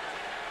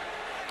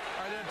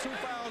 All right, there are two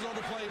fouls on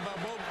the play by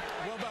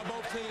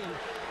both teams.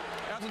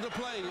 After the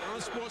play,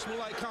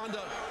 unsportsmanlike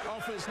conduct,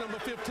 offense number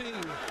 15.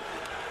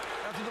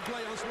 After the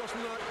play,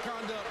 unsportsmanlike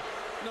conduct,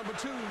 number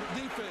 2,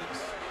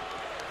 defense.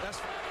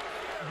 That's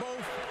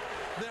both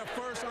their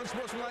first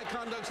unsportsmanlike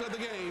conducts of the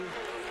game.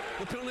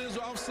 The penalties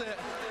are offset.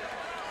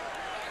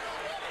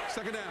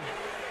 Second down.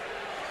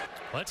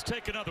 Let's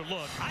take another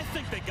look. I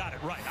think they got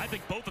it right. I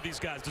think both of these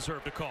guys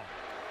deserve a call.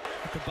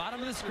 At the bottom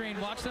of the screen,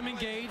 watch them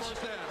engage.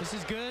 This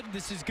is good.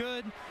 This is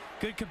good.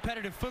 Good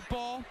competitive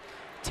football.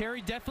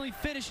 Terry definitely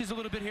finishes a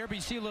little bit here, but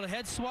you see a little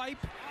head swipe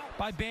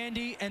by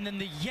Bandy and then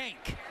the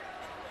yank.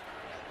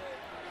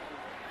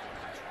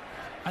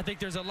 I think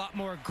there's a lot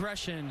more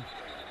aggression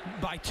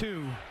by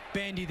 2,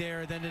 Bandy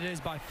there, than it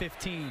is by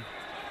 15.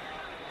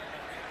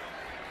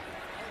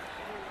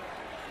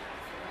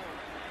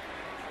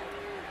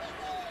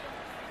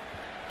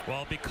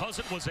 Well, because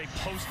it was a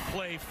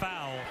post-play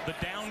foul, the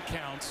down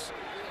counts,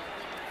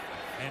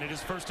 and it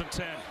is 1st and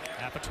 10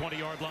 at the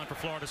 20-yard line for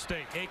Florida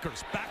State.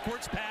 Akers,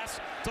 backwards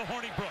pass to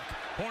Hornibrook.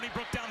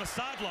 Hornibrook down the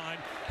sideline.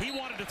 He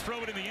wanted to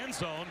throw it in the end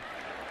zone,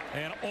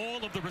 and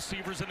all of the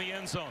receivers in the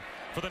end zone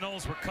for the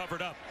Noles were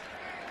covered up.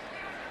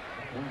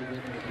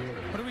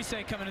 What do we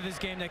say coming to this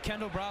game? That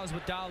Kendall Browse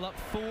would dial up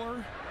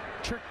 4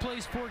 trick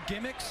plays, 4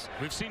 gimmicks.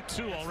 We've seen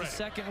 2 already. The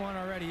second one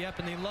already, yep,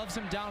 and he loves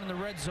him down in the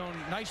red zone.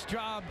 Nice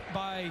job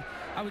by,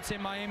 I would say,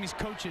 Miami's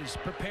coaches,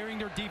 preparing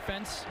their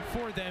defense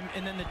for them,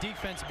 and then the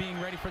defense being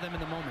ready for them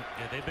in the moment.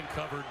 Yeah, they've been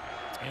covered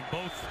in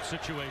both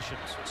situations.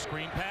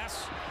 Screen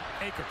pass,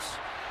 Akers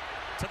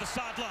to the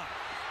sideline,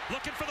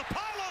 looking for the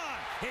pylon.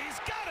 He's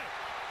got it.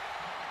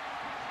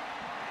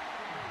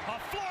 A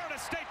Florida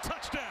State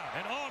touchdown,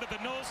 and oh, did the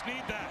Noles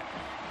need that.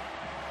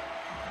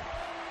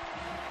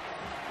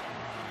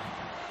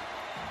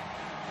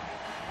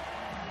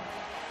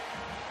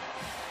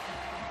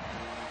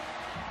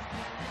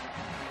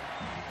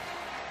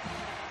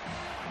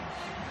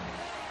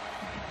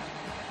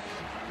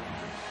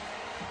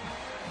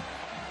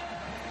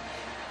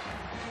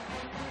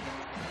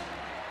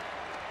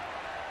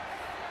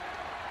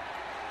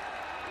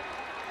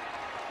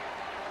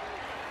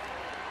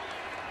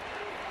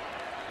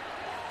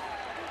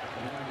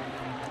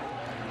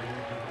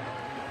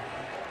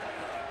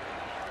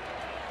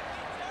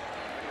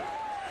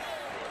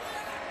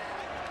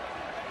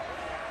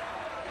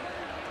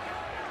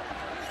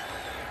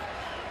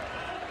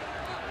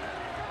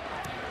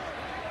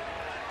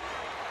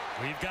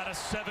 We've got a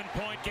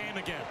 7-point game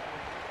again.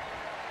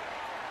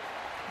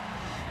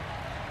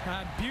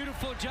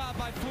 Beautiful job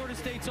by Florida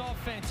State's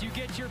offense. You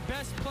get your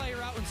best player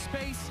out in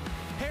space.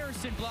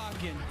 Harrison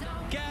blocking,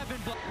 Gavin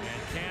blocking.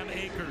 And Cam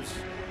Akers.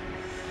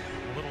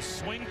 A little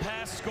swing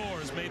pass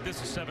scores made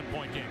this a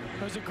 7-point game.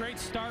 It was a great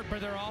start by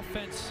their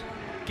offense.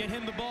 Get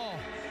him the ball.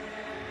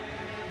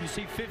 You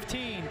see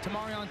 15,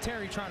 Tamarion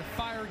Terry trying to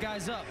fire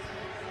guys up.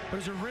 It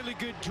was a really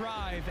good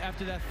drive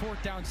after that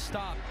 4th down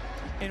stop,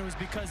 and it was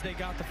because they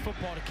got the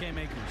football to Cam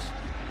Akers.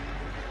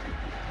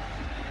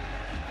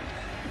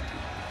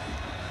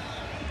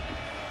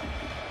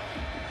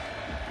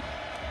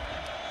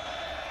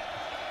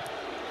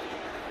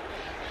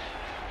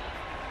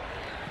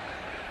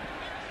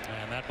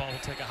 And that ball will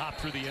take a hop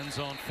through the end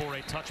zone for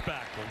a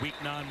touchback. For Week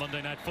 9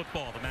 Monday Night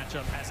Football, the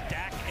matchup has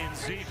Dak and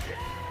Zeke.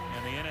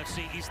 And the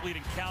NFC East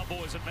leading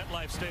Cowboys at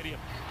MetLife Stadium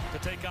to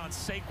take on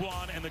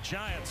Saquon and the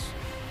Giants.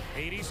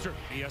 8 Eastern,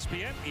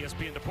 ESPN,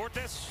 ESPN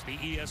Deportes, the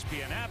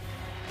ESPN app.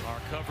 Our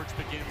coverage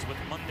begins with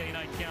Monday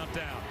Night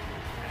Countdown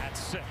at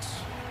 6.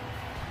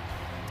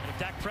 And if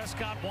Dak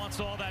Prescott wants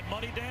all that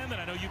money, Dan, that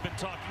I know you've been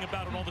talking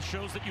about on all the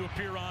shows that you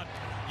appear on,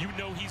 you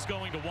know he's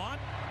going to want.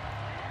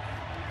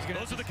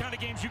 Those are the kind of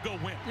games you go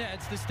win. Yeah,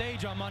 it's the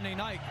stage on Monday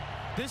night.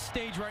 This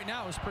stage right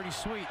now is pretty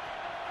sweet.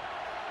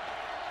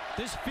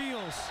 This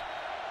feels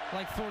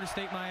like Florida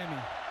State, Miami.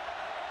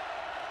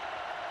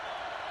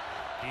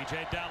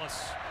 DJ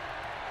Dallas,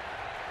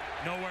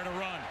 nowhere to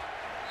run.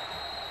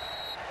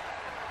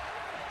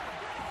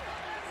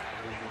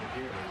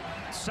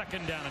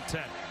 Second down and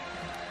 10.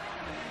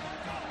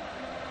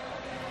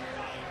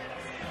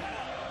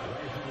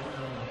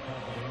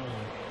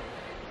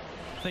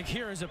 I think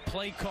here is a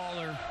play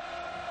caller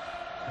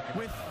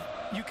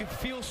you can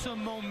feel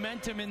some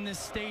momentum in this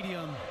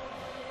stadium.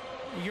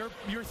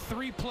 Your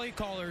 3 play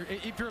caller,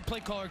 if you're a play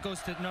caller, it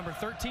goes to number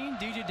 13,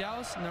 DJ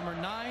Dallas, number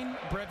 9,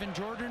 Brevin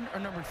Jordan, or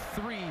number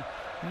 3,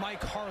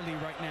 Mike Harley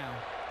right now.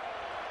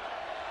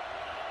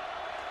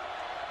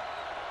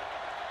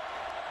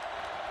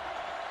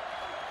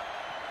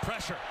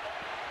 Pressure.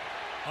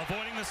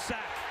 Avoiding the sack,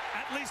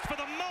 at least for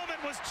the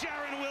moment, was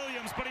Jarren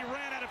Williams, but he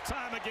ran out of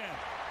time again.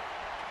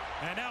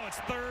 And now it's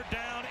 3rd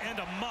down and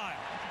a mile.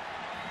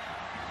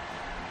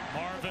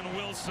 Marvin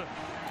Wilson,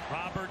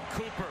 Robert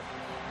Cooper,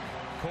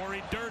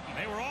 Corey Durden,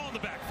 they were all in the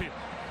backfield.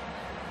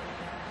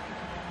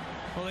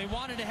 Well, they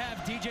wanted to have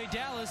DJ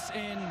Dallas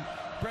and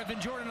Brevin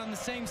Jordan on the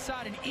same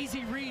side. An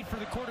easy read for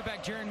the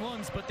quarterback, Jarren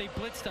Williams, but they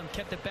blitzed him,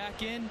 kept it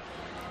back in.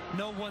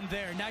 No one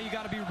there. Now you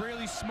got to be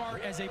really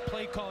smart as a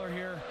play caller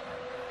here.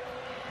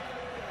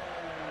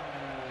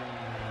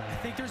 I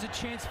think there's a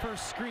chance for a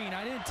screen.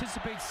 I'd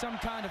anticipate some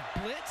kind of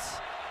blitz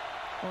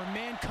or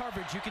man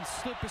coverage. You can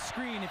slip a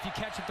screen if you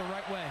catch it the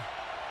right way.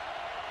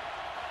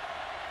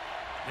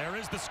 There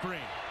is the screen.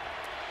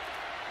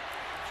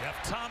 Jeff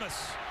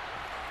Thomas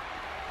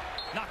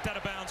knocked out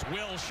of bounds,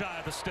 well shy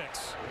of the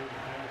sticks.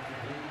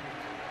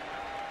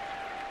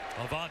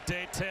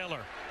 Avante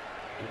Taylor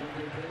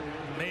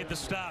made the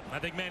stop. I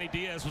think Manny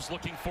Diaz was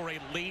looking for a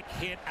late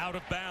hit out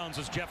of bounds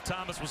as Jeff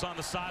Thomas was on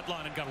the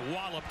sideline and got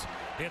walloped.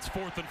 It's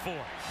 4th and 4.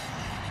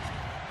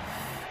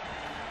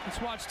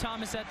 Let's watch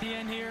Thomas at the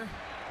end here.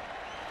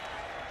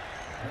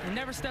 He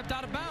never stepped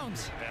out of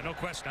bounds. Yeah, no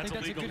question. That's I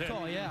think a legal good hit.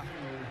 Call, yeah.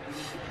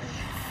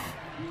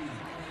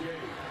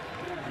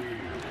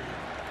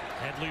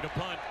 Headley to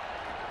punt.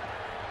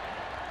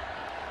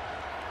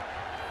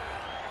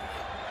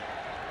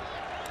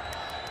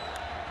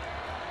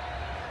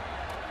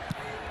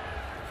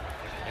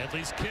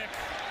 Headley's kick,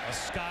 a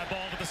sky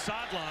ball to the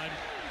sideline.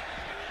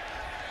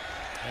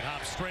 It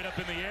hops straight up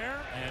in the air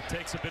and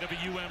takes a bit of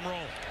a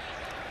roll.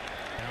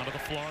 Down to the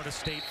Florida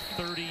State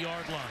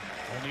 30-yard line.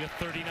 Only a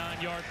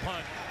 39-yard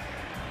punt.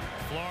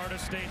 Florida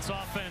State's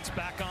offense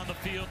back on the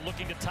field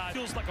looking to tie.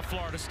 Feels like a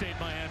Florida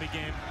State-Miami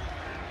game.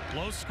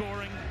 Low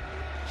scoring,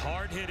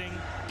 hard hitting,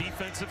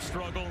 defensive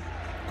struggle,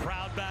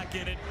 crowd back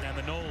in it, and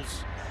the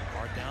Noles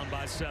are down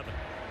by 7.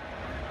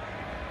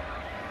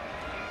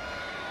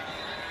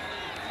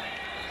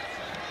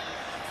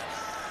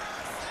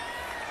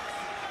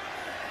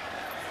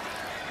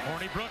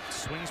 Hornibrook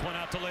swings one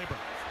out to Labor.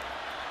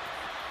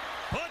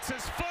 Puts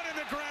his foot in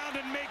the ground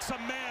and makes a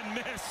man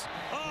miss.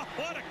 Oh,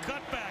 what a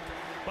cutback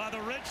by the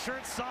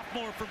redshirt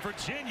sophomore from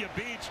Virginia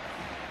Beach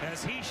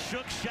as he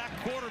shook Shaq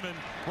Quarterman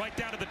right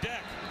down to the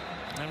deck.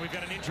 And we've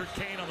got an injured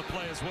Kane on the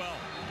play as well.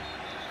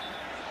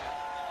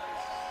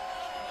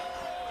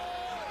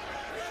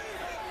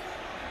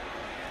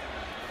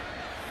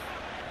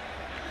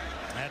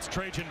 That's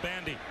Trajan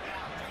Bandy.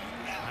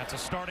 That's a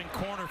starting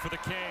corner for the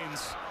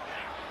Canes.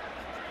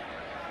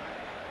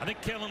 I think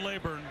Kalen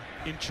Laburn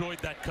enjoyed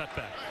that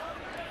cutback.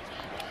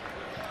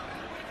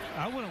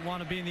 I wouldn't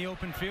want to be in the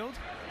open field,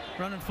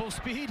 running full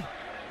speed.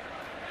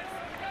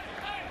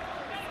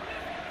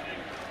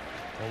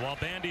 Well, while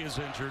Bandy is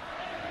injured,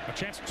 a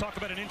chance to talk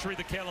about an injury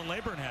that Kalen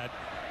Laburn had.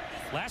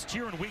 Last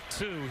year in week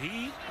 2,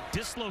 he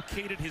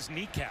dislocated his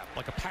kneecap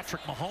like a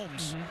Patrick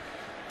Mahomes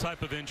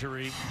type of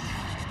injury.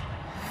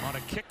 On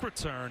a kick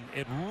return,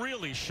 it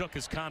really shook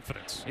his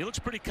confidence. He looks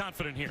pretty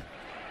confident here.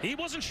 He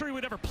wasn't sure he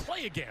would ever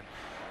play again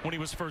when he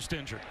was first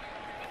injured.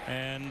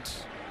 And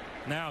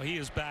now he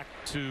is back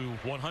to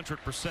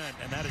 100%,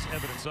 and that is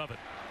evidence of it.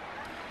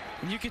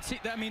 And you can see,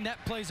 I mean,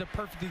 that plays a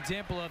perfect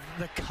example of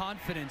the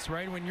confidence,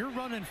 right? When you're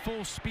running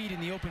full speed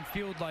in the open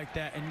field like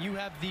that, and you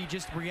have the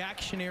just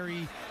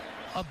reactionary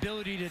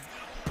ability to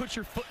put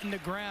your foot in the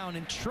ground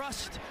and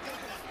trust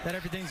that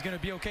everything's going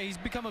to be okay. He's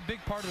become a big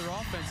part of their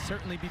offense,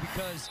 certainly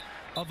because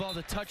of all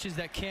the touches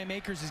that Cam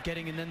Akers is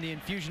getting and then the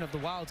infusion of the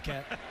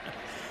Wildcat.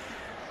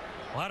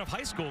 Well, out of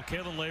high school,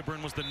 Kalen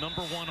Laburn was the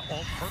 #1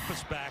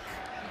 all-purpose back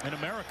in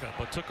America,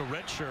 but took a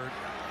red shirt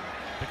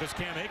because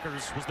Cam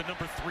Akers was the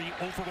 #3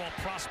 overall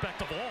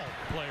prospect of all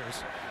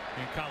players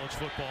in college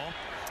football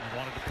and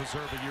wanted to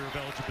preserve a year of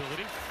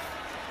eligibility.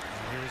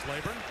 And here's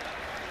Laburn.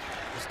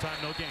 This time,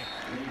 no gain.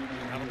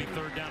 That'll be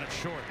 3rd down and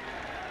short.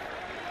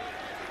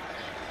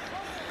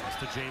 That's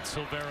to Jade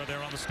Silvera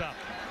there on the stop.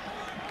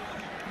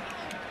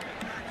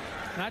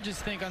 And I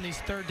just think on these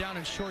 3rd down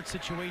and short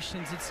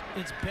situations,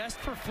 it's best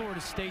for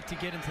Florida State to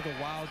get into the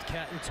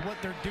Wildcat. It's what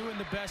they're doing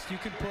the best. You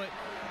can put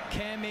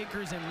Cam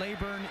Akers and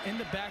Laburn in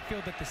the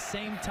backfield at the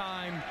same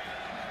time,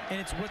 and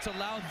it's what's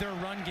allowed their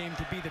run game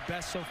to be the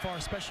best so far,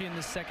 especially in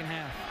this second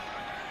half.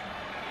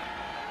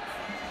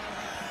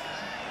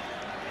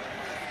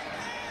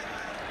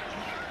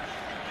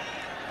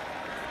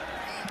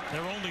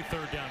 Their only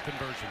 3rd down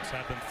conversions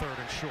have been 3rd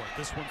and short.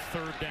 This one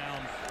 3rd down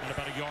and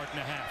about 1.5 yards.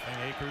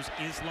 And Akers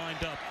is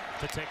lined up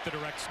to take the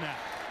direct snap.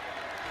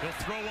 He'll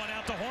throw one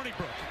out to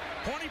Hornibrook.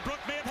 Hornibrook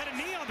may have had a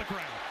knee on the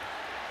ground.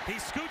 He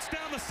scoots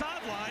down the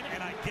sideline,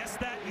 and I guess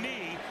that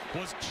knee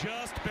was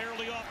just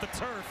barely off the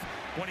turf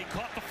when he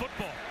caught the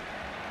football.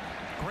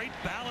 Great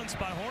balance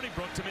by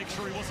Hornibrook to make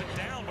sure he wasn't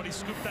down when he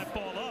scooped that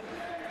ball up.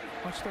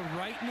 Watch the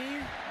right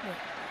knee,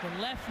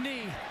 the left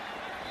knee.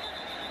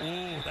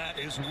 Ooh, that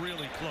is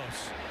really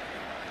close.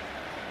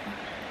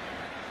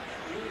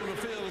 On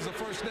the field is a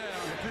 1st down.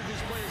 The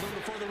previous play is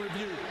under further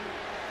review.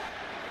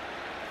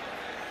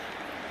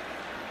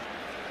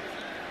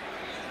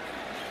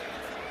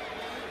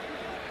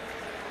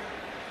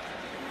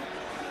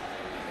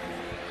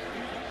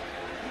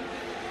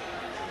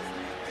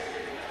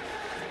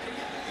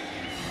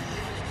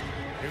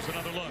 Here's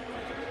another look.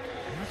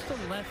 That's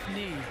the left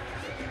knee.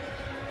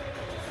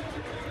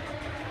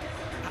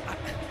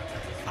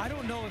 I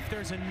don't know if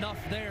there's enough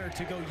there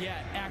to go, yeah,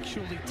 it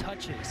actually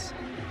touches.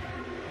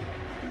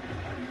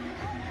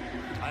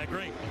 I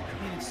agree.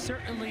 I mean,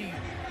 certainly,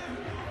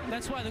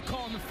 that's why the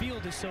call on the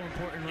field is so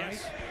important, right?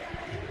 Yes.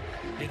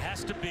 It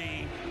has to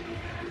be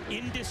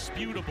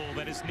indisputable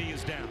that his knee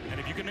is down. And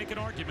if you can make an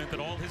argument that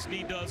all his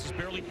knee does is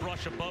barely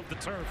brush above the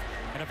turf,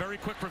 and a very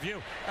quick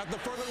review. At the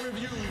further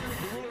review,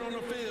 the ruling on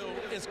the field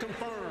is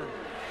confirmed.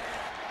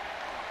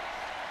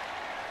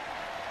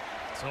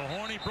 So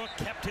Hornibrook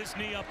kept his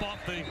knee up off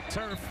the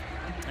turf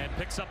and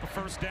picks up a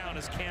 1st down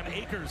as Cam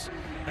Akers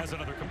has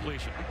another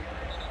completion.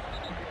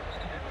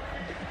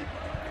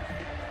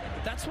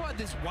 That's why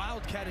this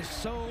Wildcat is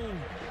so,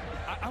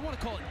 I want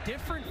to call it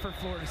different for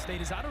Florida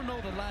State, is I don't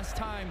know the last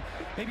time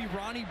maybe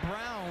Ronnie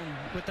Brown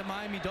with the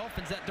Miami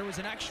Dolphins that there was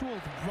an actual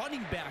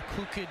running back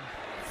who could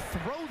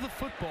throw the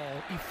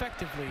football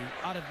effectively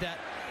out of that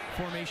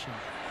formation.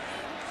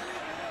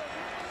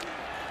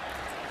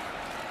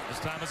 This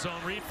time a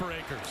zone read for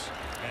Akers,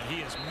 and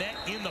he is met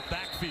in the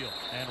backfield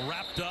and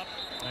wrapped up,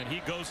 and he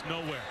goes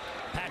nowhere.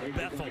 Pat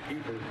Bethel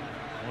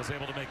was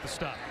able to make the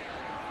stop.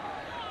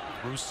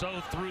 Rousseau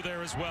through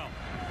there as well.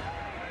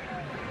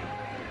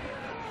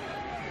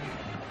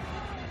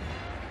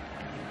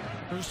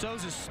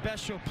 Rousseau's a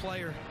special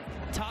player.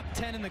 Top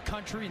 10 in the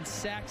country in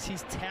sacks.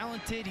 He's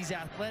talented, he's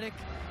athletic,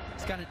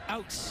 he's got an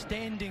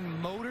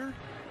outstanding motor,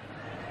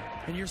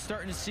 and you're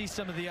starting to see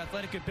some of the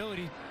athletic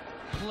ability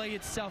play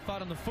itself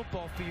out on the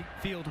football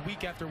field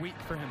week after week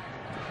for him.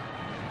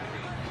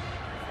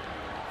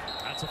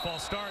 That's a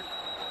false start.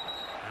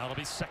 Now it'll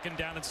be 2nd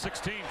down and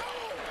 16.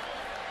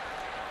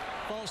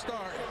 False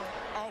start.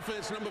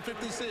 Offense number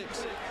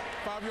 56.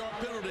 5-yard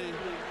penalty.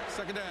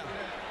 2nd down.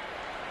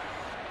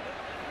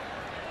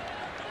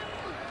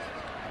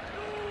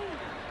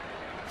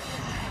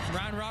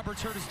 Ryan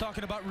Roberts heard us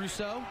talking about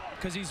Rousseau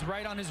because he's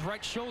right on his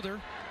right shoulder.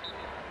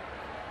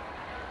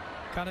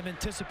 Kind of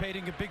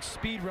anticipating a big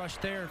speed rush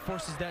there,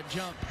 forces that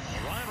jump.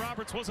 Ryan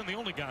Roberts wasn't the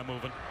only guy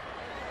moving.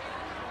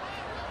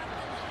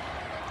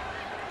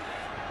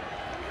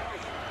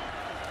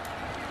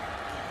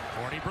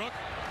 Hornibrook.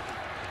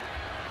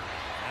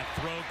 That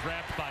throw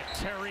grabbed by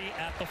Terry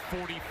at the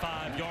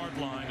 45-yard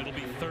line. It'll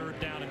be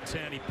 3rd down and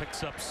 10. He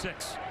picks up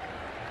 6.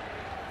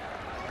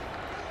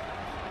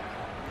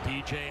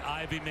 DJ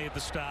Ivey made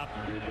the stop,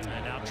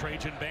 and now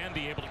Trajan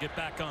Bandy able to get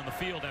back on the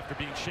field after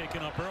being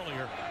shaken up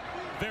earlier.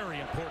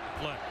 Very important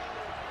play.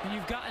 And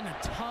you've gotten a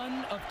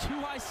ton of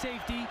too-high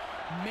safety,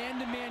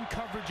 man-to-man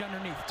coverage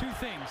underneath. 2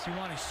 things. You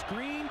want a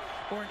screen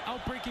or an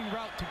out-breaking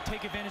route to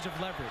take advantage of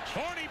leverage.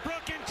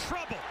 Hornibrook in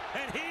trouble,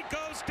 and he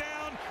goes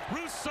down.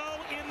 Rousseau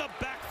in the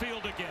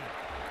backfield again.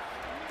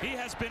 He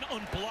has been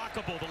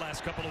unblockable the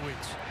last couple of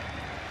weeks.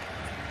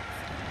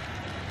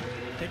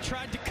 They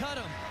tried to cut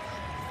him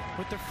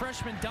with the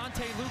freshman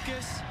Dante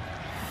Lucas.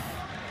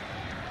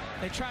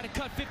 They try to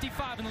cut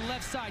 55 on the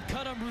left side.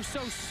 Cut him.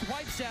 Rousseau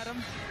swipes at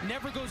him.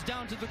 Never goes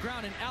down to the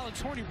ground. And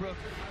Alex Hornibrook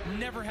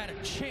never had a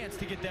chance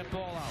to get that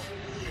ball out.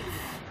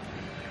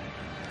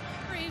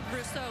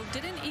 Rousseau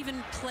didn't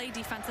even play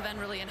defensive end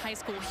really in high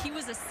school. He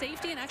was a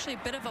safety and actually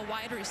a bit of a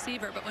wide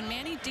receiver. But when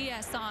Manny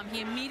Diaz saw him,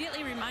 he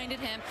immediately reminded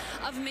him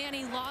of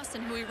Manny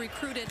Lawson, who he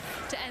recruited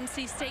to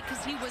NC State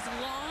because he was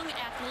long,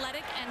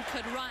 athletic, and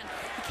could run.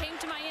 He came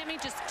to Miami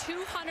just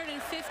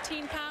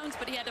 215 pounds,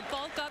 but he had to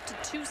bulk up to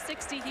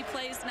 260. He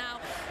plays now.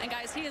 And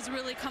guys, he has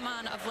really come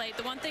on of late.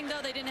 The one thing,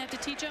 though, they didn't have to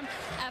teach him,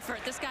 effort.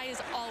 This guy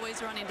is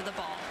always running to the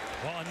ball.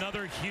 Well,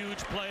 another huge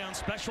play on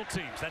special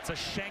teams. That's a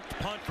shanked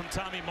punt from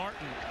Tommy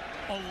Martin.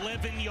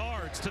 11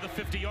 yards to the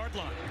 50-yard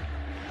line.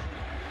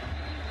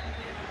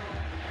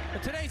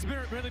 But today's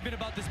really been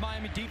about this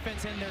Miami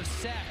defense and their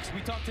sacks.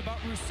 We talked about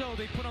Rousseau.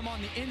 They put him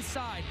on the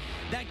inside.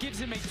 That gives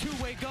him a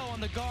two-way go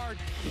on the guard.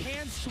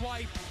 Hand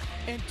swipe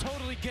and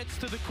totally gets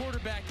to the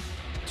quarterback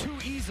too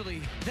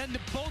easily. Then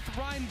both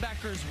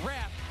linebackers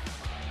wrap.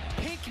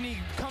 Pinckney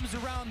comes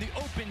around the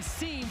open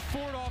seam.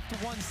 Ford off to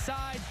one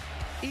side.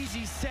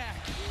 Easy sack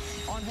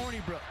on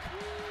Hornibrook.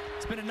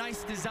 It's been a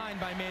nice design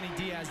by Manny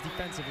Diaz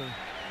defensively.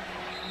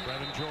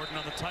 Brevin Jordan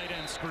on the tight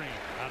end screen.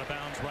 Out of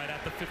bounds right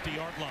at the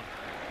 50-yard line.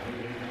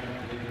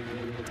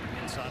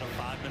 Inside of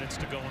 5 minutes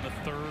to go in the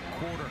third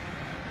quarter.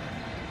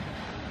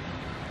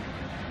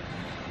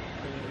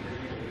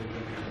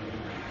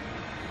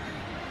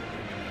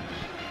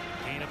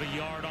 Gain of a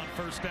yard on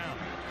first down.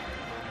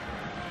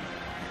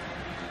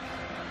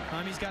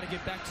 Miami's got to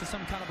get back to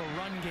some kind of a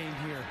run game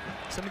here.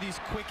 Some of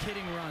these quick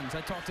hitting runs.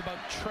 I talked about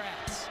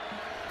traps.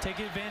 Take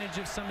advantage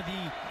of some of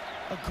the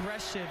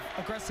aggressive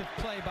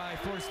play by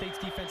Florida State's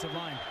defensive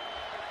line.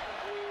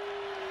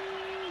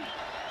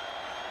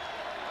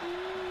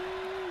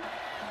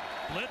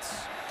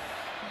 Blitz.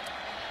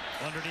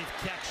 Underneath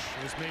catch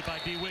is made by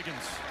D.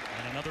 Wiggins.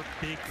 And another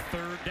big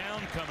third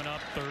down coming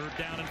up. Third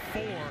down and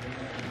 4.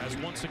 As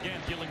once again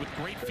dealing with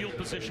great field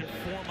position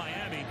for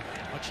Miami.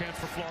 A chance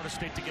for Florida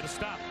State to get a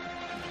stop.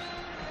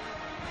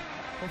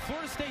 Well,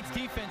 Florida State's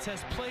defense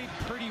has played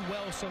pretty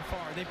well so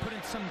far. They put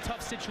in some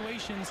tough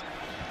situations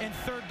and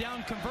third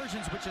down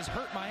conversions, which has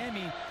hurt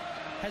Miami,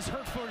 has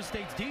hurt Florida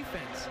State's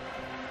defense.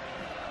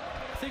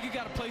 I think you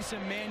got to play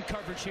some man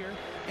coverage here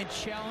and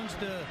challenge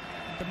the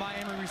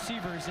Miami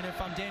receivers. And if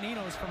I'm Dan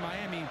Enos from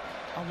Miami,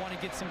 I want to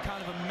get some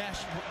kind of a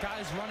mesh,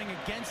 guys running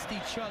against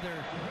each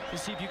other to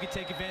see if you can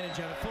take advantage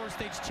of it. Florida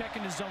State's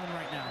checking the zone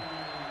right now.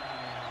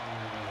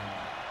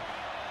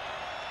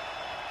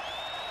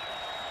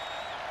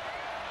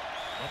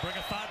 They'll bring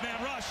a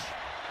 5-man rush.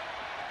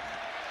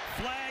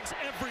 Flags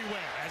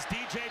everywhere as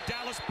DJ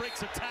Dallas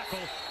breaks a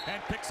tackle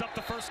and picks up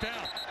the first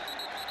down.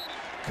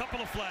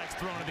 Couple of flags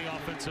thrown in the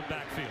offensive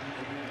backfield.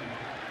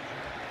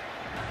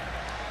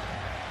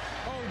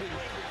 Holding,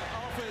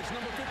 offense,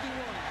 number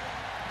 51.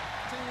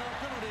 Team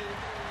penalty,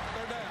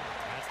 third down.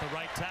 That's the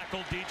right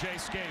tackle, DJ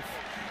Scaife.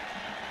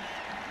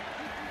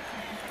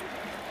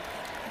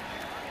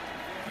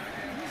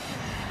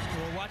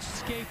 We'll watch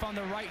Scaife on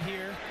the right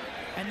here.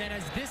 And then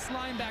as this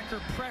linebacker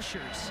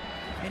pressures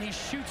and he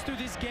shoots through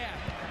this gap,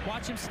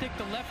 watch him stick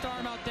the left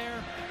arm out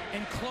there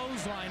and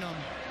clothesline him.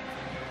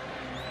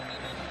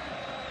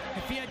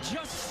 If he had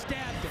just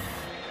stabbed him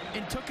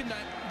and taken the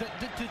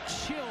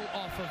chill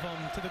off of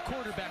him to the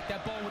quarterback,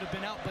 that ball would have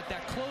been out. But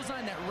that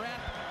clothesline, that wrap,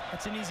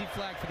 that's an easy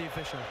flag for the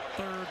official.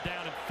 Third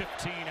down and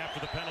 15 after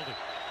the penalty.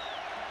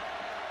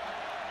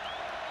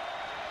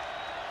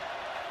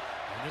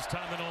 And this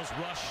time the Noles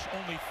rush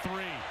only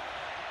 3.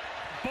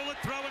 Bullet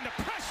throw and the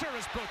pressure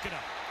is broken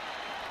up.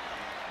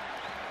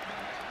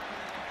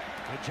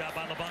 Good job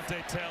by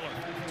Levante Taylor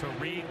to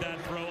read that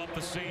throw up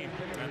the seam.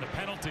 And the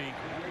penalty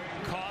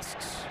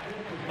costs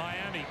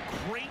Miami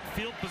great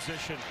field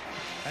position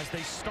as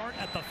they start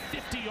at the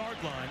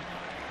 50-yard line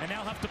and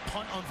now have to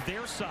punt on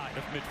their side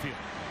of midfield.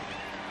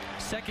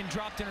 Second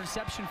dropped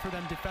interception for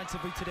them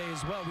defensively today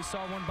as well. We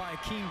saw one by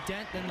Akeem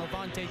Dent and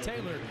Levante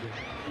Taylor.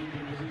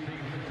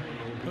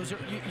 Those are,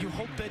 you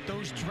hope that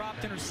those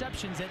dropped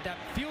interceptions at that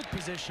field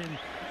position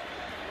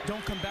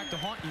don't come back to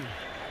haunt you.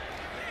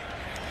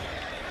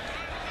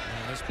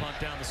 And this punt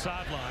down the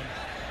sideline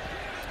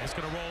is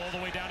going to roll all the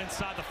way down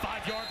inside the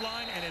 5-yard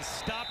line and is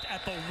stopped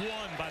at the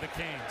 1 by the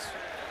Canes.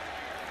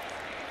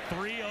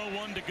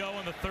 3:01 to go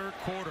in the third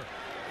quarter.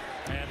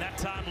 And that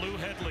time Lou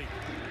Headley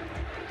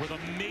with a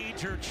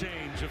major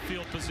change of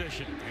field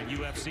position in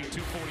UFC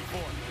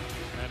 244.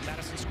 And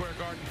Madison Square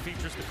Garden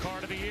features the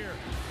card of the year.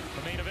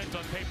 The main event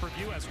on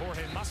pay-per-view as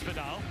Jorge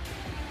Masvidal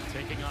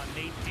taking on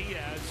Nate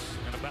Diaz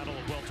in a battle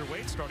of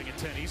welterweight starting at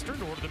 10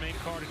 Eastern. Order the main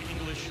card in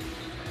English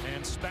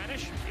and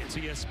Spanish. It's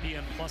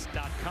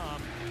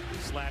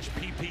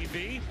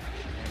ESPNplus.com/PPV.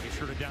 And be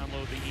sure to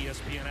download the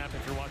ESPN app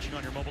if you're watching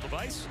on your mobile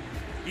device.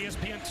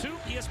 ESPN2,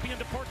 ESPN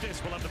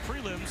Deportes will have the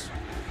prelims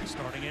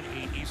starting at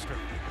 8 Eastern.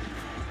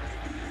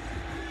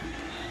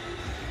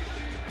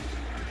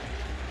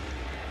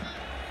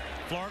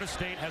 Florida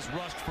State has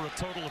rushed for a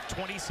total of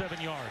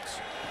 27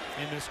 yards.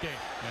 in this game,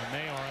 and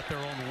they are at their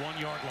own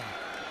 1-yard line.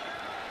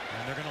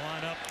 And they're going to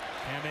line up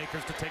Cam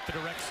Akers to take the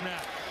direct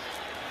snap.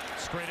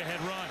 Straight ahead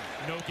run,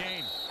 no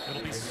gain.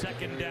 It'll be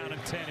 2nd down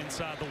and 10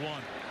 inside the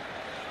 1.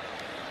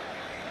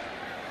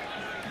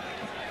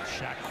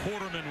 Shaq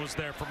Quarterman was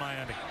there for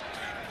Miami.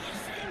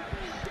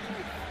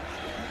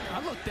 I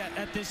looked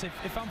at this,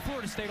 if I'm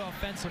Florida State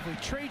offensively,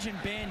 Trajan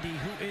Bandy,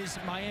 who is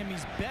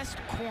Miami's best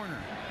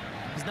corner,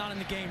 is not in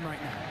the game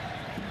right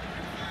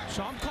now.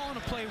 So I'm calling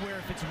a play where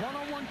if it's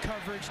one-on-one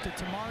coverage to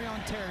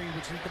Tamarion Terry,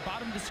 which is at the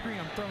bottom of the screen,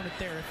 I'm throwing it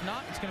there. If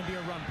not, it's going to be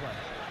a run play.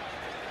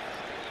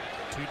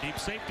 2 deep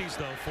safeties,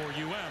 though, for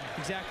UM.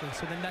 Exactly.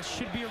 So then that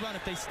should be a run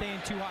if they stay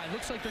in 2 high. It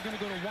looks like they're going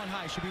to go to 1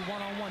 high. Should be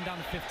one-on-one down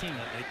to 15.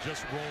 They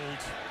just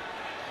rolled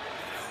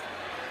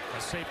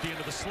a safety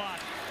into the slot.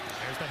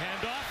 There's the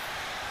handoff.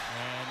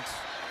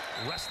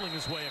 And wrestling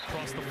his way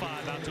across the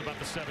 5 out to about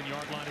the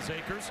 7-yard line is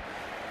Akers.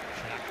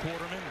 Shaq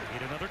Quarterman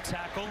need another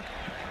tackle.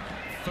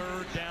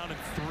 3rd down and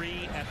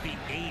 3 at the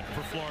 8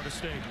 for Florida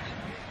State.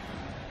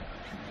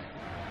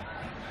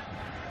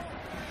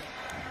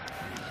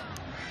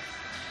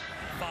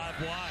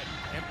 Wide,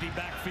 empty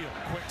backfield,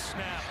 quick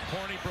snap,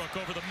 Hornibrook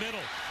over the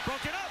middle,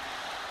 broke it up.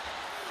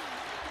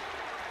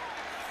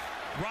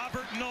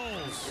 Robert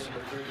Knowles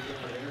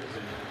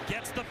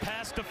gets the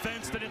pass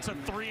defense, and it's a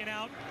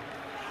 3-and-out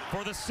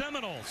for the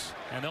Seminoles,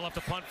 and they'll have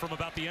to punt from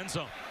about the end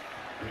zone.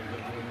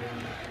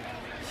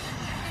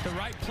 The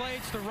right play,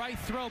 it's the right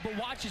throw, but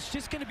watch, it's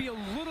just going to be a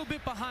little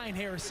bit behind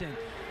Harrison.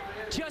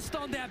 Just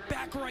on that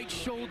back right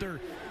shoulder.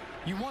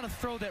 You want to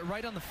throw that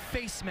right on the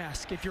face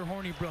mask if you're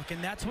Hornibrook,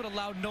 and that's what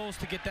allowed Knowles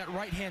to get that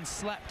right hand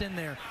slapped in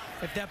there.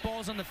 If that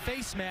ball's on the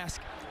face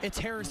mask, it's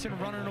Harrison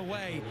running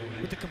away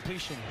with the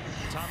completion.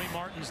 Tommy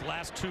Martin's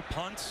last 2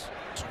 punts,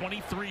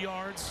 23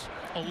 yards,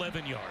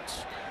 11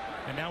 yards.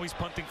 And now he's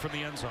punting from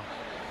the end zone.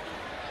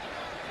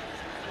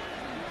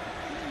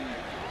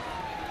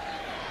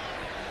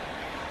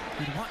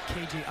 You'd want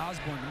KJ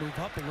Osborne to move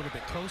up a little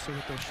bit closer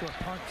with those short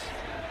punts.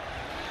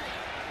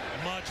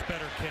 Much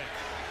better kick.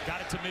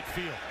 Got it to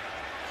midfield.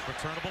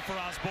 Returnable for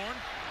Osborne.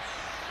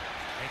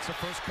 Makes the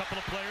first couple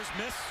of players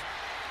miss.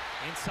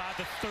 Inside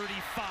the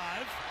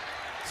 35.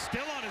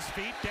 Still on his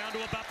feet, down to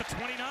about the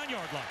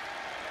 29-yard line.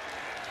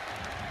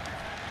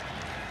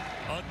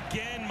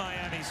 Again,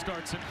 Miami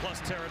starts in plus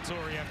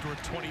territory after a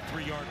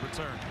 23-yard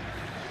return.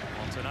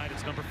 Well, tonight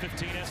it's number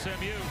 15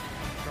 SMU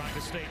trying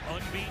to stay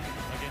unbeaten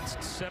against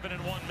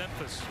 7-1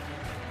 Memphis.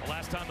 The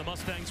last time the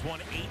Mustangs won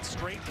 8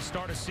 straight to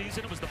start a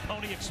season, it was the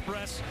Pony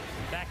Express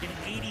back in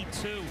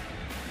 '82.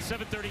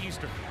 7:30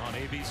 Eastern on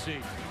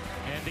ABC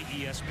and the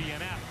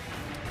ESPN app.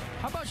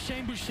 How about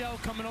Shane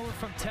Buechele coming over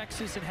from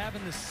Texas and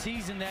having the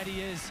season that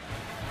he is?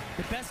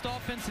 The best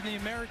offense in the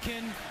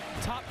American,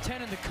 top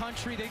 10 in the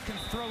country. They can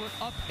throw it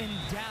up and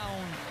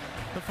down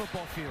the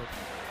football field.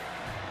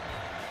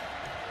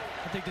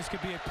 I think this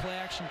could be a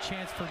play-action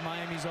chance for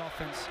Miami's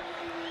offense.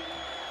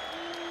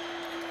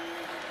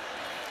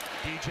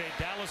 DJ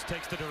Dallas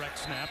takes the direct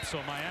snap,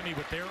 so Miami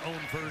with their own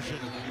version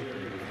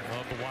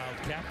of the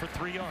Wildcat for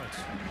 3 yards.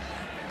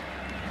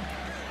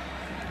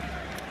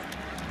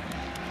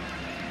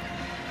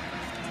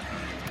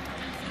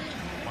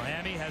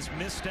 Miami has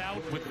missed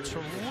out with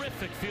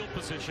terrific field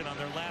position on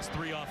their last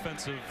 3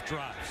 offensive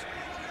drives.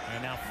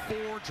 And now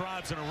 4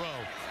 drives in a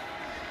row.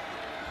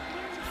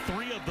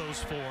 3 of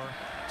those 4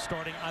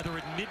 starting either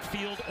in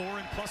midfield or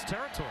in plus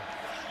territory.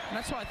 And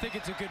that's why I think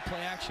it's a good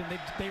play action.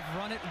 They've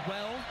run it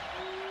well.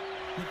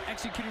 They've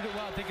executed it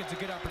well. I think it's a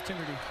good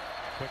opportunity.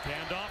 Quick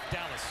handoff,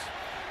 Dallas.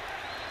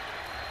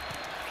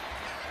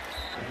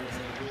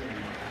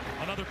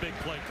 Another big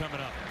play coming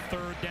up.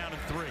 3rd down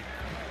and 3.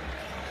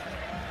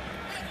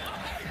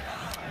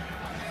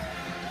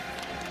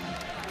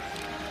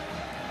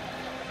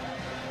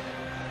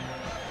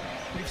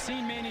 We've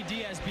seen Manny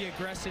Diaz be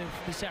aggressive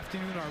this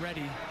afternoon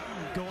already,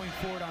 going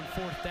forward on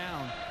 4th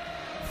down.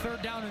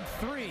 3rd down and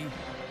 3.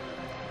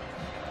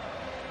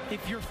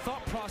 If your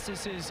thought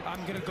process is,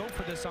 I'm going to go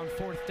for this on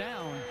 4th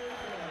down,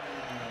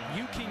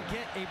 you can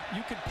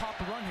pop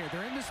a run here.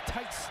 They're in this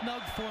tight,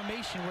 snug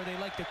formation where they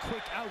like the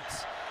quick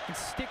outs and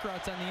stick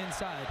routes on the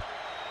inside.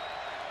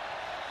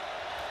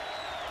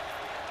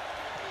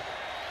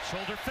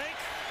 Shoulder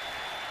fake.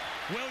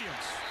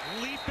 Williams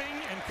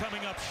leaping and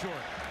coming up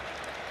short.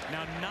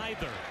 Now,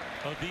 neither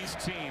of these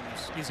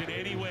teams is in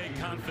any way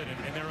confident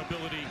in their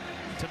ability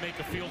to make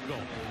a field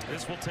goal.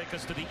 This will take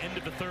us to the end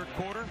of the 3rd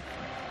quarter.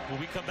 Will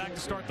we come back to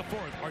start the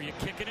 4th? Are you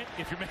kicking it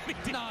if you're Manny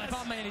Diaz? No, if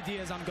I'm Manny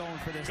Diaz, I'm going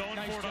for this. Going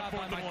nice for it job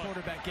by my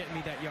quarterback getting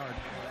me that yard.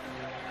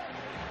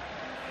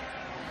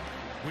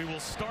 We will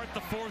start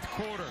the 4th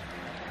quarter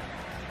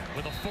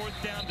with a 4th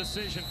down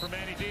decision for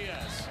Manny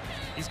Diaz.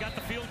 He's got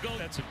the field goal.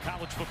 That's in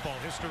college football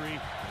history.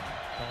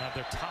 They'll have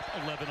their top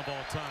 11 of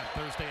all time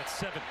Thursday at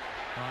 7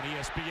 on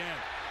ESPN.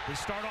 We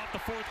start off the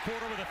 4th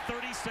quarter with a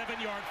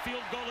 37-yard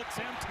field goal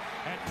attempt,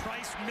 and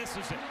Price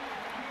misses it.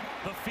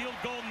 The field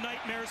goal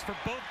nightmares for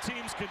both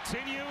teams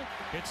continue.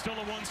 It's still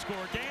a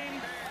 1-score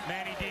game.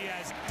 Manny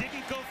Diaz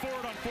didn't go for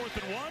it on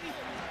 4th and 1,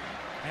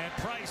 and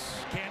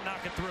Price can't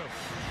knock it through.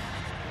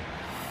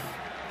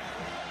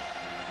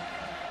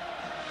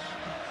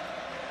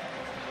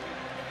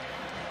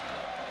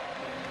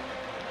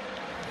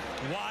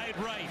 wide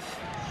right.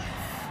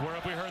 Where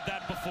have we heard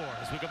that before?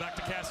 As we go back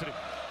to Cassidy.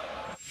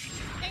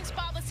 Thanks,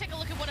 Bob. Let's take a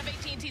look at one of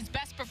AT&T's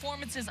best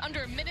performances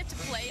under a minute to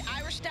play.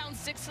 Irish down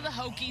 6 to the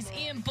Hokies.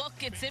 Ian Book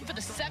gets in for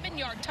the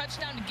 7-yard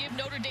touchdown to give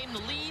Notre Dame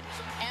the lead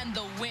and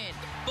the win.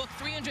 Book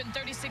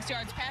 336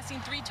 yards passing,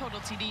 3 total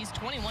TDs,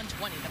 21-20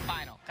 the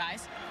final.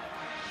 Guys?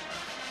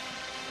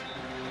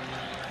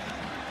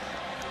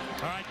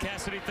 All right,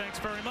 Cassidy, thanks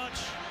very much.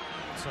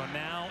 So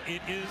now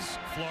it is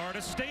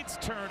Florida State's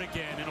turn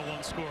again in a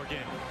one-score game.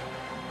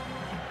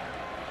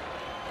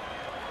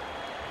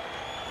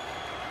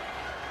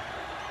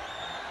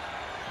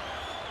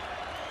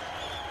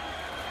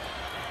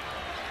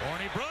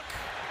 Hornibrook,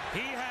 he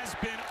has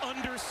been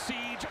under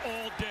siege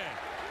all day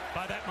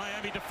by that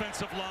Miami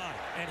defensive line,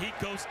 and he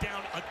goes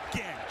down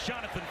again.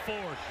 Jonathan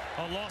Ford,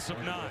 a loss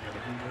of 9.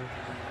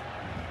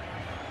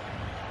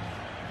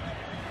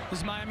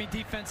 This Miami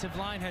defensive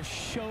line has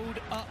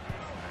showed up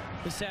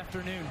this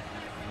afternoon,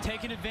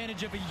 taking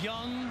advantage of a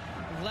young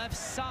left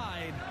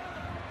side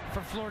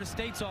for Florida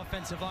State's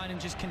offensive line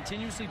and just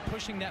continuously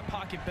pushing that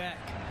pocket back.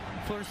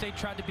 Florida State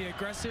tried to be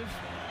aggressive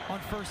on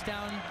first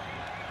down,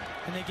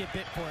 and they get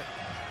bit for it.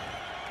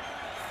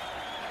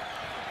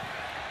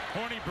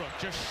 Hornibrook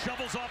just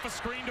shovels off a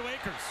screen to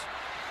Akers.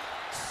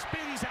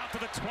 Spins out to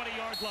the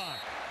 20-yard line.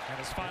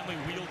 And is finally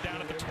wheeled down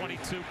at the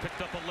 22,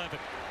 picked up 11.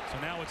 So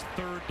now it's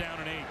 3rd down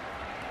and 8.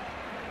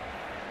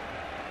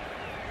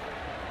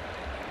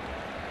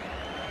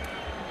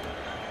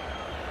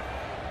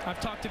 I've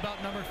talked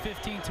about number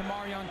 15,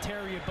 Tamarion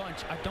Terry, a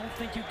bunch. I don't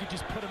think you could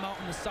just put him out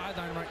on the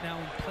sideline right now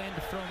and plan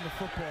to throw him the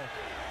football.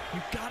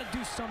 You've got to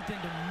do something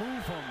to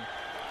move him.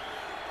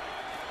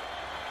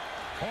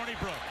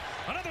 Hornibrook.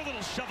 Another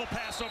little shovel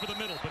pass over the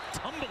middle, but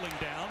tumbling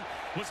down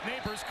was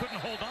Neighbors,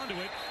 couldn't hold on to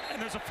it, and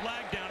there's a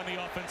flag down in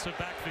the offensive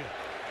backfield.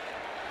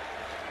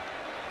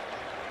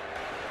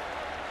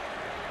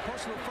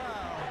 Personal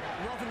foul,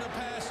 roughing the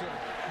passer.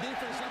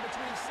 Defense in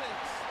between 6.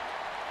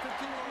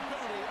 15-yard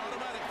penalty,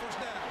 automatic first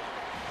down.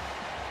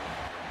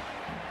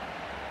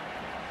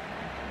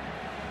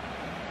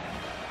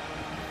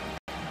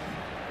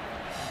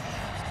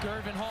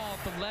 Gervin Hall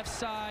at the left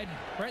side,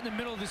 right in the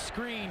middle of the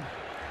screen.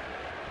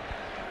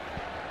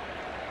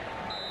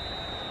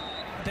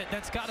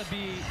 That's got to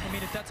be, I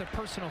mean, if that's a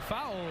personal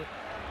foul.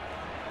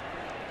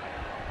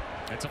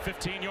 It's a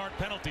 15-yard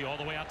penalty all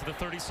the way out to the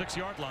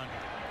 36-yard line.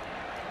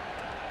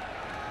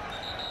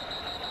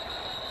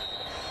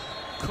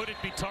 Could it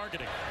be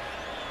targeting?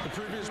 The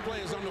previous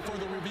play is under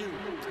further review.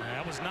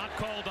 That was not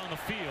called on the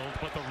field,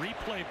 but the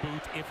replay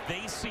booth, if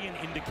they see an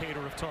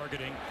indicator of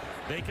targeting,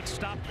 they can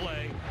stop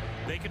play,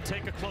 they can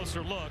take a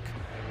closer look,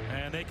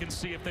 and they can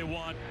see if they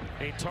want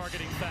a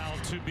targeting foul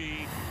to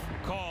be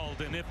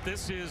called. And if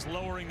this is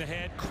lowering the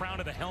head,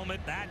 crown of the helmet,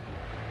 that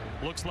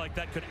looks like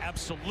that could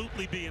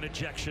absolutely be an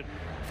ejection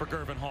for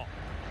Gervin Hall.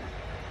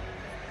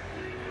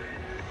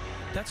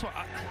 That's what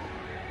I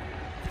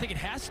think it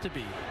has to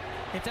be.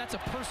 If that's a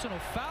personal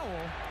foul,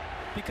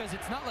 because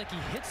it's not like he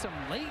hits him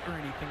late or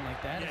anything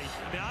like that. Yeah,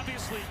 I mean,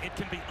 obviously it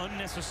can be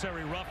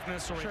unnecessary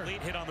roughness or a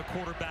late hit on the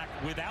quarterback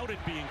without it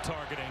being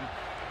targeting.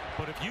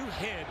 But if you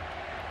hit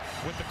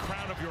with the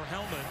crown of your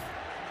helmet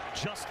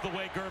just the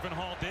way Gervin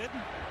Hall did,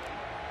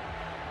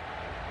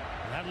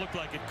 that looked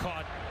like it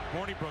caught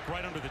Hornibrook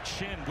right under the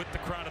chin with the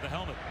crown of the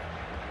helmet.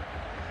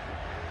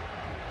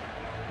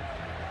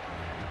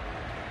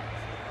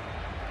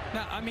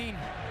 Now, I mean,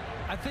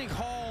 I think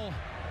Hall,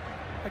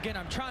 again,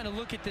 I'm trying to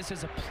look at this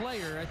as a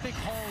player. I think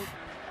Hall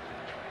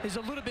is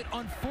a little bit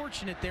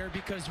unfortunate there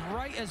because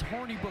right as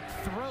Hornibrook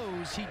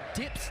throws, he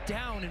dips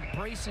down and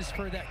braces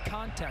for that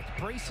contact,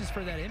 braces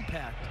for that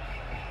impact.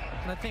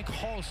 And I think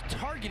Hall's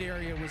target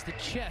area was the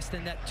chest,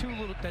 and that 2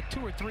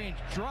 or 3 inch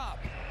drop,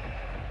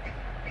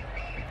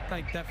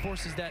 like that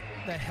forces that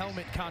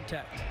helmet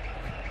contact,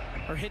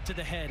 or hit to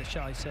the head,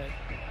 shall I say.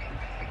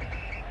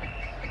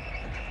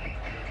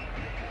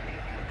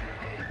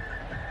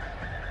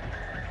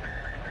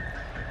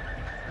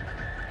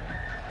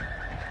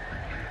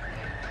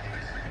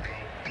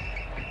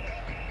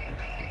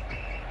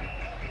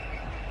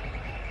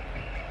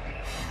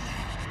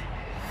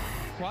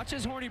 Watch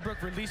as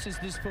Hornibrook releases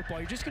this football.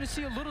 You're just going to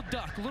see a little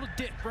duck, a little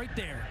dip right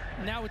there.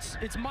 Now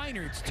it's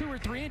minor. It's 2 or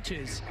 3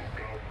 inches.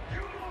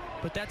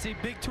 But that's a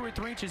big 2 or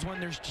 3 inches when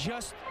there's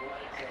just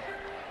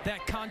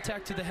that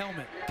contact to the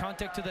helmet,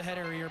 contact to the head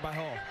area by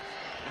Hall.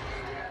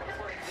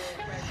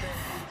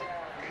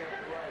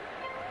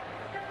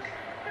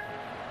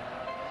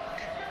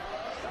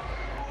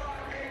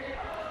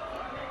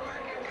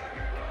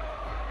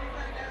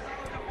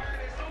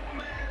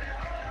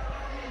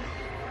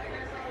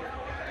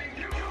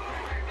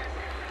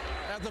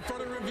 After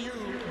further review,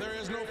 there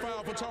is no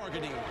foul for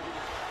targeting.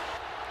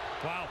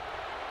 Wow.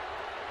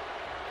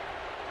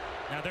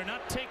 Now they're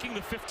not taking the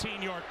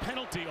 15-yard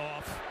penalty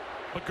off,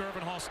 but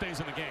Gervin Hall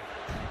stays in the game.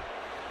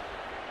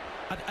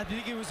 I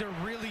think it was a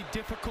really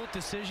difficult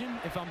decision,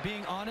 if I'm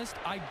being honest.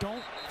 I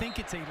don't think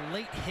it's a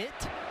late hit.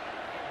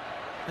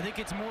 I think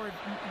it's more,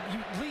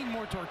 you lean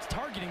more towards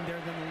targeting there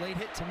than a late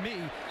hit to me.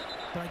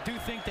 But I do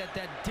think that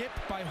that dip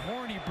by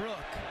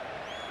Hornibrook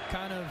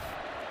kind of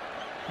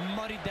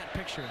muddied that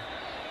picture.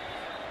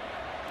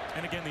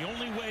 And again, the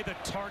only way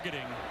that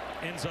targeting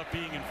ends up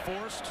being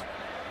enforced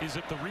is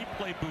if the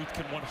replay booth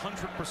can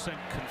 100%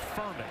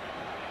 confirm it.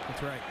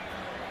 That's right.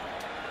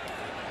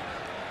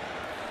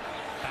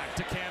 Back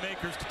to Cam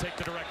Akers to take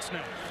the direct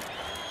snap.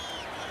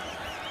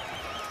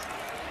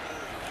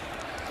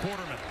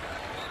 Quarterman.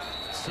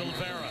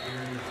 Silvera.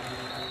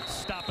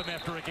 Stop him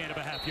after a gain of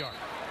a half yard.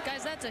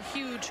 Guys, that's a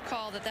huge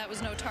call that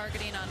was no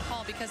targeting on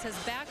Hall, because his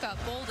backup,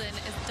 Bolden,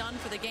 is done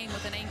for the game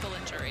with an ankle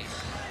injury.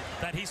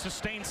 That he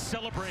sustained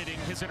celebrating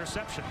his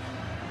interception.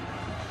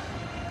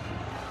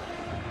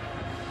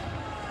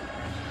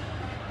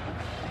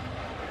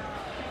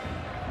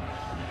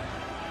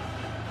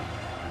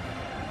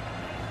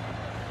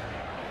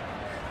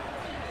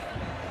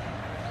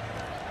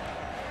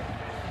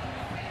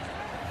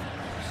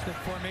 It's the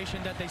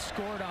formation that they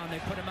scored on. They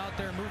put him out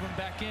there, move him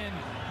back in.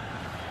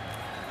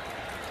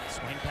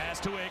 Swing pass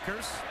to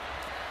Akers.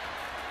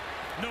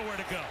 Nowhere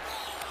to go.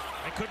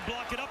 They couldn't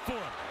block it up for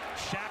him.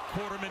 Shaq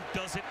Quarterman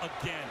does it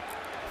again.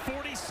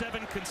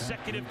 47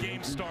 consecutive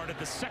games started,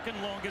 the second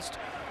longest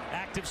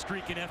active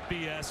streak in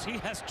FBS. He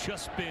has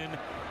just been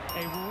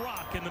a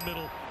rock in the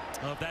middle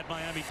of that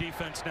Miami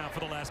defense now for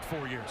the last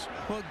 4 years.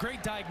 Well,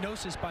 great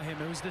diagnosis by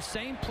him. It was the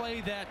same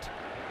play that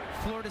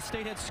Florida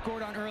State had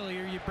scored on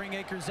earlier. You bring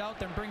Akers out,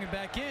 then bring him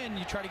back in.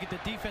 You try to get the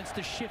defense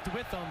to shift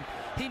with him.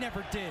 He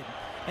never did.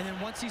 And then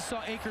once he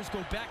saw Akers go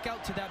back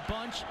out to that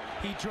bunch,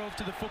 he drove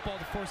to the football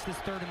to force this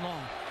 3rd and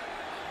long.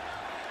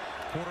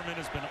 Quarterman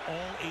has been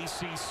all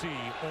ACC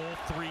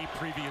all 3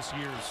 previous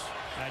years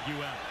at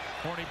UM.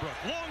 Hornibrook,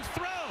 long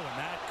throw, and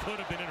that could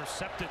have been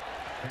intercepted.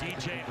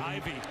 DJ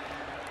Ivey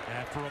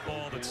after a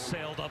ball that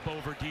sailed up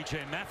over DJ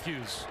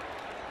Matthews.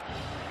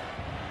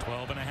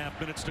 12.5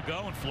 minutes to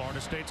go, and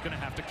Florida State's going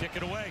to have to kick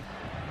it away.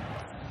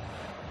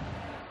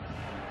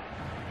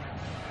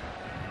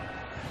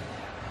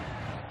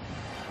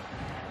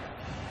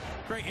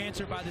 Great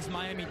answer by this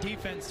Miami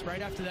defense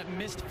right after that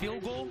missed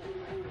field goal.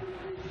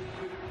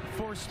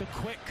 Forced a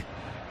quick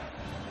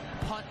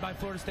punt by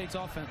Florida State's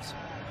offense.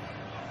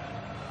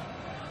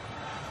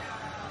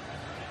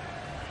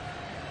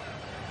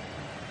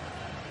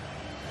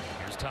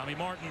 Here's Tommy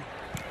Martin.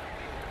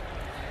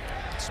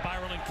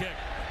 Spiraling kick.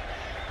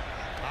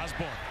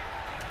 Osborne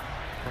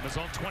from his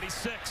own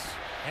 26.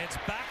 Heads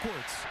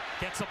backwards.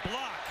 Gets a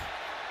block.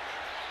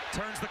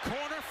 Turns the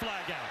corner.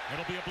 Flag out.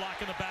 It'll be a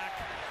block in the back.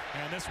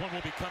 And this one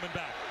will be coming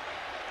back.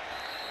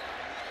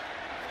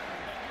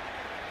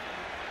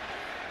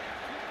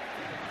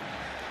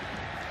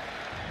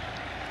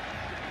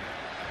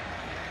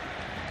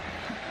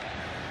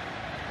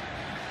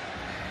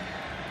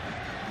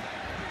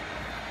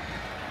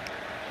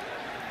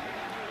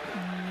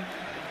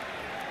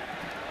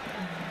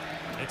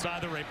 It's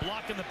either a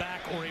block in the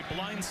back or a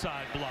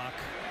blindside block.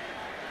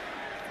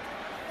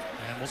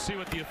 And we'll see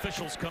what the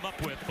officials come up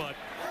with, but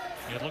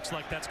it looks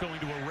like that's going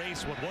to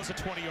erase what was a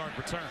 20-yard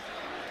return.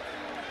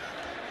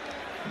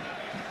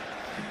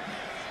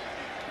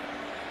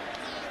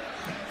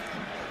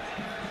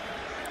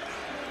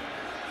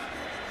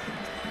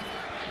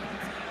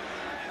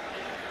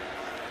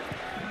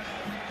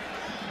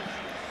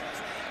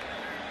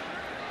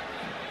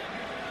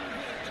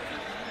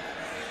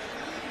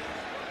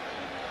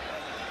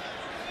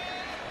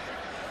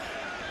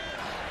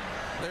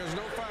 There's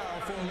no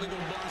foul for a legal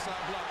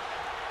blindside block.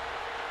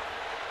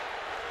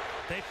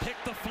 They pick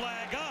the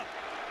flag up,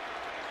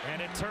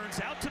 and it turns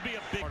out to be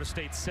a big Florida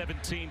State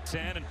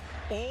 17-10, and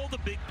all the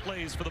big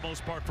plays for the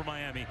most part for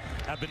Miami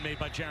have been made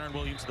by Jarren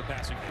Williams, the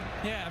passing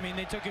game. Yeah, I mean,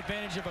 they took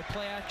advantage of a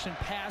play-action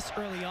pass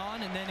early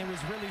on, and then it was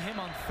really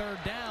him on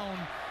 3rd down,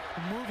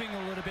 moving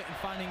a little bit and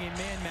finding a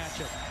man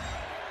matchup.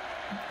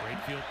 Great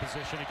field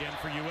position again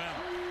for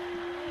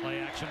UM.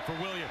 Play action for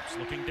Williams,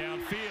 looking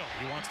downfield.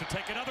 He wants to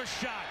take another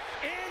shot.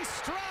 In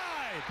stride!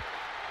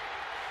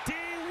 D.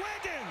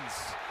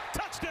 Wiggins!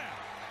 Touchdown!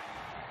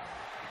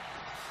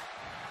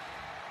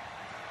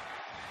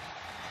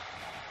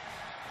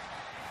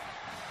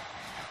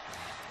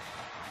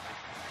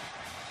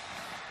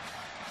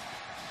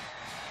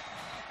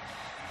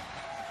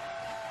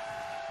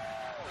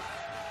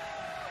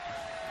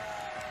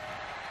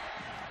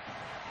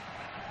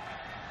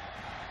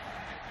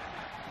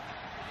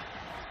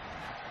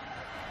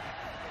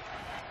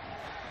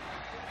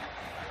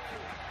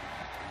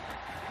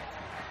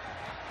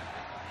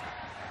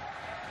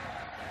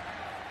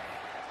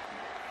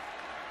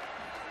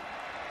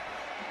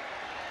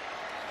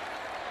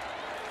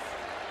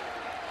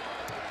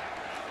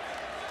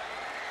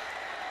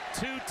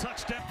 Two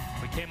touchdowns.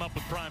 We came up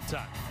with prime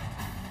time.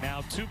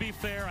 Now, to be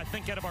fair, I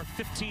think out of our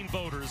 15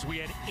 voters, we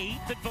had 8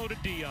 that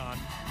voted Dion,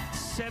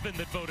 7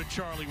 that voted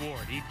Charlie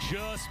Ward. He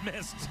just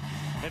missed,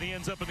 and he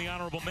ends up in the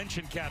honorable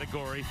mention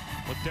category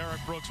with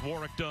Derek Brooks,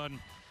 Warwick Dunn,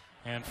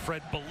 and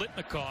Fred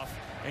Biletnikoff.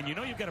 And you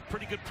know you've got a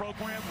pretty good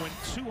program when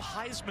 2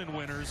 Heisman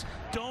winners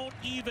don't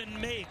even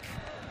make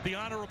the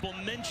honorable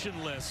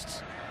mention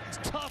list. It's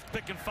tough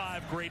picking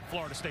 5 great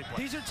Florida State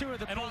players. These are 2 of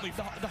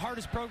the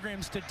hardest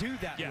programs to do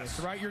that with,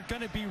 right? You're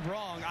going to be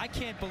wrong. I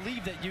can't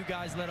believe that you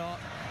guys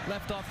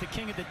left off the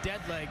king of the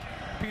dead leg,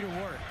 Peter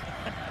Wirt.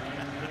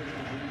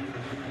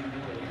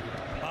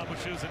 Bob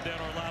Shoes and Dan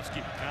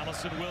Orlovsky.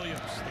 Allison Williams.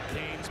 The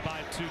Canes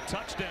by 2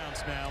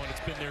 touchdowns now, and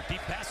it's been their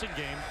deep passing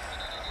game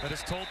that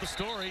has told the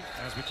story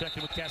as we check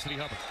in with Cassidy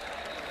Hubbard.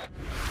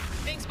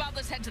 Thanks, Bob.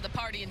 Let's head to the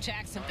party in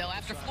Jacksonville.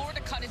 After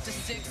Florida cut it to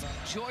 6,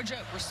 Georgia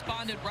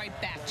responded right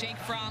back. Jake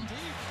Fromm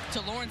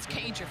to Lawrence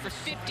Cager for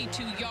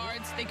 52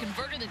 yards. They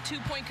converted a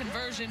 2-point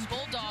conversion.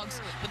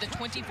 Bulldogs with a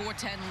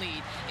 24-10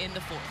 lead in the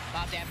 4th.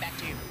 Bob, Dan, back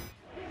to you.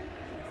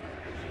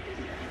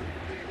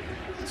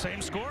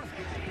 Same score,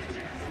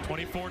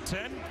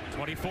 24-10,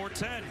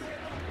 24-10.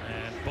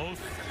 And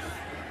both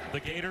the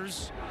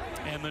Gators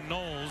and the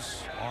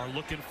Noles are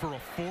looking for a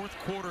 4th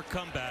quarter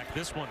comeback.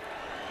 This one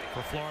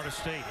for Florida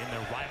State in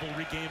their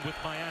rivalry game with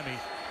Miami.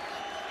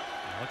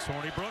 Alex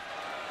Hornibrook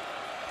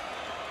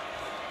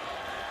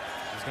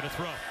is going to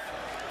throw.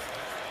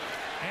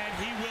 And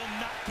he will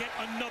not get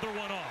another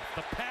one off.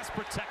 The pass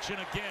protection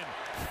again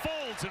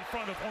folds in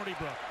front of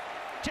Hornibrook.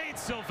 Jade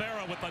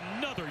Silvera with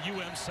another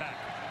UM sack.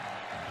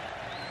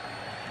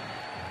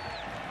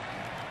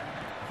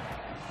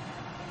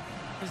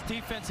 This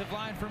defensive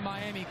line for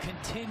Miami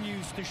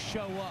continues to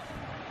show up.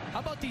 How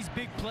about these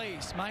big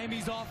plays?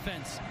 Miami's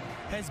offense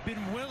has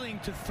been willing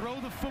to throw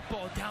the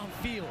football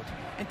downfield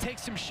and take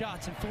some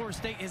shots, and Florida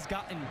State has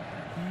gotten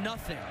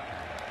nothing.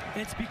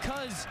 And it's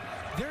because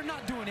they're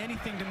not doing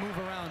anything to move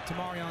around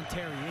Tamarion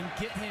Terry and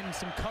get him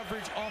some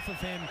coverage off of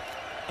him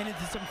and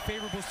into some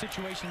favorable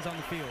situations on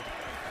the field.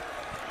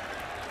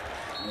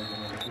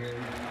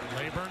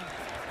 Layburn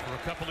for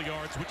a couple of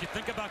yards. Would you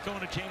think about going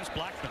to James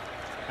Blackman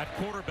at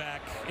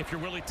quarterback if you're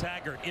Willie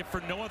Taggart? If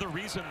for no other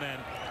reason than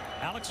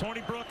Alex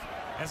Hornibrook,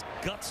 as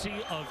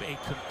gutsy of a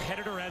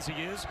competitor as he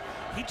is,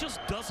 he just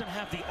doesn't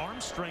have the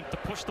arm strength to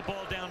push the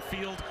ball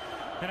downfield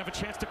and have a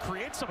chance to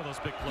create some of those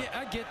big plays.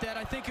 Yeah, I get that.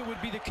 I think it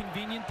would be the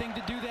convenient thing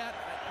to do that.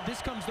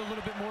 This comes a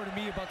little bit more to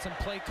me about some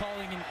play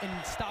calling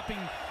and stopping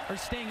or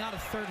staying out of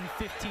 3rd and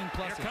 15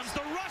 plus. Here comes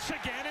the rush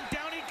again, and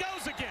down he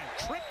goes again.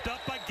 Tripped up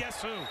by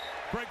guess who?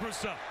 Greg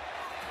Rousseau.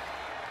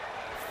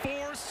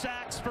 4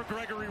 sacks for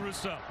Gregory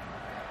Rousseau.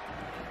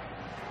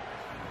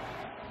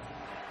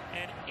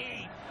 And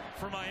 8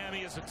 for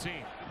Miami as a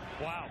team.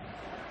 Wow.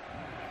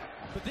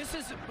 But this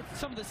is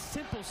some of the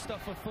simple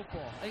stuff of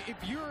football. If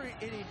you're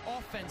in an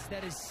offense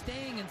that is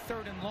staying in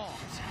 3rd and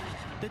longs,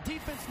 the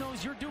defense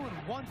knows you're doing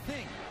one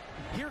thing.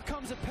 Here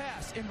comes a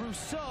pass, and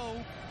Rousseau,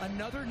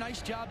 another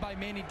nice job by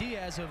Manny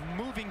Diaz of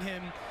moving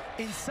him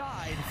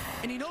inside,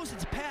 and he knows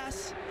it's a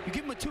pass. You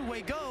give him a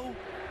 2-way go,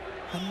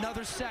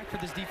 another sack for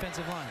this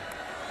defensive line.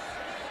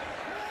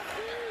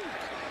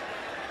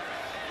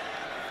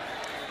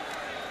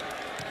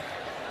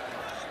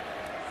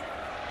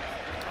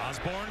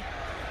 Osborne,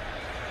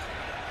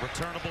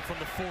 returnable from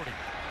the 40.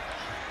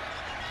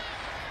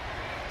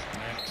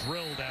 And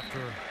drilled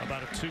after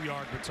about a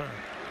 2-yard return.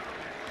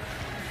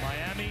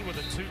 Miami with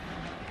a 2.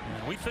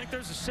 We think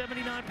there's a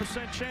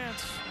 79%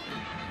 chance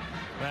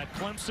that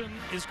Clemson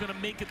is going to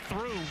make it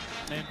through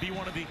and be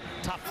one of the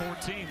top 4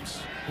 teams.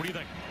 What do you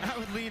think? I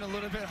would lean a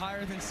little bit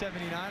higher than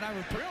 79. I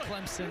would put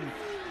Clemson,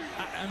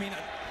 I mean,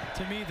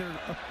 to me, they're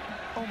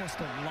almost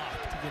a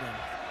lock to get in.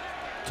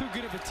 Too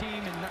good of a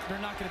team, and they're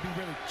not going to be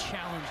really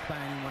challenged by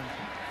anyone.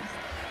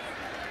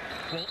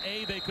 Well,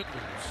 A, they could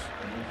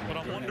lose, but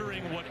I'm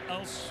wondering what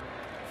else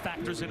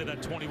factors into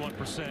that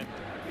 21%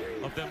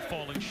 of them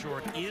falling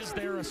short. Is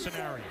there a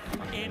scenario,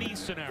 any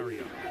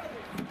scenario,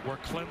 where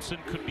Clemson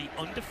could be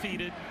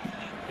undefeated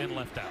and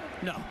left out?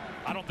 No.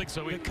 I don't think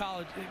so either. The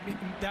college,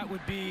 that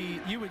would be,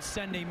 you would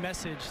send a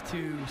message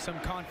to some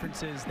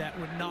conferences that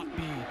would not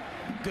be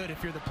good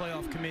if you're the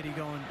playoff committee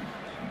going,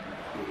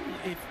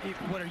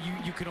 what are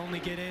you could only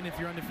get in if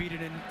you're undefeated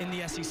in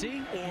the SEC?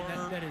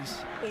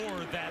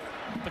 Or that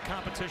the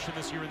competition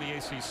this year in the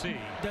ACC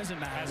doesn't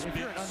matter. Has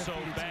been so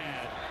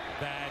bad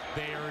that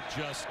they are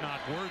just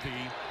not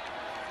worthy.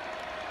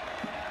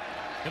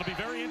 It'll be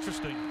very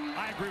interesting.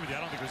 I agree with you. I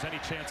don't think there's any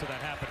chance of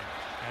that happening.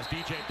 As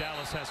DJ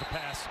Dallas has a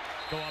pass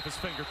go off his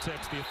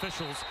fingertips, the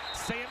officials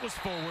say it was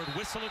forward,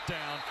 whistle it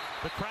down.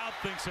 The crowd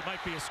thinks it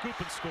might be a scoop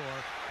and score,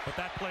 but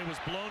that play was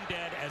blown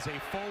dead as a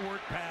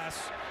forward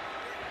pass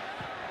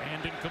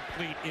and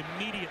incomplete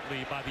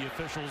immediately by the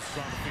officials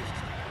on the field.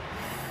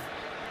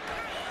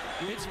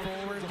 It's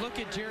forward. Look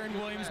at Jarren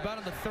Williams about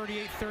on the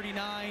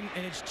 38-39,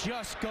 and it's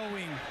just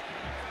going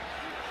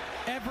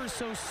ever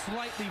so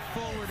slightly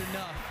forward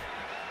enough.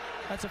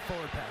 That's a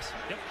forward pass.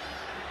 Yep.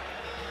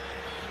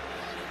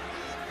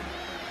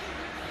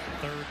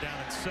 3rd down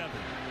and 7.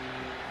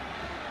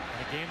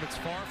 In a game that's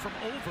far from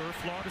over,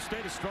 Florida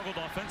State has struggled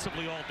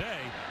offensively all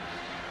day,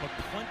 but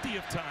plenty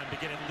of time to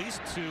get at least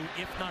 2,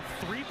 if not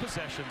 3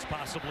 possessions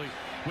possibly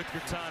with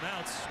your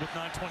timeouts with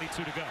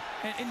 9:22 to go.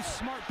 And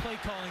smart play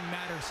calling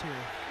matters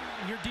here.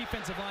 your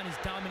defensive line is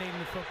dominating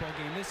the football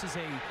game. This is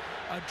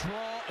a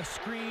draw, a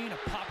screen,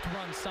 a popped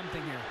run,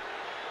 something here.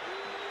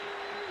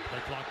 Play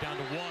clock down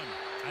to 1.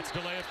 That's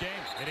delay of game.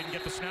 They didn't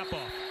get the snap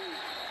off.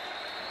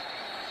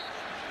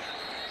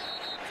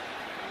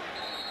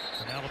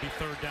 So now it'll be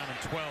 3rd down and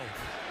 12.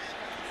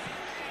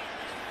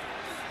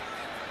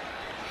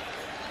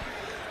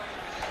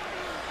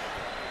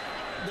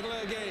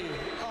 Delay of game,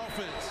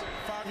 offense,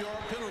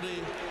 5-yard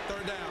penalty,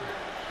 3rd down.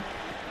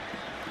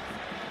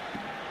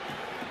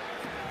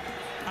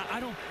 I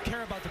don't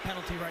care about the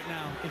penalty right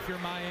now if you're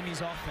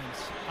Miami's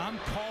offense. I'm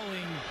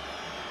calling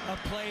a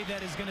play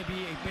that is going to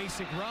be a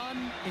basic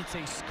run. It's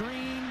a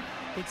screen.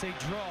 It's a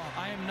draw.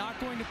 I am not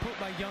going to put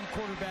my young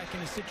quarterback in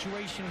a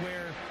situation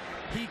where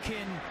he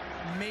can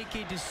make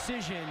a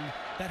decision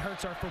that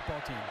hurts our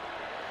football team.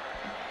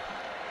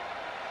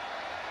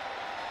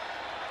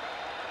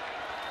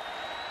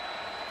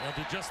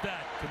 They'll do just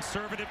that.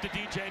 Conservative to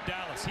DJ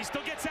Dallas. He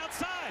still gets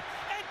outside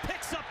and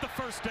picks up the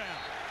 1st down.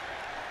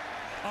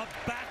 A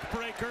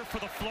backbreaker for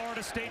the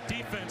Florida State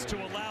defense to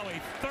allow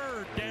a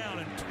 3rd down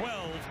and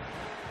 12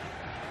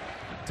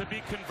 to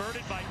be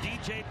converted by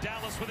DJ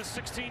Dallas with a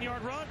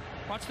 16-yard run.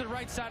 Watch the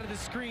right side of the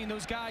screen.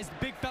 Those guys, the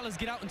big fellas,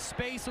 get out in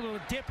space. A little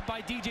dip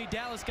by DJ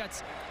Dallas. Got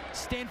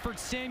Stanford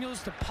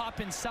Samuels to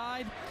pop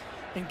inside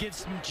and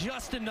gives him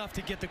just enough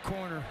to get the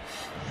corner.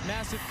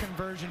 Massive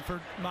conversion for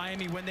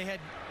Miami when they had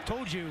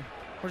told you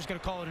we're just going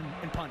to call it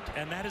and punt.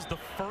 And that is the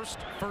first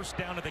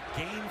down of the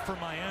game for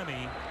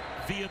Miami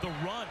via the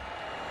run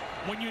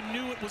when you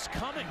knew it was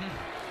coming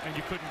and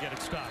you couldn't get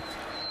it stopped.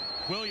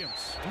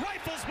 Williams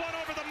rifles one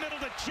over the middle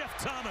to Jeff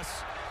Thomas.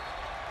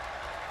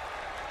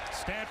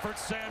 Stanford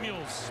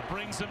Samuels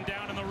brings him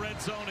down in the red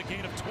zone, a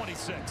gain of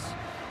 26.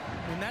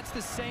 And that's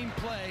the same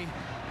play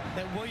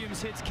that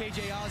Williams hits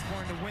KJ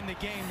Osborne to win the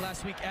game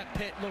last week at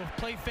Pitt. Little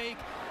play fake,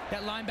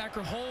 that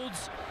linebacker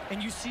holds,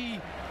 and you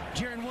see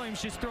Jarren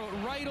Williams just throw it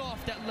right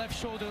off that left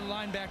shoulder of the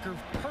linebacker,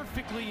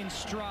 perfectly in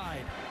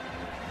stride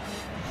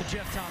to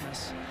Jeff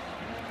Thomas.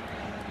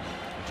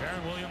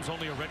 Jarren Williams,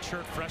 only a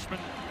redshirt freshman,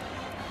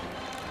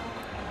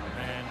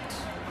 and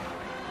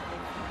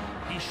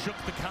he shook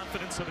the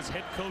confidence of his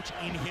head coach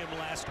in him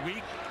last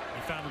week.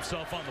 He found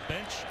himself on the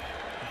bench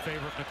in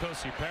favor of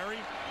N'Kosi Perry.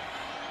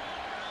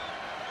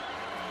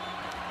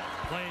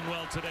 Playing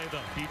well today, though.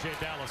 DJ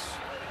Dallas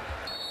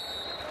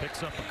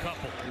picks up a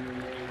couple.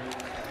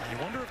 You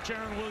wonder if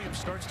Jarren Williams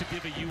starts to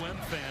give a UM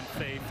fan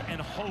faith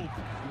and hope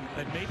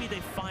that maybe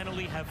they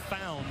finally have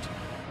found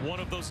one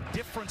of those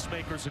difference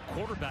makers at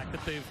quarterback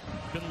that they've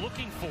been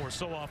looking for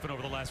so often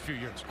over the last few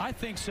years. I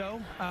think so.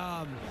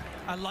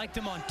 I liked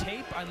him on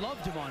tape. I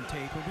loved him on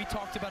tape. When we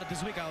talked about it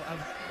this week, how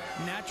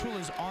natural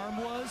his arm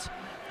was.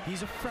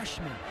 He's a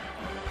freshman.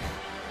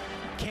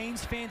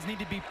 Canes fans need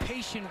to be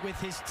patient with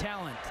his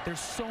talent. There's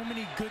so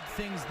many good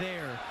things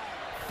there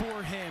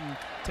for him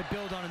to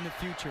build on in the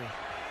future.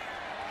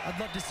 I'd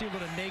love to see a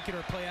little naked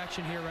or play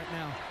action here right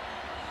now.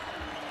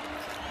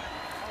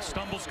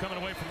 Stumbles coming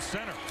away from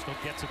center. Still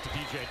gets it to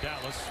DJ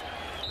Dallas.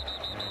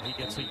 And he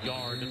gets a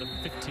yard to the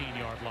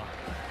 15-yard line.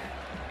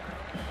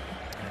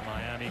 And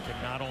Miami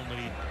can not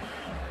only,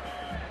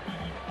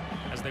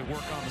 as they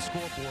work on the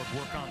scoreboard,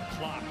 work on the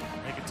clock.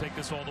 They can take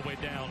this all the way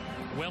down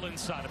well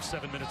inside of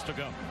 7 minutes to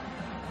go.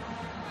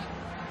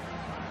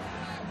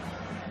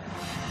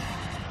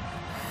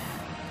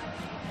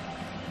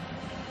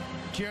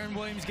 Jarren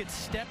Williams gets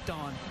stepped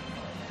on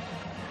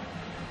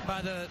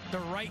by the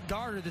right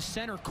guard or the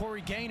center,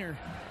 Corey Gaynor.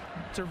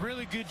 It's a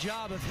really good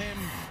job of him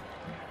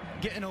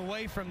getting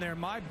away from there.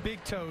 My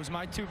big toes,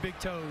 my 2 big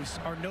toes,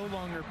 are no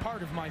longer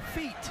part of my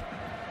feet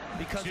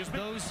because of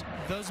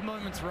those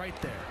moments right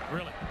there.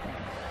 Really?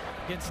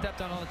 Getting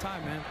stepped on all the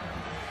time, man.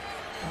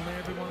 Only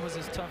everyone was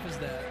as tough as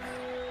that.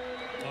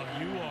 Well,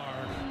 you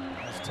are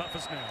as tough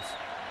as nails.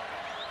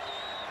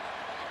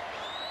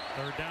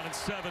 3rd down and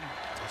 7.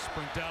 A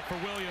sprint out for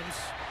Williams.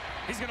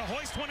 He's going to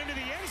hoist one into the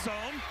end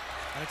zone,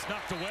 and it's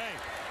knocked away.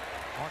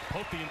 Mark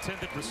Pope, the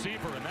intended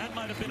receiver, and that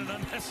might have been an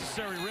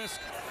unnecessary risk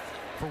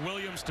for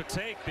Williams to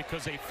take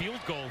because a field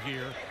goal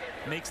here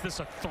makes this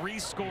a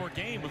 3-score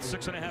game with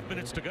 6.5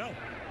 minutes to go.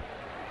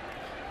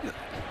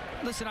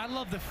 Listen, I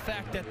love the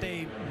fact that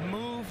they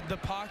moved the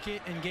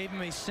pocket and gave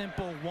him a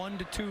simple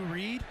 1-2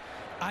 read.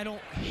 I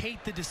don't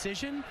hate the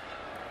decision.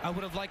 I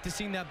would have liked to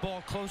seen that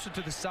ball closer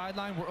to the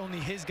sideline where only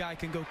his guy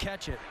can go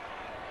catch it.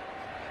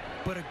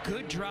 But a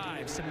good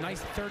drive, some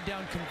nice 3rd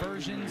down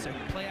conversions, a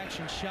play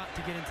action shot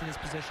to get into this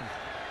position.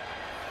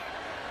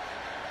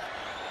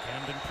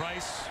 Camden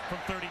Price from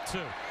 32.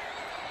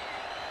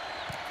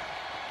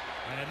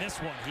 And in this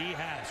one, he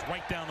has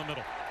right down the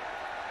middle.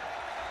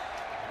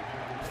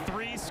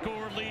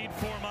 3-score lead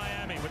for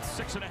Miami with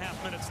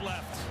 6.5 minutes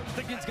left.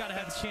 Thigpen's got to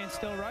have a chance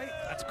still, right?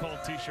 That's a cold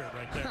t-shirt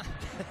right there.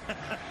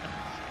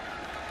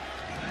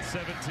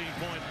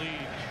 17-point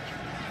lead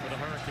for the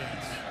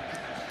Hurricanes.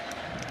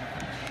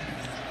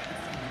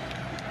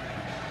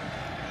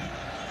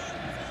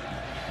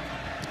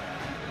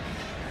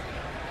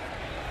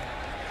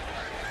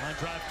 Line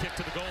drive kick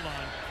to the goal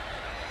line.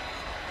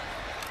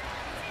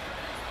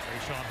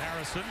 Rashawn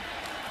Harrison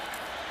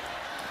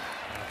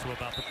to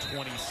about the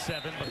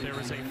 27, but there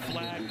is a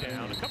flag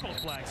down. A couple of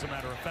flags, as a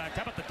matter of fact.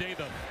 How about the day,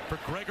 though, for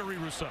Gregory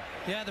Rousseau?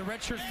 Yeah, the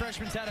redshirt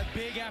freshman's had a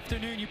big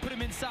afternoon. You put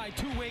him inside,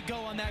 two-way go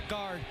on that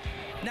guard.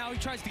 Now he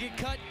tries to get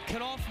cut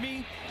off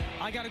me.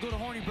 I got to go to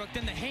Hornibrook.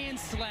 Then the hand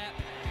slap.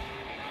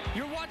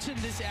 You're watching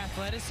this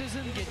athleticism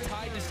get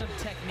tied to some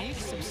technique,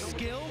 some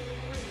skill.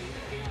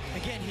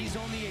 Again, he's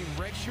only a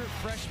redshirt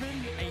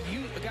freshman,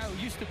 a guy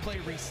who used to play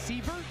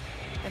receiver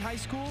in high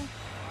school.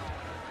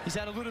 He's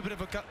had a little bit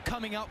of a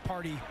coming out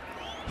party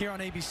here on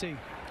ABC.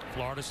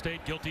 Florida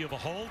State guilty of a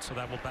hold, so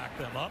that will back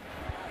them up.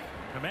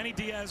 Now, Manny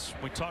Diaz,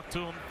 we talked to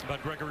him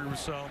about Gregory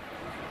Rousseau,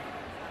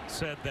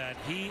 said that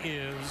he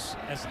is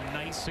as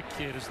nice a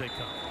kid as they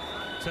come.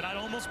 Said, I'd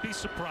almost be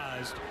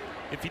surprised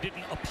if he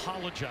didn't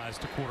apologize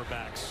to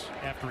quarterbacks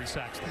after he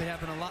sacks them. They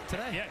happen a lot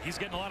today. Yeah, he's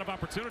getting a lot of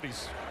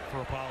opportunities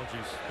for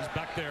apologies. He's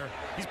back there.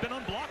 He's been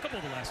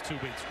unblockable the last 2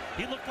 weeks.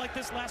 He looked like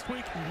this last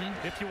week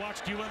if you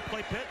watched UM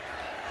play Pitt.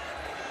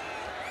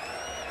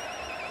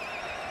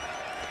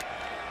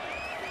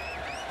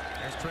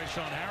 There's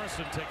Trayshawn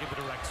Harrison taking the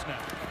direct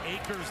snap.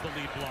 Akers the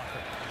lead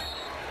blocker.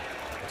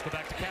 Let's go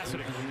back to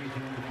Cassidy.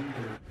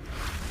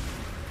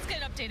 Let's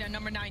get an update on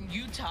number 9,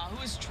 Utah,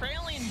 who is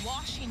trailing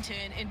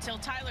Washington until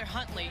Tyler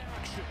Huntley,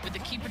 with the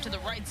keeper to the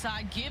right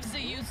side, gives the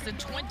Utes the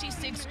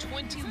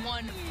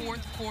 26-21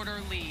 fourth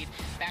quarter lead.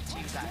 Back to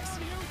you guys.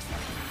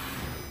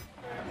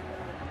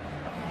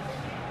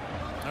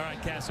 All right,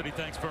 Cassidy,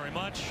 thanks very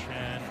much.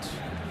 And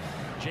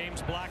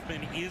James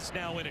Blackman is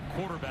now in at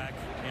quarterback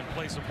in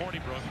place of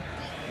Hornibrook.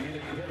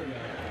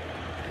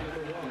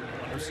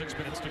 Under 6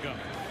 minutes to go.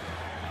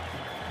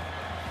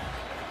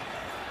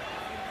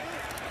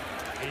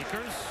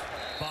 Akers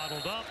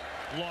bottled up,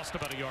 lost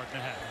about 1.5 yards.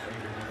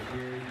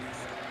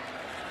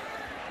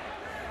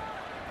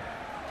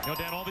 You know,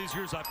 Dan, all these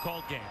years I've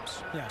called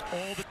games. Yeah.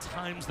 All the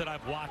times that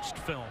I've watched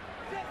film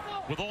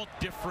with all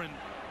different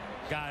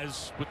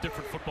guys with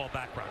different football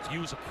backgrounds.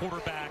 You as a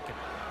quarterback, and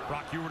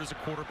Brock Ewart as a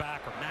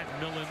quarterback, or Matt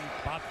Millen,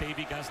 Bob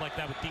Davey, guys like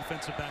that with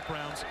defensive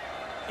backgrounds.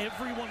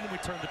 Everyone, when we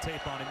turn the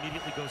tape on,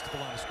 immediately goes to the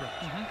line of scrimmage.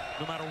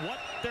 No matter what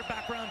their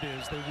background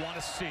is, they want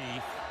to see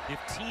if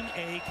Team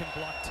A can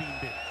block Team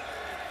B.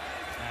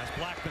 As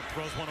Blackman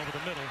throws one over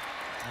the middle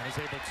and is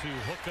able to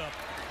hook up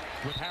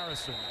with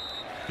Harrison.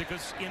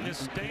 Because in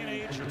this day and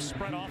age of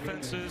spread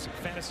offenses,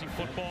 fantasy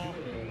football,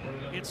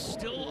 it's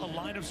still a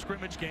line of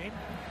scrimmage game.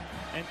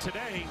 And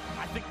today,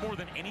 I think more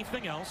than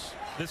anything else,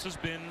 this has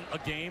been a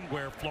game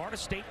where Florida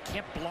State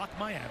can't block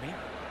Miami,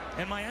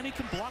 and Miami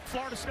can block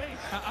Florida State.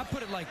 I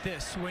put it like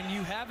this. When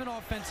you have an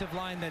offensive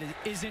line that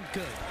isn't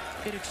good,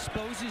 it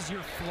exposes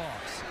your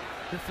flaws.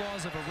 The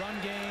flaws of a run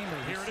game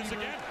or Here receiver. it is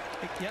again.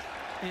 Yep.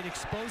 It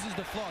exposes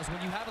the flaws.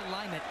 When you have a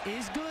line that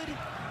is good,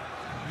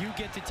 you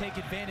get to take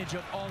advantage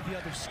of all the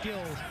other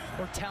skill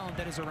or talent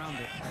that is around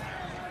it.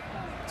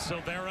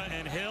 Silvera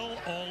and Hill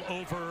all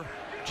over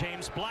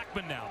James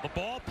Blackman now. The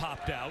ball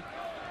popped out.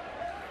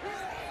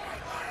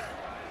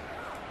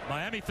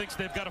 Miami thinks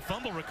they've got a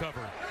fumble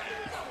recovery.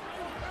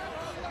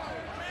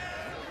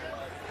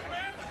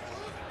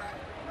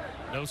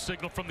 No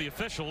signal from the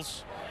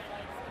officials.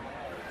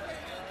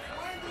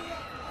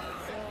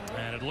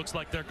 And it looks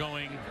like they're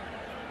going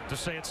to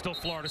say it's still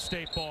Florida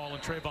State ball,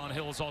 and Trayvon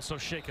Hill is also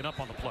shaken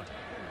up on the play.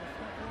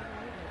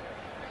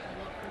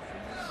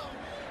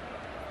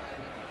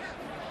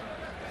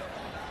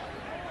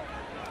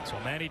 So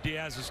Manny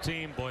Diaz's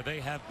team, boy, they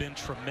have been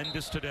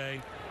tremendous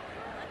today.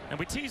 And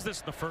we teased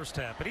this in the first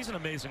half, but he's an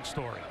amazing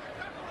story.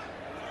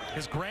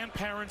 His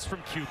grandparents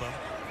from Cuba,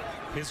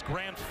 his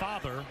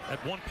grandfather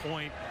at one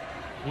point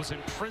was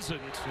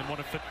imprisoned in one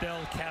of Fidel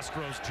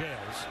Castro's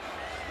jails,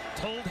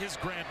 told his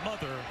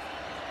grandmother,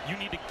 you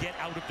need to get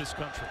out of this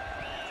country.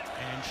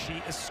 And she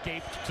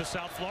escaped to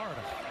South Florida.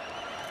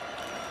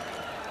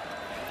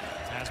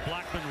 As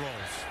Blackman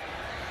rolls,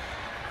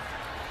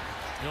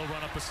 he'll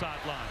run up the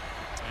sideline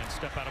and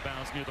step out of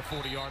bounds near the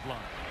 40-yard line.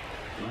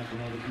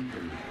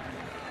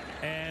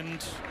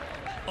 And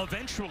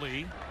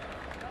eventually,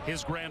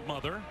 his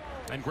grandmother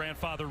and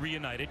grandfather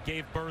reunited,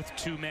 gave birth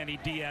to Manny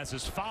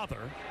Diaz's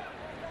father,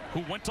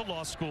 who went to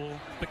law school,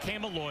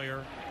 became a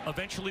lawyer,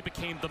 eventually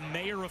became the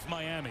mayor of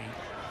Miami,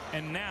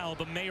 and now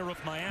the mayor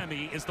of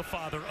Miami is the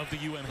father of the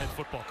UM head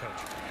football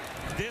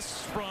coach.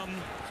 This from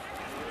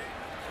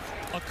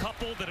a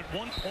couple that at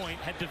one point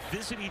had to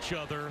visit each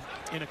other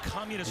in a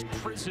communist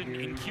prison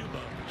in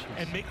Cuba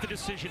and make the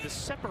decision to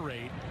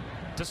separate,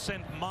 to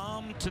send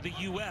mom to the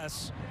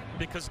U.S.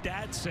 because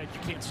dad said you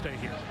can't stay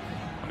here.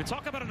 I mean,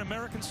 talk about an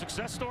American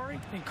success story.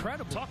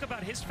 Incredible. Talk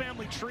about his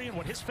family tree and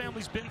what his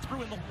family's been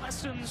through and the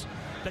lessons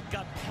that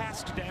got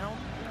passed down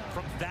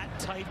from that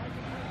type.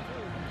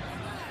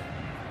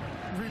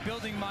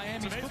 Rebuilding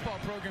Miami's football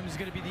program is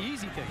going to be the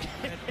easy thing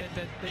that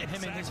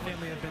him and his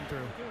family have been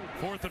through.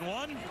 4th and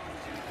 1. And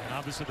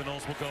obviously the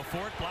Noles will go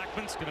for it.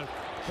 Blackman's going to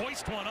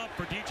hoist one up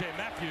for DJ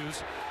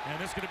Matthews. And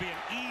this is going to be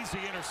an easy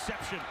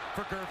interception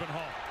for Gervin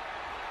Hall.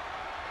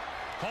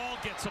 Hall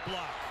gets a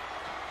block.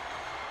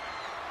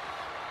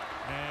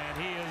 And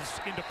he is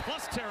into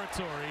plus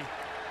territory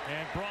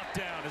and brought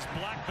down as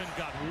Blackman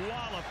got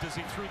walloped as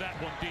he threw that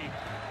one deep.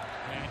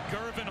 And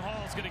Gervin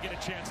Hall's going to get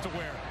a chance to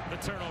wear the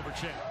turnover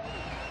chain.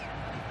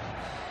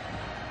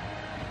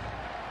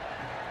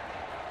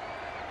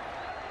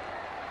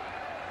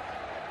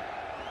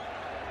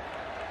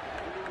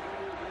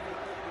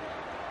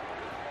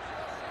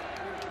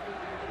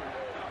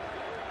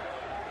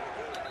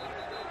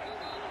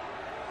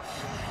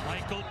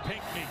 Michael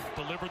Pinckney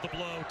delivered the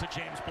blow to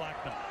James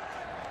Blackman.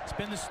 It's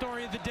been the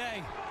story of the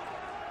day.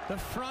 The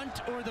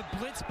front or the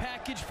blitz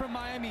package from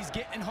Miami's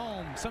getting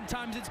home.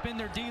 Sometimes it's been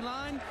their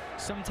D-line.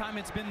 Sometimes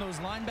it's been those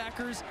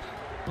linebackers.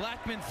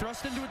 Blackman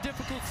thrust into a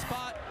difficult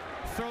spot,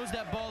 throws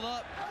that ball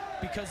up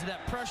because of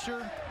that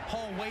pressure.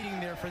 Hall waiting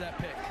there for that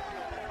pick.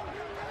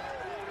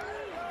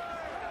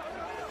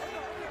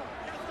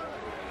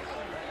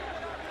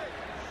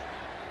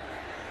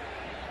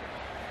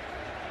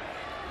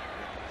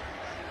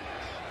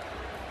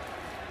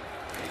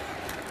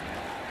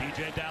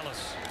 DJ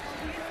Dallas.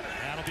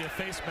 That'll be a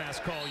face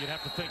mask call, you'd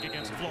have to think,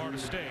 against Florida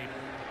State.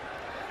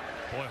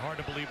 Boy, hard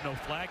to believe no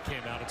flag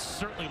came out. It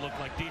certainly looked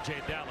like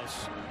DJ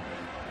Dallas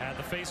had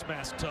the face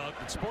mask tugged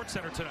at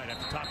SportsCenter tonight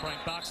after Top Rank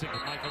Boxing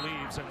with Michael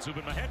Eaves and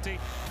Zubin Mehenti.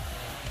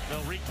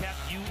 They'll recap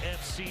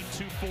UFC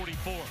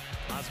 244.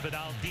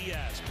 Masvidal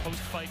Diaz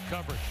post-fight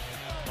coverage.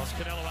 Plus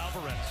Canelo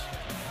Alvarez.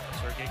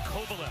 Sergey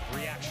Kovalev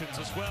reactions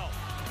as well.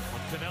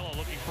 With Canelo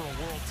looking for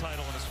a world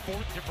title in his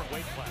 4th different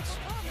weight class.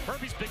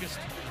 Herbie's biggest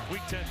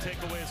Week 10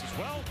 takeaways as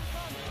well.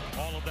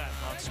 All of that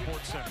on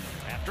SportsCenter.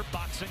 After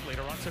boxing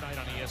later on tonight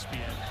on ESPN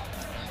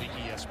and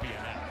the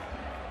ESPN app.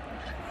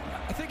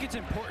 I think it's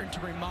important to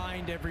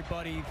remind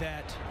everybody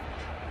that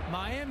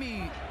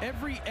Miami,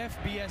 every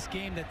FBS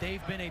game that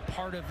they've been a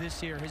part of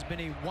this year has been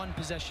a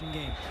one-possession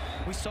game.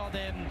 We saw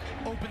them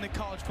open the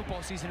college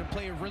football season and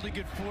play a really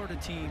good Florida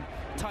team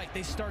tight.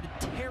 They started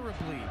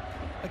terribly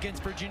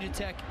against Virginia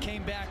Tech,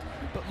 came back,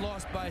 but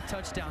lost by a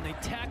touchdown. They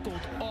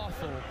tackled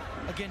awful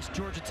against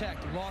Georgia Tech,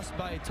 lost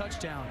by a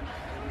touchdown.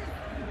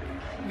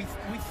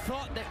 We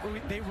thought that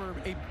they were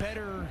a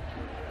better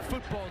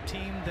football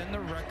team than the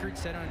record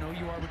said. I know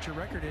you are what your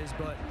record is,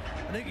 but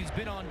I think it's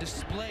been on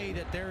display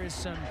that there is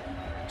some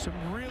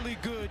really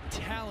good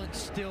talent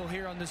still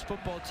here on this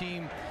football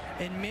team,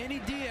 and Manny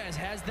Diaz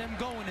has them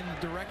going in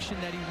the direction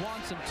that he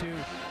wants them to,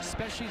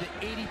 especially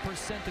the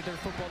 80% of their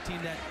football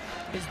team that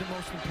is the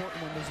most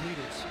important one, those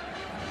leaders.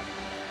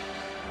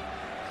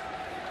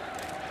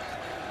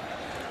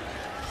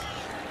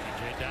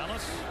 DJ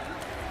Dallas.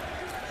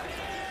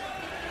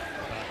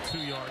 2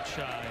 yards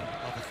shy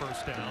of a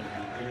first down.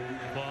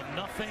 Well,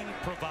 nothing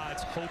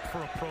provides hope for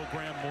a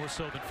program more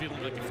so than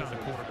feeling like you found a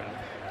quarterback.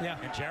 Yeah.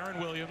 And Jarren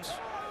Williams,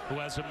 who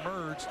has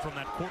emerged from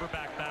that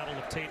quarterback battle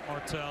of Tate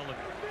Martell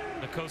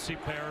and N'Kosi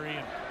Perry.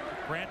 And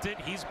granted,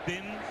 he's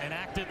been and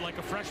acted like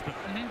a freshman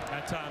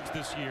at times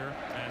this year,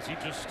 as he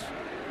just,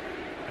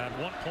 at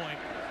one point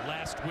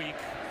last week,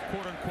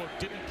 quote-unquote,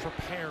 didn't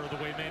prepare the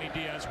way Manny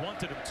Diaz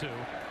wanted him to.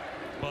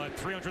 But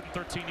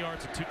 313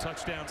 yards and 2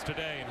 touchdowns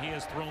today, and he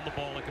has thrown the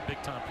ball like a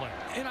big-time player.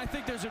 And I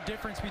think there's a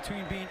difference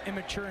between being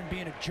immature and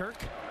being a jerk,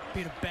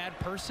 being a bad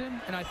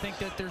person, and I think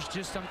that there's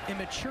just some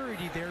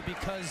immaturity there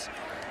because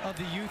of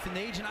the youth and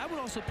age. And I would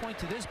also point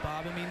to this,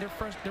 Bob. I mean,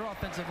 their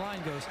offensive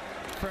line goes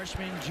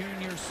freshman,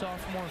 junior,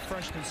 sophomore,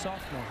 freshman,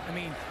 sophomore. I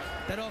mean,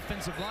 that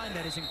offensive line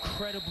that is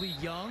incredibly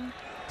young,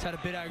 it's had a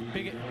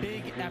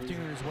big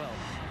afternoon as well.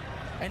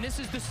 And this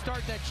is the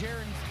start that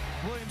Jarren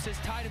Williams has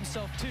tied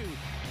himself to.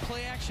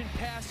 Play action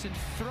pass and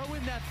throw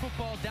in that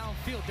football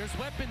downfield. There's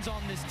weapons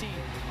on this team.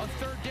 A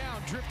third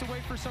down, drift away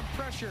for some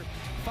pressure,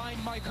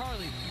 find Mike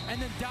Harley, and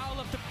then dial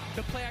up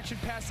the play action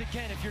pass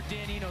again if you're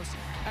Dan Enos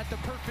at the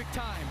perfect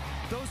time.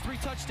 Those 3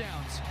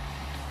 touchdowns.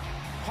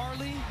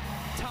 Harley,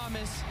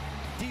 Thomas,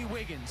 D.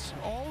 Wiggins,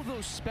 all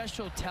those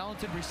special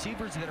talented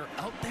receivers that are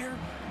out there,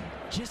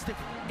 just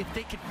if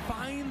they could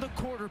find the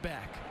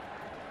quarterback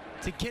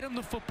to get him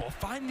the football,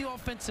 find the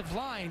offensive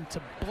line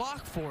to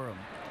block for him,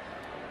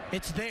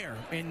 it's there.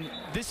 And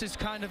this is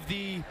kind of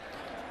the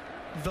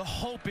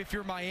hope if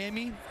you're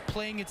Miami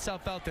playing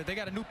itself out there. They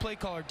got a new play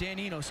caller, Dan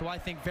Enos, who I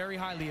think very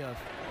highly of,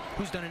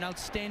 who's done an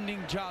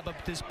outstanding job up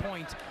to this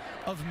point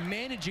of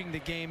managing the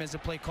game as a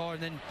play caller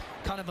and then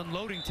kind of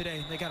unloading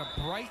today. They got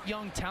a bright,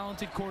 young,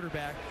 talented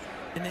quarterback,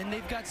 and then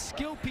they've got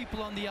skilled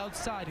people on the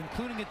outside,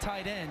 including a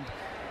tight end,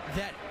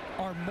 that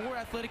are more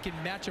athletic in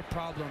matchup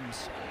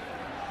problems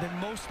than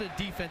most of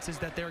the defenses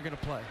that they're going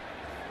to play.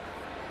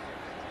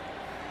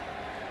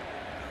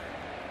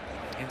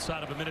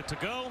 Inside of a minute to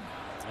go,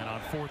 and on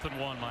 4th and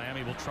 1,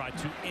 Miami will try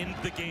to end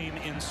the game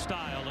in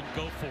style and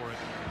go for it.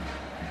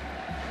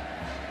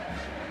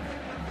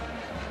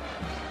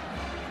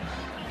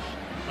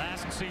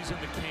 Last season,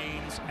 the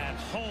Canes at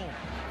home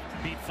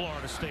beat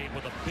Florida State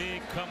with a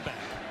big comeback.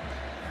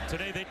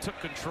 Today, they took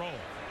control.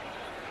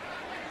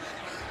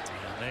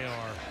 And they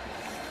are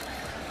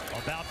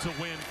about to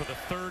win for the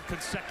 3rd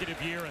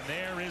consecutive year, and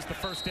there is the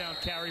first down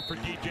carry for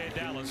DJ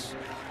Dallas,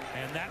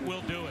 and that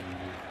will do it.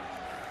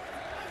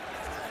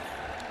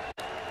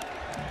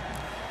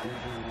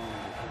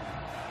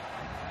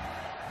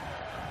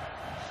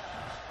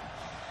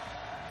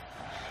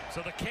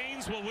 So the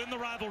Canes will win the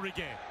rivalry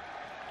game.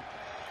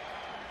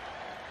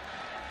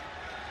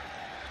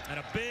 And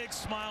a big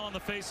smile on the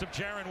face of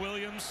Jarren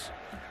Williams.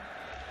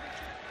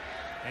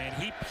 And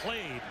he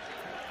played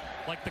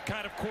like the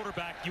kind of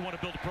quarterback you want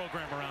to build a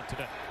program around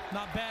today.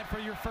 Not bad for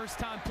your first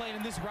time playing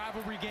in this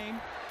rivalry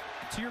game.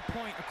 To your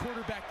point, a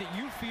quarterback that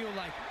you feel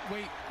like,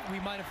 wait, we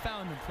might have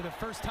found him for the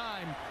first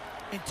time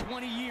in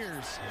 20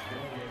 years.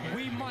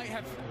 We might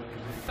have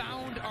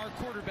found our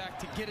quarterback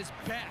to get us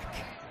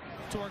back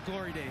to our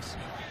glory days.